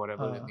structure,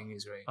 whatever the Uh, thing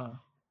is, right? uh,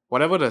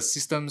 Whatever the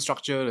system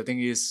structure, the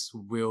thing is,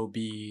 will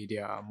be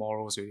their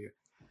morals with you.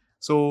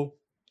 So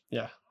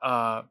yeah.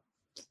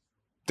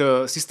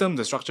 the system,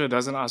 the structure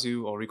doesn't ask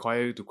you or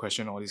require you to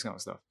question all this kind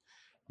of stuff.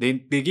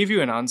 They give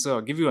you an answer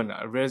or give you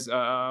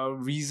a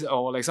reason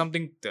or like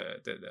something,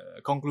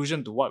 the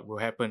conclusion to what will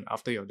happen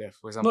after your death.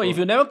 For example, No, if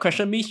you never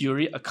question me, you're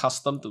already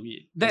accustomed to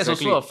it. That's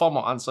Exactly. also a form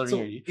of answering so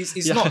already. it's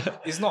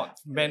Yeah. not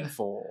meant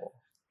for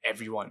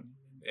everyone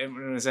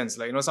in a sense.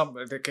 Like, you know,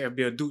 there can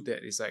be a dude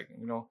that is like,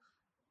 you know,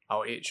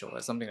 our age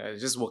or something like that,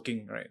 just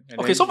working, right? And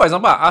Okay, then- so for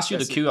example, I ask you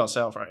to that's kill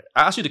yourself, right?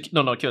 I ask you to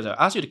kill yourself.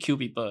 I ask you to kill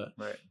people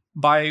right.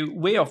 by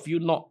way of you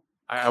not.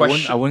 I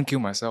question- won't kill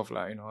myself,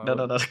 like, you know. I No.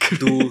 would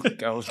do.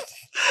 I would-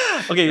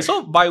 Okay,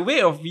 so by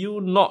way of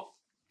you not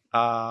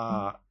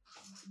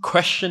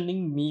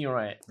questioning me,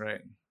 right,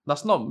 right.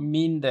 does not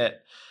mean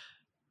that.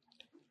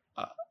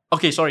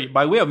 Okay, sorry.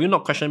 By way of you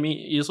not questioning me,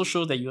 it also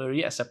shows that you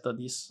already accepted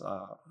this.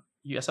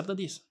 You accepted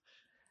this.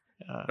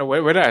 No,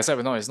 whether I accept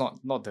or not, it's not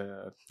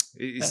the.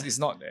 It's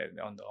not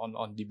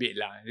on debate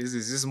lah. This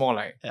is more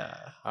like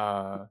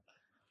Yeah.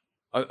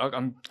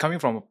 I'm coming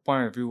from a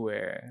point of view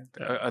where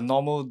a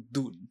normal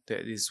dude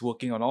that is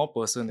working, or a normal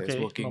person that's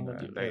Okay, working, normal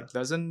dude, like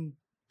doesn't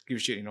give a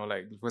shit, you know.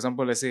 Like, for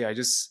example, let's say I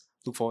just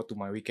look forward to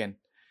my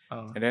weekend,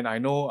 and then I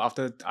know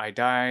after I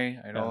die,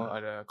 I know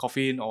the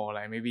coffin, or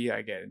like maybe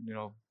I get, you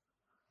know,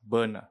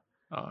 burned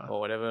or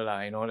whatever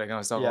lah, you know, that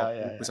kind of stuff,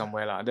 or put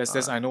somewhere lah. That's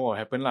I know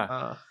what happened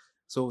lah.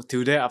 So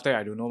till there, after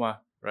I don't know ma,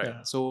 right?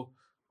 Yeah. So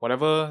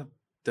whatever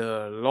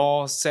the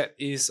law set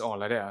is, or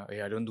like that,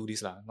 hey, I don't do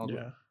this lah, not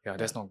good. Yeah,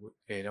 that's not good.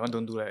 Hey, that one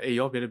don't do that. Hey,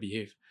 y'all better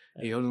behave.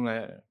 Hey, y'all don't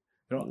like that.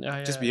 You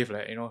know, just behave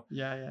like, you know.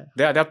 Yeah.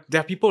 There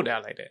are people that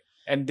are like that,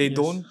 and they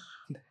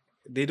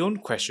Yes.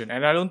 don't question,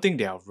 and I don't think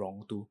they are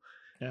wrong too.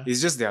 Yeah. It's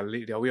just their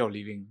way of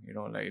living, you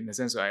know, like in the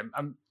sense where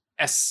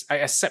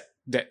I accept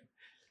that.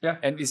 Yeah.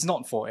 And it's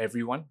not for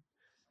everyone.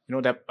 You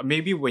know, that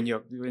maybe when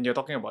you're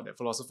talking about that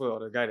philosopher or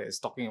the guy that is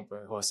talking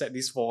about, who has said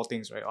these 4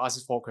 things, right? Or asked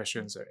these 4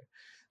 questions, right?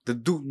 The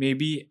dude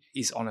maybe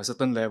is on a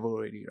certain level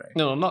already, right?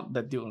 No, not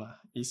the dude lah.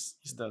 It's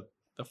the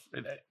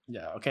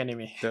yeah. Okay,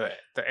 anyway. The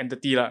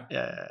entity lah.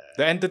 Yeah.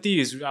 The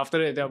entity is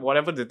after that,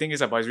 whatever the thing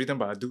is about, is written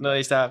by a dude. No,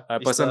 it's the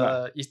person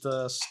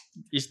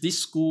it's this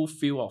school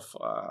field of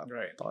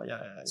right.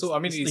 Yeah. So I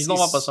mean, it's not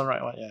one person,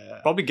 right? Yeah.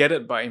 Probably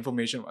gathered by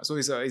information. So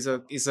it's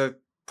a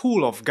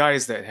pool of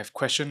guys that have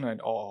questioned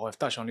or have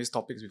touched on these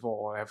topics before,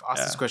 or have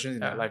asked these questions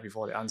in their life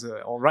before they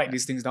answer, or write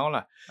these things down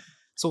lah.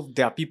 So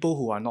there are people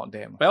who are not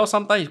there. Well,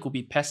 sometimes it could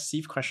be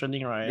passive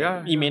questioning, right?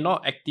 Yeah, it may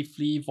not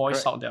actively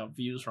voice out their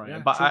views, right?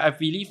 Yeah, but true. I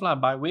believe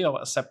by way of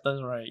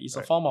acceptance, right, it's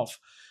a form of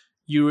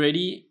you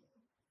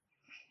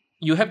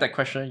have that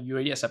question, you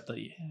already accepted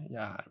it.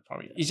 Yeah,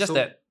 probably. It's just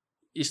that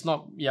it's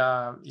not.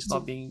 Yeah, it's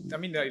not being. I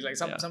mean, like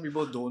some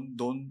people don't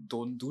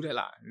do that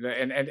lah,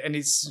 and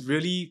it's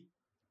really.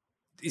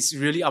 it's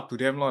really up to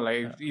them, lor.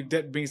 Like if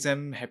that brings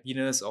them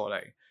happiness, or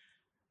like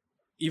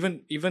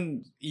even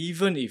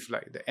if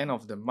like the end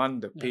of the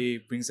month the pay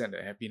brings them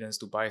the happiness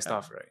to buy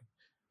stuff, right?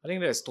 I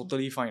think that's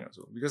totally fine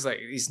also, because like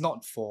it's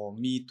not for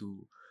me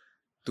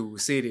to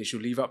say they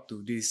should live up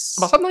to this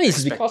But sometimes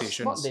it's because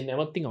expectations. not they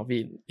never think of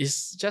it.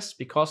 It's just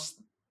because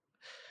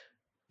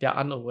they are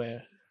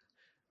unaware.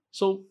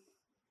 So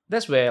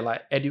that's where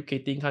like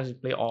educating comes into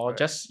play, or Right.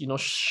 just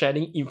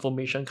sharing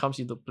information comes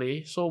into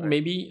play. So Right.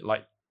 maybe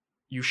like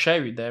you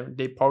share with them,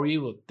 they probably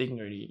will think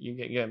already. You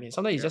get what I mean?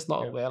 Sometimes you're just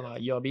not aware.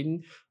 Like you're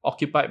being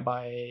occupied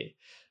by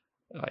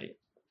like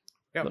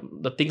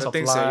the things The of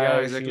things life. that- yeah,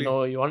 exactly.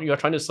 You're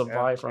trying to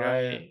survive, yeah,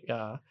 right?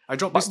 Yeah. I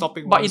dropped But, this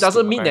topic but it once doesn't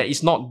to my mean that client.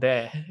 it's not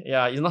there.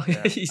 Yeah, it's not.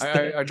 Yeah. It's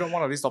there. I dropped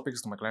one of these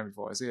topics to my client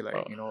before. I say like,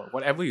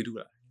 whatever you do,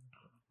 like,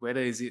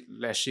 whether is it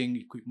lashing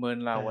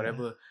equipment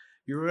whatever,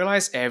 you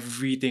realize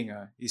everything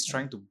is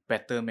trying to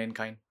better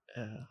mankind.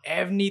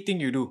 Anything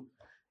you do,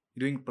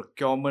 you're doing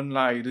procurement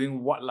you're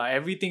doing what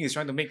everything is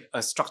trying to make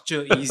a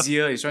structure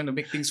easier. It's trying to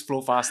make things flow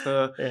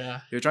faster.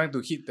 You're trying to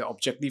hit the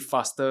objective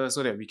faster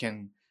so that we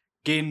can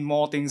gain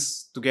more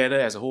things together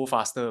as a whole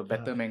faster,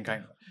 better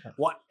mankind.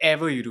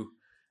 Whatever you do,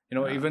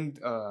 even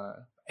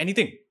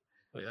anything.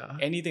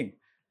 Anything.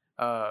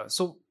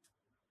 So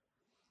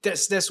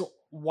that's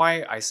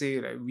why I say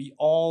that we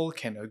all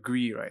can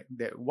agree, right?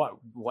 That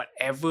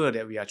whatever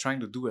that we are trying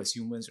to do as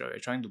humans, right? We're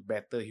trying to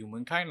better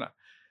humankind,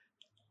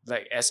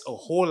 like as a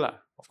whole,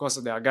 Of course,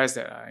 there are guys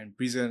that are in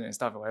prison and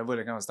stuff, whatever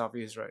that kind of stuff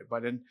is, right?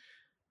 But then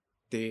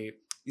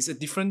it's a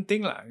different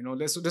thing,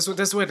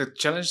 That's where the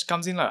challenge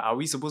comes in, Are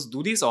we supposed to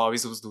do this, or are we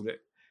supposed to do that?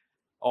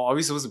 Or are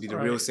we supposed to be the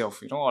real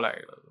self,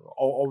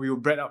 or we were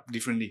bred up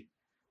differently,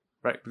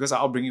 right? Because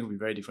our upbringing will be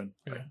very different.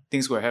 Right?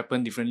 Things will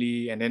happen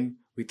differently, and then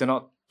we turn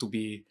out to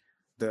be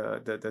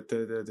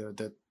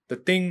the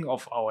thing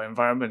of our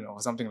environment or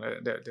something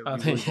like that we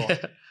go for.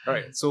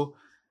 Right? So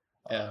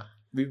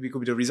we could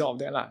be the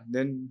result of that,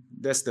 Then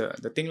that's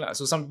the thing,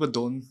 So some people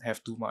don't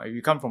have too much. If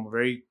you come from a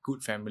very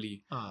good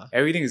family,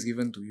 everything is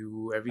given to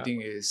you.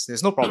 Everything is,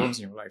 there's no problems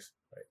in your life,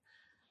 right?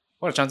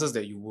 What are the chances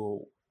that you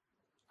will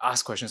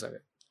ask questions like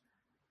that?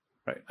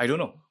 Right? I don't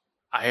know.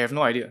 I have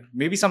no idea.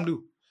 Maybe some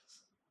do,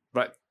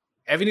 but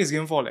everything is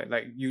given for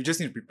like you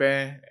just need to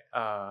prepare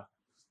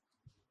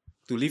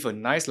to live a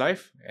nice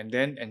life and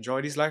then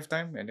enjoy this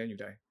lifetime, and then you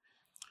die.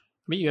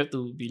 I mean, you have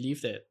to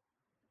believe that.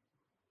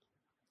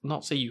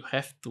 Not say you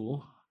have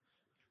to.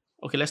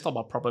 Okay, let's talk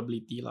about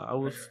probability,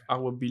 I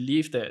would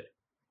believe that.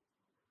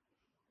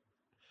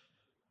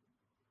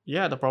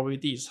 Yeah, the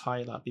probability is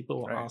high,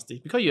 People will ask this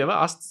because you ever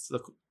asked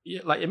you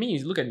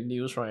look at the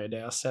news, right?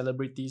 There are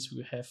celebrities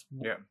who have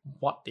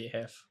what they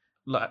have,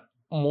 like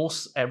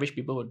most average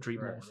people would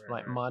dream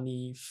of,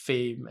 money,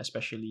 fame,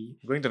 especially.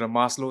 Going to the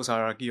Maslow's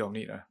hierarchy of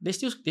need, They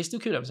still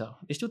kill themselves.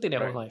 They still take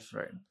their own life.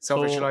 Right.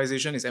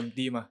 Self-actualization is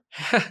empty,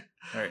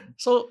 Right.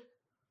 So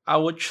I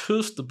would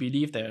choose to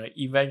believe that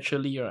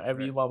eventually,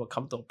 everyone will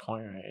come to a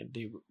point, right?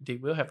 They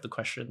will have to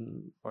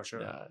question. For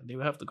sure. Yeah, they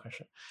will have to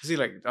question. You see,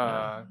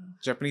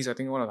 Japanese, I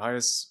think one of the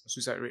highest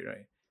suicide rate,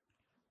 right?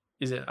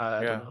 Is it?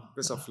 I don't know.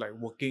 Because of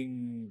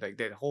working,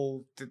 that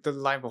whole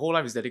the whole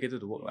life is dedicated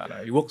to work.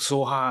 You work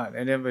so hard,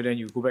 and then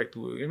you go back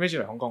to,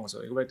 imagine Hong Kong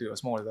also, you go back to your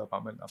small little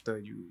apartment after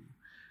you.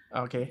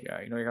 Okay.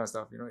 Yeah, that kind of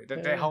stuff.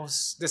 That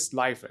house, that's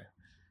life.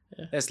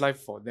 That's life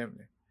for them.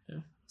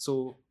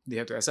 So they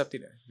have to accept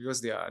it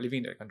because they are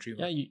living in that country.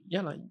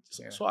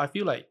 So I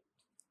feel like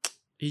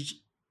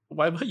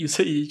whatever you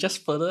say, you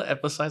just further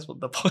emphasize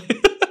the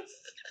point.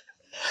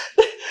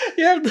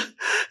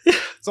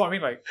 So I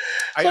mean, so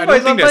I for don't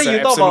example, think there's you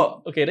an talk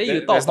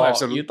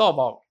absolute.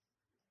 about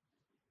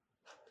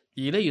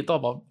you talk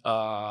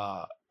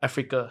about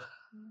Africa.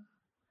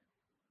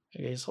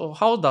 Okay, so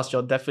how does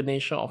your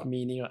definition of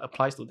meaning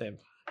applies to them?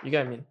 You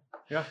get what I mean?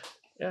 Yeah.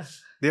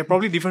 There are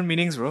probably different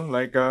meanings, bro.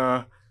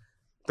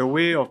 The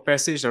way of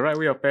passage, the right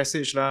way of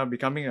passage,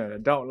 becoming an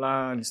adult,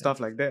 and stuff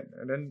like that,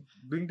 and then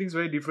doing things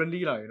very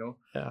differently,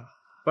 Yeah.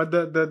 But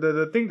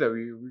the thing that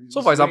we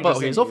so for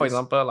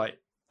example,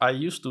 I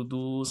used to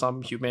do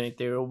some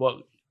humanitarian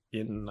work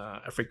in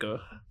Africa.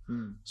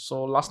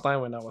 So last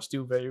time when I was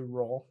still very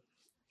raw,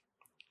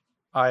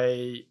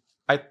 I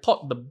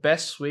thought the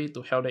best way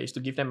to help them is to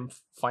give them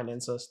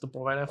finances, to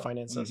provide them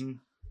finances,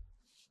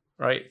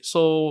 right?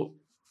 So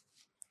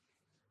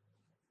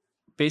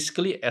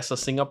basically, as a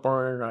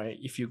Singaporean, right,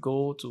 if you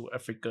go to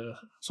Africa,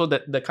 so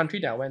the country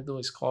that I went to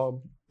is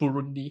called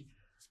Burundi.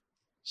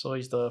 So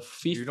it's the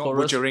fifth. You're not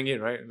butchering it,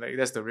 right?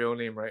 That's the real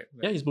name, right?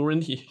 Yeah, it's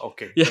Burundi.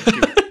 Okay. Yeah.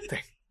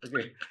 Thank you.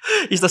 Okay.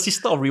 It's the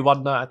sister of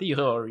Rwanda. I think you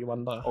heard of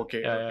Rwanda.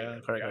 Okay. Yeah,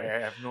 correct. I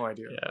have no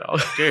idea. Yeah.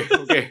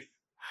 Okay.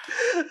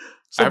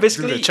 So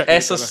basically,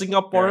 as a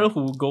Singaporean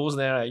who goes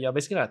there, right, you're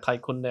basically a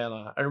tycoon there.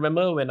 I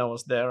remember when I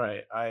was there,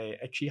 right, I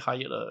actually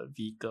hired a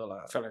vehicle.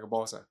 Felt like a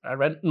boss. I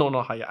rent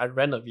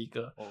a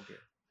vehicle. Okay.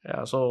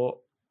 Yeah,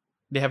 so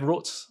they have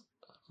roads,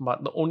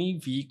 but the only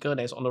vehicle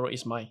that's on the road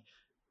is mine.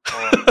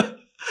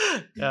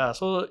 Yeah,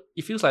 so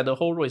it feels like the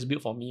whole road is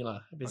built for me,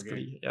 lah,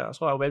 basically. Yeah,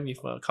 so I went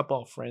with a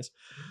couple of friends.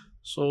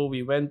 So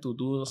we went to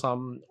do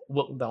some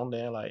work down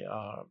there, like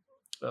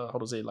how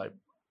to say, like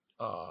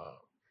uh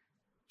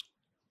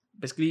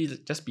basically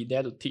just be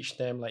there to teach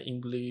them like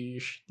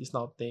English, this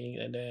kind of thing,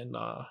 and then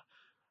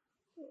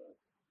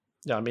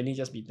yeah, mainly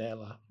just be there,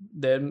 lah.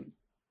 Then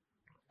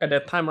at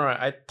that time, right,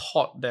 I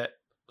thought that,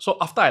 so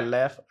after I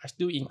left, I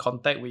still in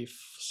contact with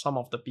some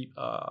of the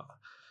people,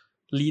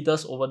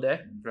 leaders over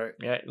there. Right.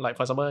 Yeah, like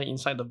for example,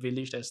 inside the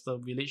village, there's the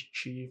village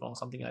chief or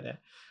something like that.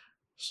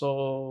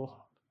 So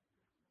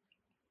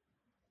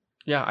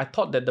yeah, I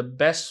thought that the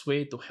best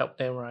way to help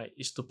them, right,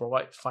 is to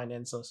provide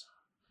finances.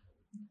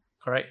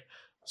 Correct.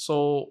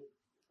 So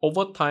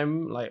over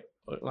time, like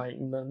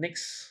in the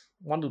next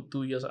 1 to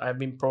 2 years, I've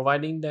been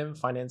providing them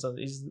finances.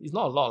 It's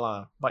not a lot,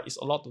 lah, but it's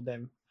a lot to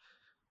them.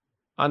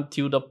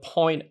 Until the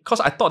point, because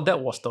I thought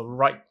that was the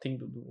right thing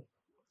to do.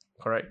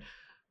 Correct.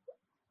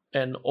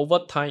 And over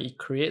time, it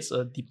creates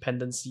a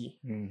dependency.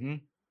 Mm-hmm.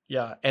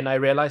 Yeah, and I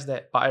realized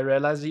that, but I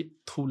realized it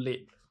too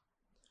late.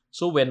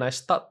 So when I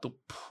start to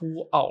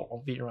pull out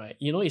of it, right,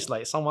 it's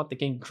like someone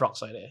taking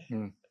drugs like that.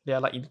 Mm. They are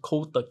like in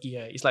cold turkey.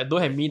 Right? It's like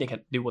don't have me,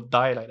 they will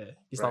die like that.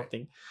 This kind of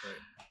thing. Right.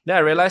 Then I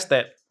realized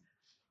that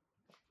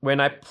when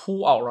I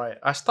pull out, right,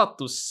 I start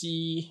to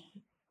see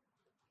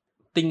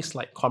things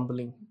like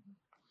crumbling.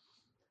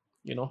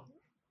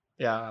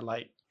 Yeah,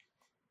 like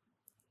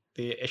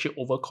they actually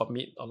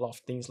overcommit a lot of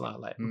things,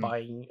 like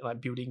buying,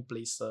 like building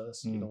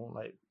places,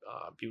 like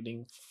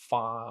building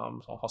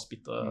farms or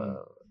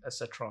hospital,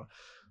 etc.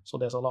 So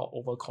there's a lot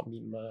of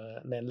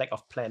overcommitment, then lack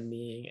of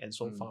planning and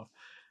so forth.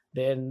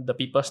 Then the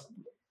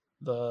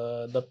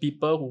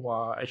people who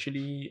are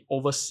actually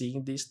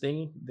overseeing this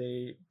thing,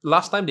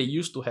 last time they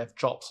used to have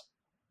jobs,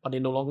 but they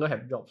no longer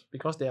have jobs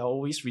because they are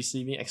always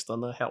receiving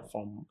external help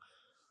from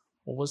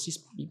overseas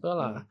people,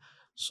 lah.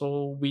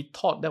 So we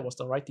thought that was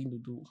the right thing to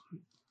do.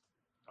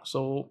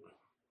 So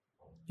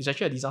it's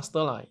actually a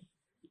disaster, lah.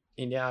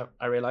 In the end,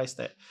 I realized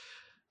that.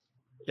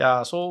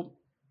 Yeah, so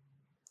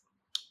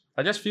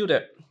I just feel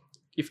that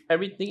if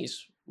everything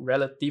is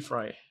relative,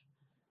 right,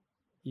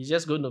 it's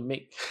just going to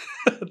make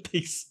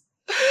things.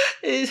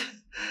 It's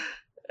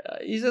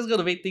just going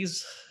to make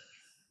things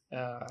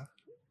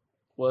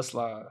worse,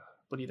 lah.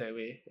 Put it that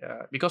way.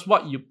 Yeah, because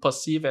what you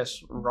perceive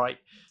as right,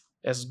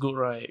 as good,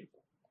 right,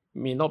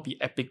 may not be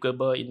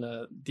applicable in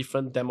a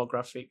different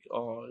demographic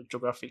or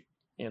geographic.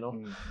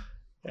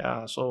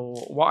 Yeah, so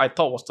what I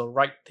thought was the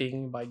right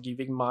thing by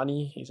giving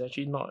money is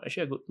actually not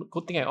a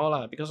good thing at all,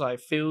 lah, because I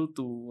fail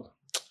to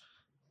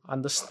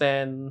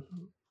understand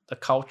the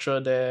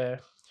culture there,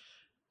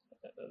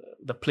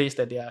 the place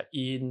that they are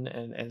in,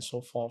 and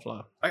so forth,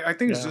 lah. I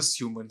think it's just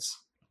humans.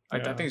 I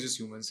think it's just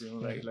humans,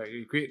 like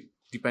you create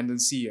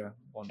dependency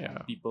on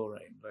people,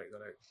 right?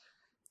 Like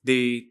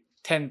they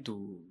tend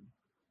to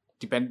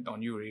depend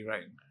on you,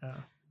 right?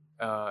 Yeah.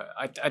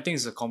 I think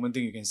it's a common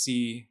thing you can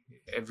see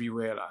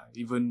everywhere, lah.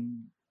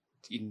 Even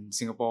in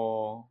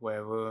Singapore,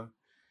 wherever,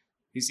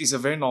 it's a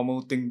very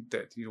normal thing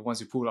that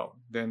once you pull out,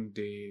 then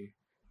they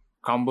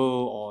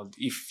crumble, or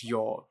if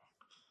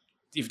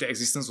the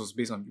existence was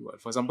based on you.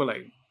 For example,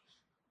 like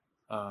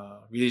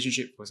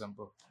relationship, for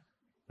example,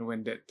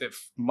 when that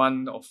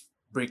month of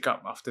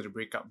breakup, after the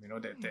breakup,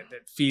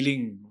 that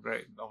feeling,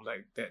 right, of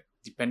like that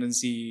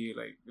dependency,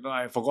 like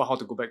I forgot how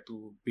to go back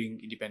to being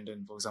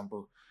independent, for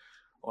example,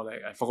 or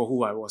like I forgot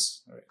who I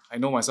was. Right? I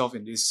know myself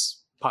in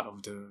this part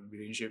of the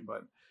relationship,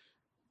 but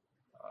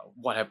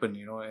what happened,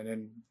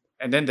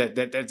 and then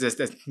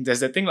there's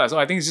that thing, like. So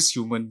I think it's just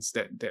humans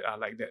that are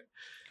like that.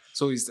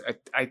 So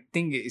I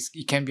think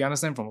it can be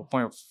understood from a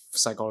point of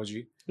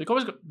psychology.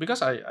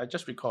 Because I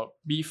just recall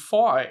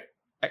before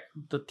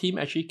the team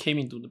actually came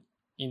into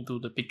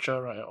the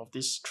picture, right, of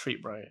this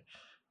trip, right,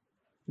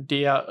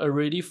 they are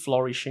already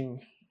flourishing.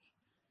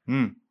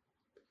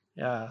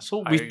 Yeah,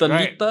 so with the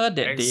little that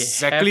they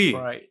have,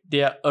 right,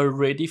 they are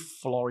already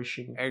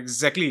flourishing.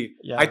 Exactly.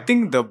 Yeah. I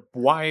think the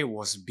why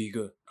was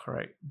bigger.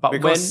 Correct. But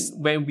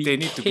when we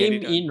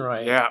came in,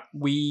 right,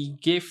 we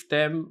gave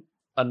them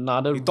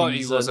another reason. Thought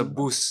it was a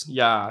boost.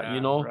 Yeah,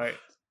 right.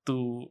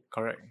 to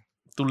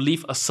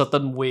live a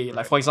certain way. Right.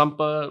 Like for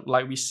example,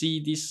 like we see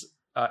this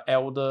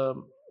elder,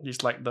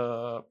 it's like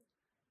I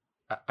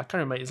can't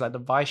remember, it's like the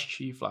vice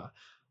chief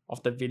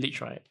of the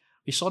village, right?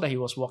 We saw that he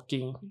was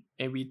walking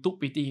and we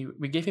took pity.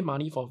 We gave him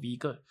money for a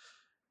vehicle.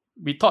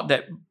 We thought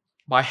that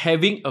by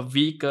having a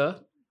vehicle,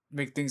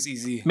 make things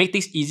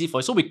easy for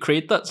you. So we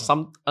created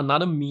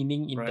another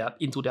meaning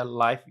into their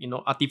life,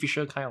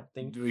 artificial kind of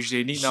thing. Which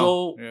they need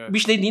now.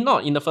 Which they need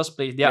not in the first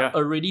place. They are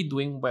already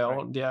doing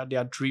well. Right. They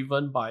are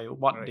driven by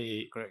what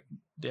they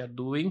are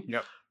doing.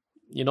 Yep.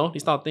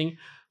 This kind of thing.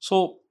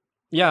 So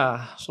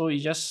yeah, so it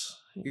just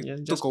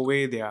took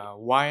away their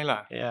why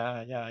lah.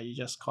 Yeah, it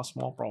just caused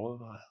more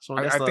problem. So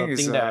I that's the think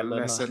thing it's that I a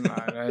learned. lesson.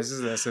 It's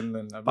just a lesson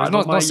learned. But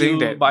not saying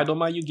that. But I don't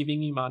mind you giving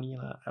me money.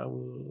 I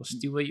will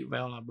steward it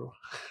well, bro.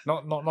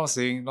 Not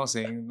saying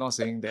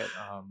that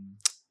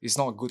it's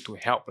not good to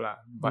help lah.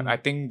 But I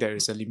think there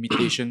is a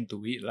limitation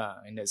to it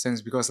lah, in that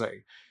sense, because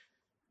like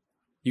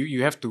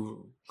you have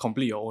to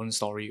complete your own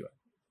story.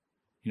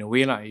 In a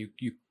way, lah.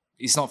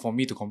 It's not for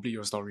me to complete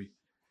your story.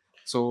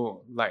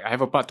 So like I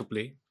have a part to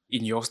play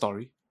in your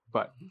story,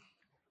 but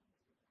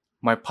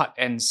my part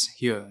ends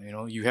here.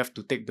 You have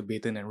to take the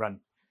baton and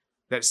run.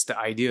 That's the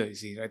idea, you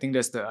see. I think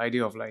that's the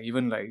idea of like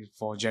even like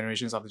for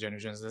generations after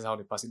generations, that's how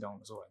they pass it down.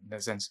 So in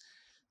that sense,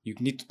 you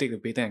need to take the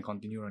baton and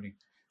continue running.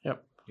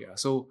 Yep. Yeah.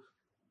 So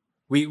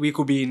we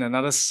could be in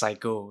another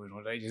cycle,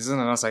 like this is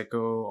another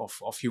cycle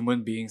of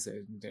human beings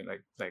that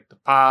like the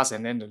past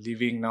and then the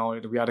living now.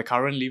 We are the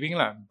current living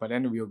lah, but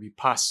then we will be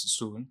past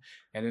soon,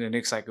 and then the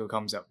next cycle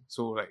comes up.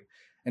 So like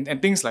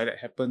and things like that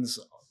happens.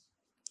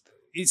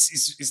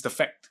 It's the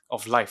fact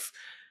of life.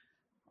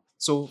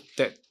 So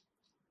that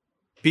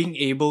being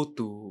able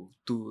to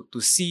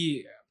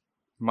see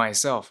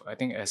myself, I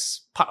think,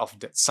 as part of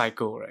that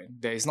cycle, right?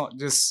 That is not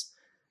just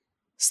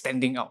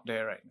standing out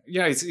there, right?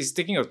 Yeah, it's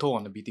taking a toll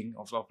on the beating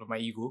of my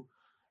ego,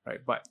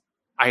 right? But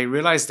I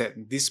realized that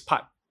this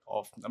part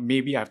of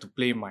maybe I have to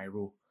play my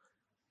role.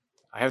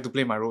 I have to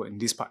play my role in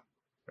this part,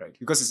 right?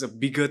 Because it's a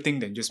bigger thing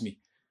than just me.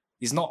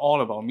 It's not all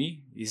about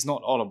me. It's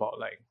not all about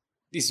like,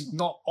 it's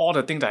not all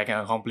the things that I can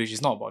accomplish.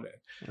 It's not about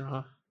that.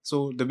 Uh-huh.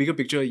 So the bigger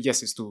picture,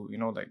 yes, is to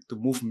like to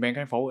move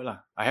mankind forward lah.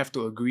 I have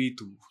to agree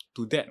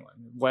to that one,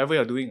 whatever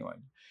you're doing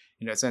one,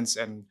 in that sense,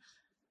 and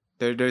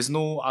there's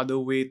no other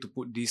way to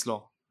put this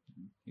law,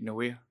 in a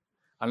way,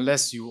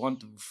 unless you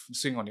want to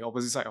swing on the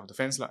opposite side of the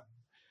fence lah.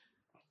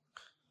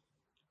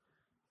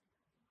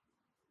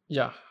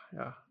 Yeah.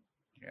 Yeah.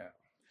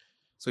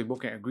 So we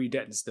both can agree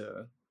that's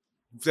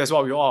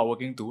what we all are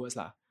working towards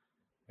lah.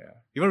 Yeah.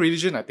 Even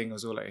religion, I think,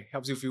 also like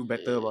helps you feel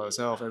better about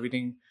yourself,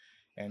 everything.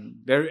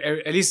 And there,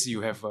 at least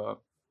you have a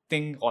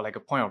thing or like a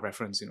point of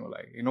reference,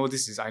 like, I know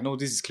this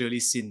is clearly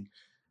sin.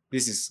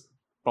 This is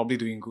probably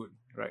doing good,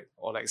 right?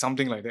 Or like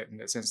something like that. In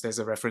that sense, there's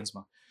a reference,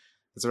 ma.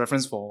 There's a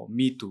reference for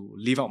me to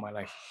live out my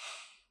life.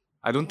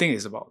 I don't think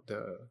it's about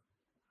the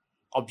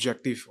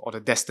objective or the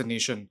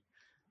destination.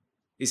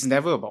 It's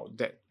never about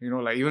that.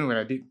 Like even when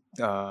I did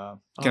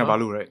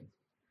Kinabalu, right?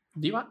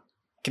 Did what?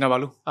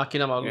 Kinabalu.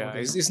 Kinabalu. Yeah,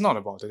 Okay. it's not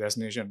about the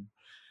destination.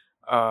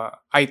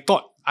 I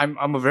thought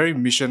I'm a very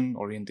mission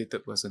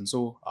orientated person,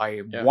 so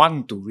I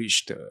want to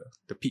reach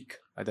the peak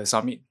at the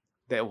summit.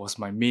 That was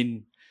my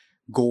main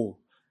goal.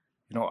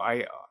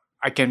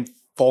 I can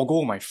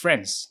forego my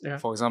friends,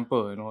 for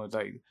example.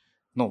 Like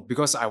no,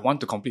 because I want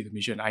to complete the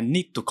mission. I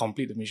need to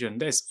complete the mission.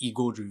 That's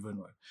ego driven,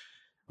 right?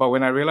 But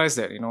when I realized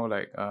that,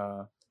 like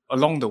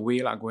along the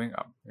way, like going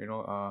up, there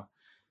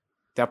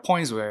are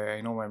points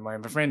where my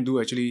friend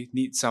do actually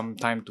need some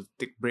time to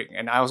take break,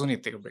 and I also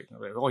need to take a break.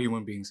 Like all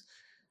human beings.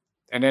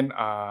 And then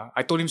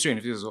I told him straight in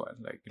the face as well,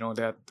 like,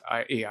 that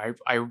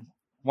I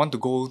want to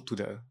go to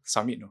the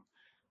summit.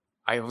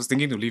 I was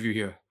thinking to leave you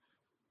here,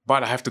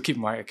 but I have to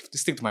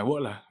stick to my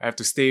word lah. I have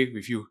to stay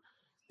with you,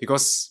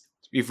 because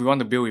if we want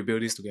to build, we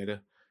build this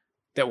together.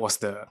 That was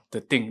the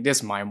thing.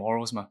 That's my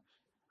morals, ma.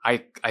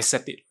 I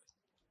set it.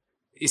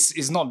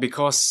 It's not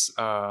because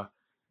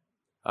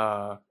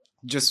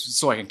just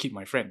so I can keep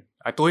my friend.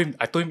 I told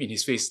him in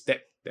his face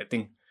that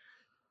thing.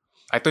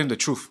 I told him the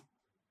truth.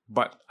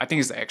 But I think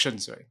it's the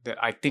actions, right?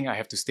 That I think I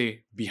have to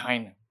stay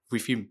behind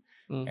with him.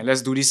 And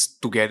let's do this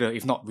together.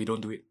 If not, we don't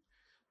do it.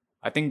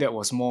 I think that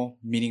was more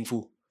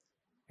meaningful.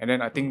 And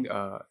then I think,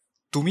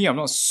 to me, I'm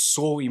not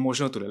so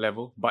emotional to the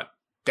level, but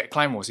that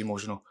climb was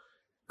emotional.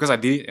 Because I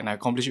did it and I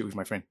accomplished it with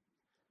my friend.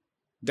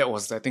 That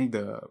was, I think,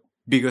 the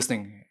biggest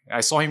thing.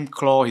 I saw him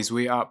claw his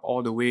way up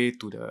all the way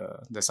to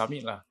the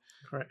summit lah.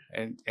 Correct.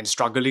 And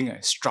struggling,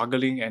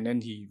 and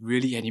then he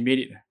made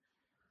it.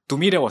 To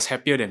me, that was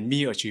happier than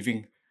me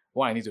achieving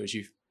what I need to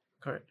achieve.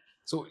 Correct.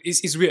 So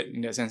it's weird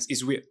in that sense.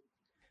 It's weird.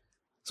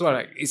 So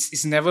like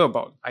it's never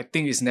about, I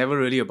think it's never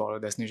really about a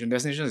destination.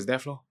 Destination is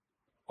death lor.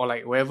 Or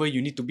like wherever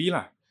you need to be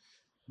lah.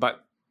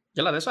 But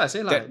yeah, that's what I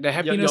say lah. The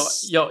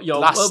happiness your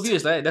lasts. worldview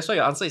is like that. That's why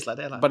your answer is like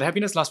that lah. But the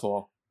happiness lasts for a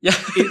while. Yeah.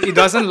 it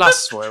doesn't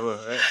last forever,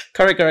 right?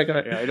 Correct.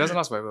 Yeah, it doesn't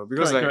last forever.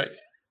 Because correct.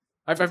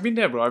 I've been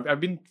there, bro. I've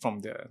been from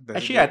the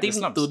Actually, I think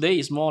today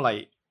is more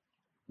like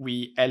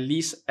we at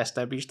least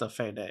establish the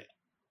fact that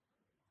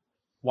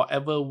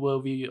whatever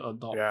worldview you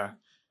adopt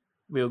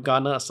will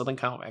garner a certain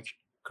kind of action,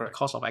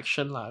 course of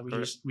action lah,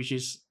 which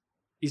is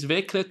it's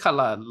very clear cut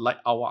lah. Like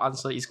our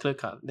answer is clear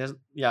cut.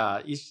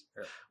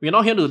 We're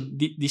not here to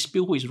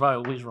dispute who is right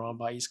or who is wrong,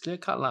 but it's clear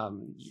cut lah.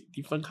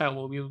 Different kind of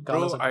worldview.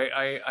 Bro,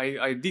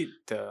 I did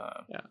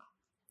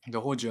the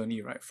whole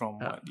journey, right, from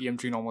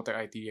EM3 normal tech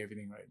IT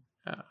everything,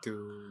 right,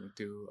 to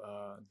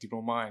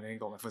diploma, and then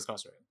got my first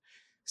class, right.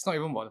 It's not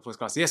even about the first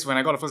class. Yes, when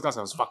I got the first class,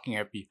 I was fucking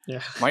happy.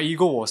 Yeah. My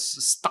ego was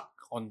stuck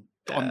on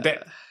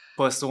that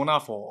persona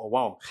for a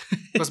while,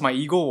 because my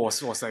ego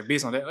was like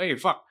based on that. Hey,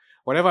 fuck,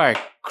 whatever I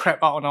crap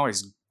out now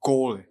is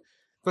gold,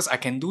 because I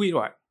can do it,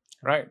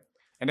 right?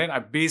 And then I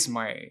based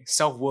my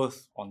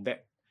self-worth on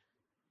that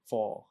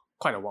for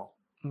quite a while,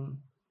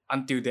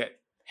 until that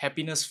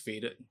happiness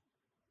faded,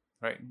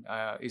 right?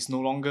 It's no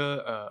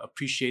longer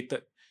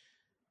appreciated.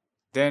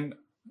 Then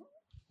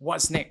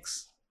what's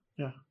next?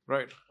 Yeah.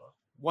 Right.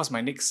 What's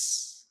my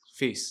next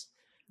phase?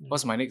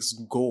 What's my next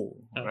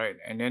goal, Yeah. right?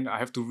 And then I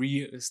have to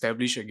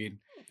re-establish again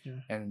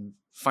and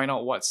find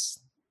out what's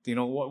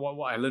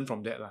what I learned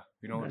from that lah.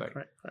 Like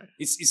correct.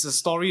 it's a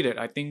story that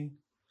I think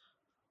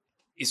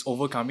is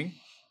overcoming.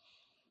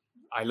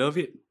 I love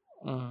it,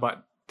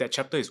 but that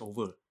chapter is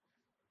over,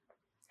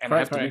 and I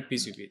have to make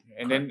peace with it.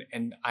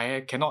 And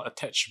I cannot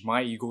attach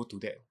my ego to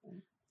that,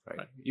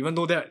 right? Even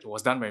though that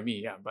was done by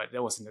me, but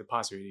that was in the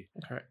past already.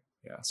 Correct.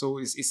 Yeah, so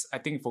it's I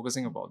think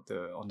focusing about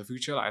on the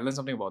future. I learned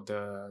something about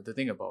the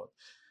thing about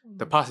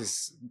the past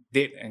is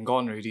dead and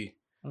gone already,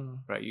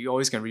 right? You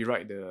always can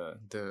rewrite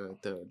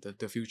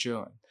the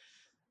future.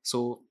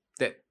 So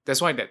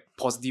that's why that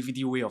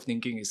positivity way of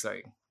thinking is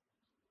like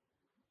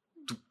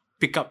to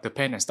pick up the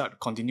pen and start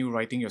continue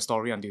writing your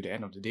story until the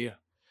end of the day,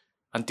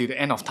 until the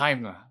end of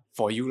time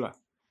for you lah.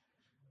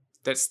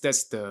 That's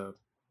the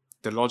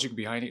logic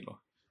behind it,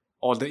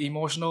 or the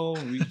emotional.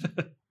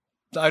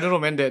 I don't know,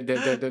 man.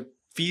 The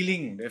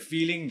feeling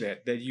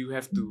that you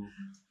have to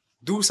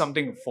do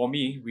something for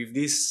me with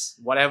this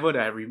whatever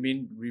that I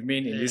remain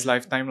in this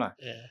lifetime lah.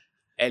 Yeah.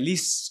 At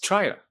least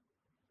try lah.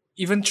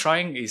 Even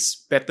trying is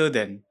better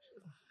than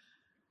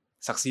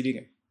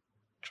succeeding.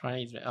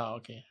 Trying is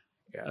okay.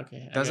 Yeah.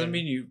 Okay. Doesn't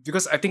mean you,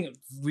 because I think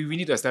we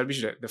need to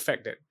establish the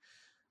fact that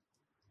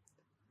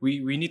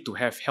we need to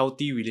have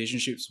healthy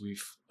relationships with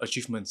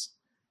achievements.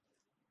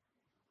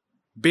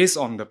 Based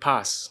on the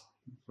past,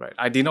 right?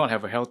 I did not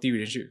have a healthy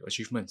relationship with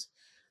achievements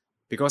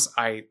because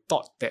I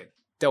thought that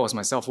was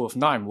my self-worth.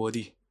 Now I'm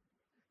worthy.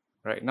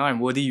 Right? Now I'm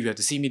worthy. You have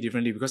to see me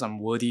differently because I'm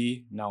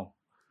worthy now.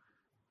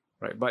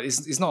 Right? But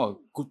it's not a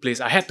good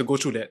place. I had to go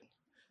through that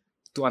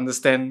to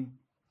understand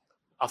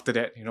after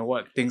that,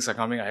 what things are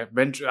coming. I've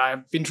been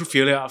through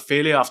failure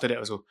after that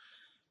also.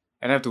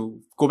 And I have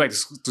to go back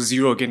to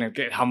zero again and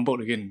get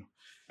humbled again.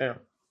 Yeah.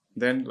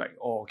 Then like,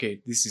 oh, okay,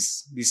 this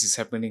is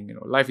happening.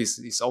 Life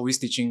is always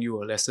teaching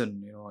you a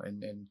lesson,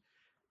 and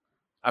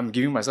I'm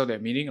giving myself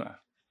that meaning.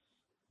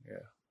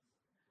 Yeah.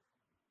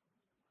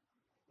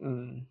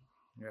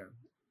 Yeah.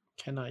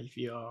 Can I, if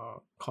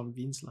you're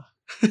convinced lah.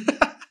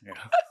 Yeah.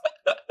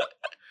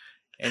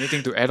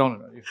 Anything to add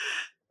on?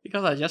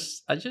 Because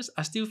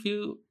I still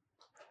feel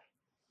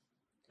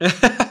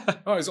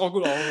Oh, it's all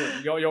good.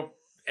 Your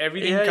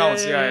everything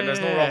counts. Yeah, there's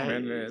no wrong,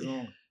 man.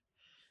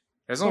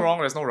 There's no wrong.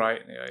 There's no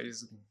right. Yeah,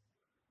 it's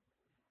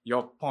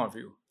your point of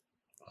view.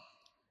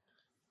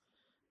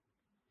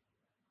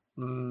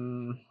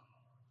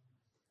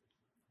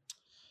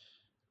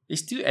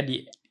 It's still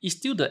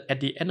at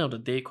the end of the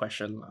day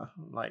question lah.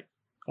 Like,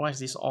 what is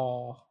this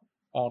all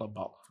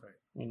about? Right.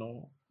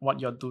 What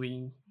you're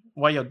doing,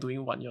 why you're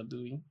doing what you're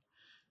doing.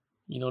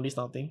 This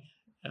kind of thing.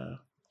 Yeah.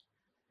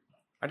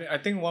 I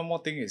think one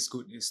more thing is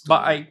good is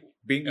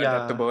being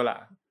adaptable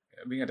lah.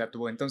 Being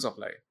adaptable in terms of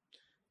like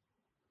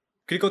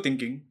critical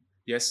thinking,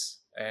 yes,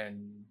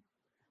 and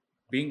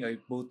being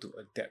able to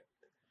adapt.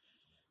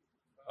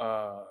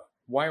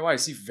 Why I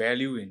see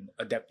value in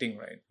adapting,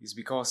 right, is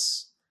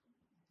because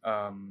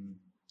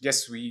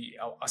yes,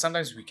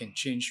 sometimes we can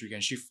change, we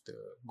can shift the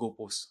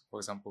goalposts, for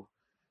example.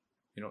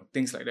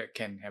 Things like that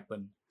can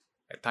happen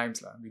at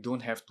times lah. We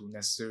don't have to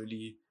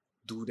necessarily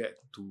do that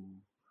to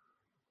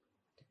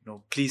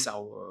please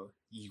our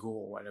ego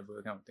or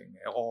whatever kind of thing,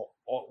 or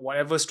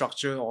whatever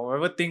structure or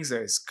whatever things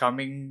that is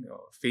coming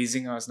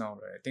facing us now,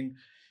 right? I think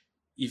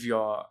if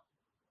you're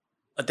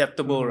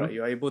adaptable, right,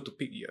 you're able to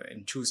pick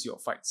and choose your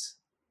fights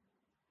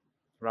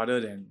rather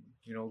than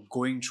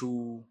going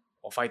through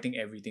or fighting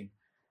everything,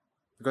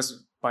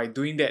 because by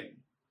doing that,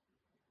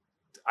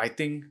 I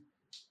think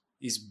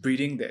is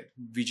breeding that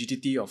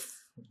rigidity of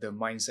the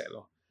mindset.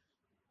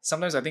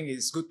 Sometimes I think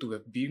it's good to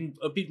be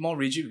a bit more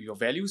rigid with your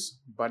values,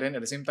 but then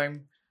at the same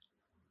time,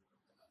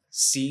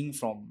 seeing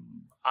from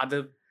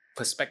other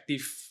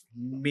perspective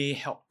may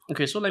help.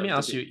 Okay, so let me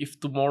ask you, if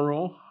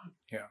tomorrow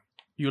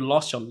you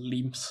lost your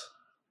limbs,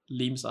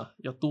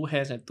 your 2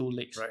 hands and 2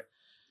 legs. Right.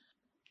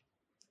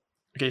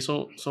 Okay,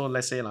 so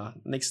let's say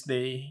next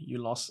day you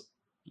lost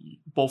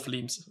both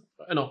limbs.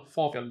 No,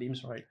 4 of your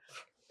limbs, right?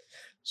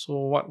 So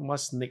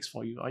what's next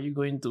for you? Are you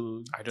going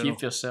to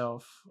give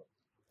yourself?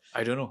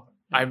 I don't know.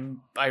 I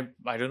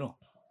don't know.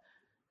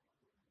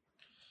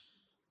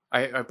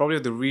 I probably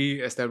have to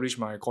re-establish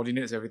my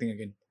coordinates, everything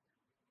again.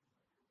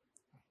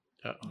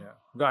 Yeah.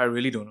 But I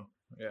really don't know.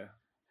 Yeah.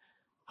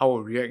 How I'll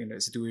react in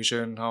that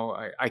situation, how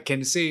I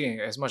can say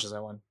as much as I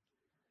want.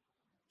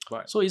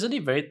 But so isn't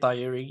it very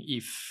tiring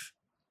if,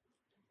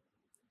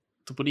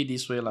 to put it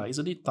this way,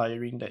 isn't it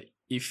tiring that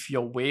if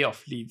your way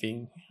of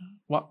living,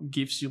 what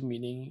gives you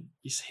meaning,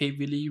 is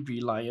heavily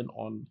reliant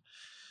on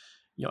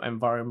your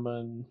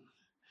environment,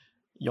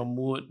 your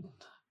mood,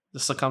 the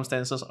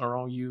circumstances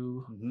around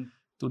you? mm-hmm.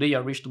 Today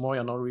you're rich, tomorrow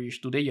you're not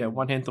rich. Today you have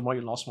 1 hand, tomorrow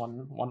you lost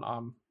one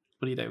arm.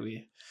 Put it that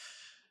way.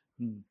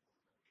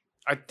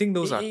 I think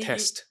those are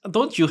tests.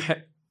 Don't you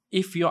have?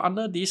 If you're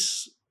under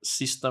this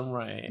system,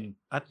 right?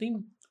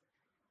 The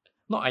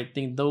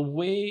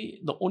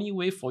only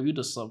way for you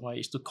to survive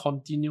is to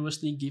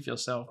continuously give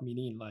yourself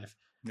meaning in life.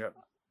 Yeah.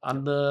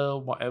 Under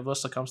whatever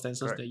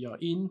circumstances that you're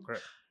in,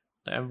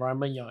 the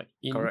environment you're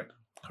in. Correct.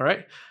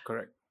 Correct.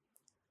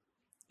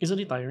 Isn't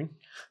it tiring?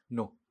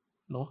 No.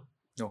 No.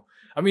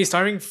 I mean, it's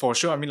tiring for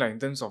sure. I mean, like in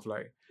terms of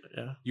like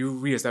Yeah. you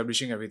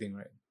re-establishing everything,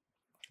 right?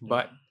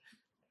 But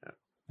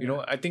you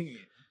know, I think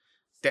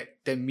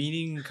that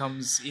meaning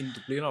comes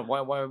into play.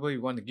 Whatever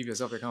you want to give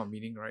yourself that kind of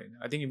meaning, right?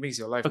 I think it makes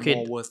your life Okay,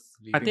 more worth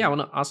living. I think I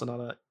want to ask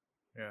another.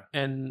 Yeah.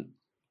 And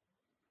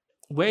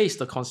where is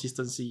the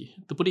consistency?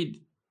 To put it,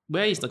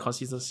 where is the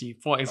consistency?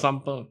 For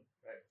example,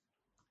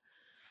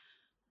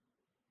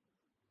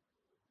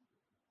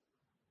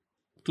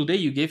 today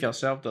you gave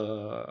yourself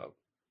the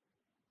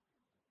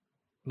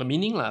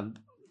meaning lah.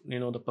 You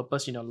know, the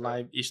purpose in your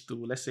life is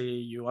to, let's say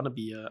you want to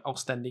be an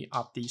outstanding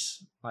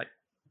artist, like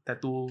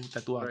tattoo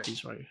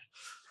artist, right?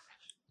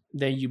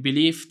 Then you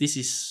believe this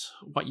is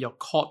what you're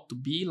called to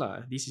be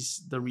lah. This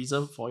is the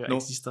reason for your No.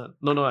 existence.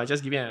 No, I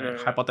just give you a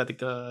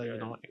hypothetical, you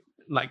know,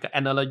 like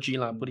an analogy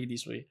lah. Put it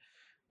this way,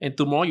 and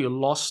tomorrow you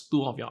lost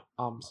 2 of your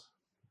arms.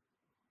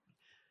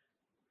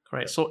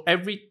 Correct. So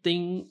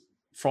everything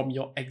from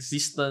your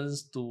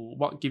existence to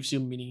what gives you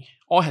meaning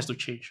all has to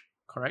change.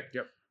 Correct.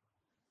 Yep.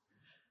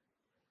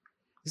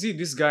 You see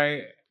this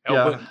guy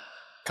Albert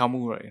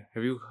Camus, right?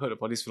 Have you heard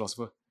about this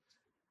philosopher?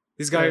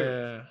 This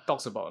guy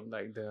talks about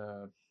like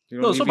the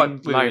living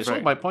life, so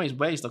right? my point is,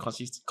 where is the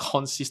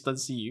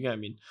consistency? You get what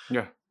I mean?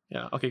 Yeah.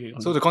 Okay.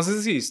 So the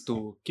consistency is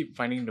to keep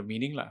finding the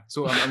meaning lah.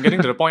 So I'm getting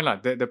to the point lah.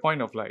 The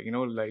point of like, you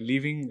know, like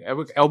living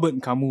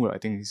Albert Camus, I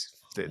think is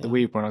the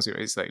way you pronounce it,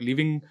 right? It's like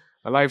living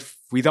a life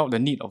without the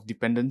need of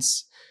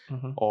dependence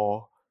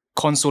or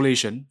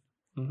consolation,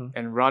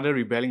 and rather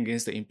rebelling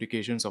against the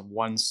implications of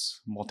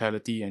one's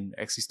mortality and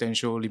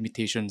existential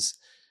limitations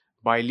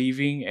by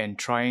living and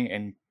trying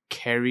and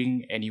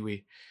caring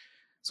anyway.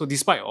 So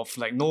despite of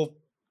like no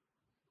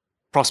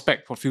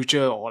prospect for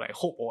future or like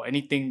hope or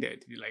anything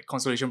that like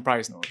consolation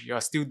prize, no, you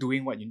are still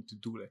doing what you need to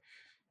do, like,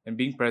 and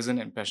being present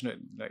and passionate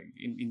like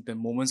in the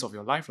moments of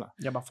your life lah.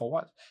 Yeah, but for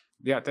what?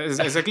 Yeah, that's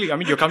exactly. I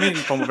mean, you're coming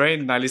from a very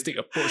nihilistic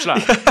approach lah.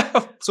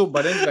 So,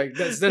 but then like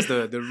that's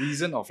the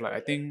reason of like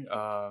I think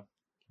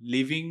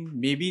living,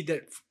 maybe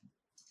that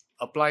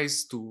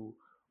applies to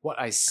what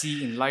I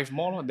see in life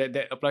more lor.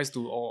 That applies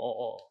to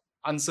or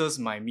answers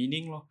my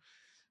meaning lor.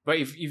 But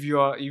if you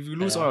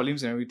lose all your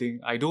limbs and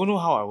everything, I don't know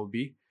how I will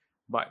be.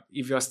 But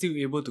if you are still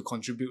able to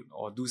contribute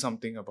or do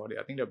something about it,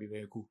 I think that'll be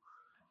very cool.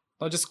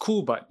 Not just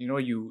cool, but you know,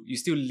 you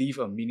still live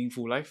a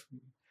meaningful life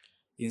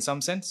in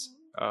some sense.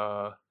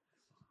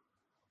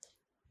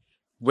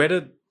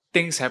 Whether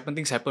things happen,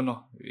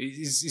 no.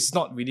 It's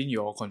not within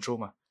your control,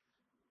 ma.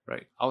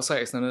 Right?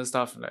 Outside external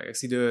stuff like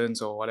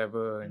accidents or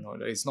whatever, you know,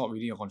 it's not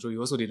within your control. You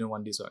also didn't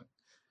want this one.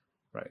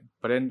 Right?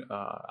 But then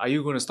are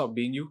you going to stop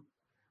being you?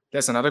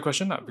 That's another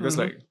question. Because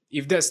like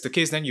if that's the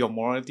case, then your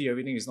morality,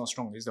 everything is not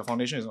strong. The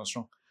foundation is not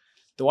strong.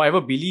 The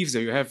whatever beliefs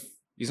that you have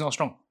is not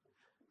strong.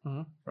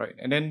 Right?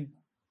 And then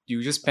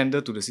you just pander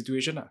to the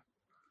situation.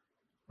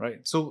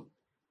 Right? So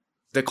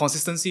the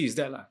consistency is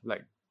that.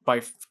 Like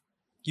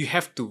you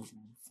have to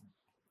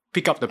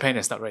pick up the pen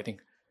and start writing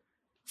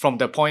from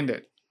the point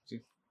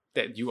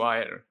that you are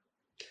at.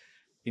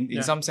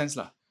 In some sense.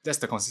 That's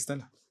the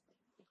consistent.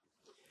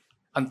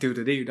 Until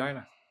the day you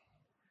die.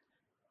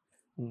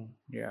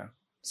 Yeah.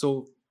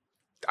 So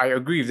I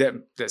agree with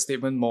that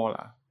statement more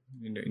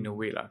in a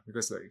way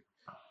because like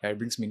it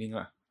brings meaning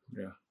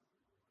Yeah.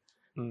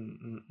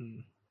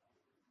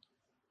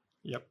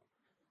 Yep.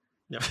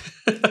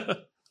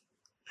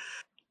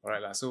 All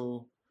right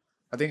So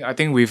I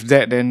think with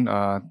that then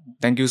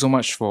thank you so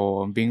much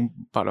for being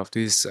part of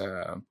this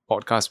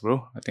podcast,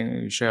 bro. I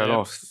think you share a lot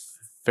of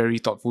very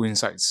thoughtful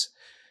insights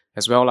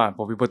as well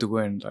for people to go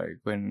and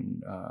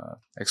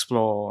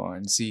explore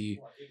and see.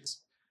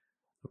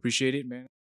 Appreciate it, man.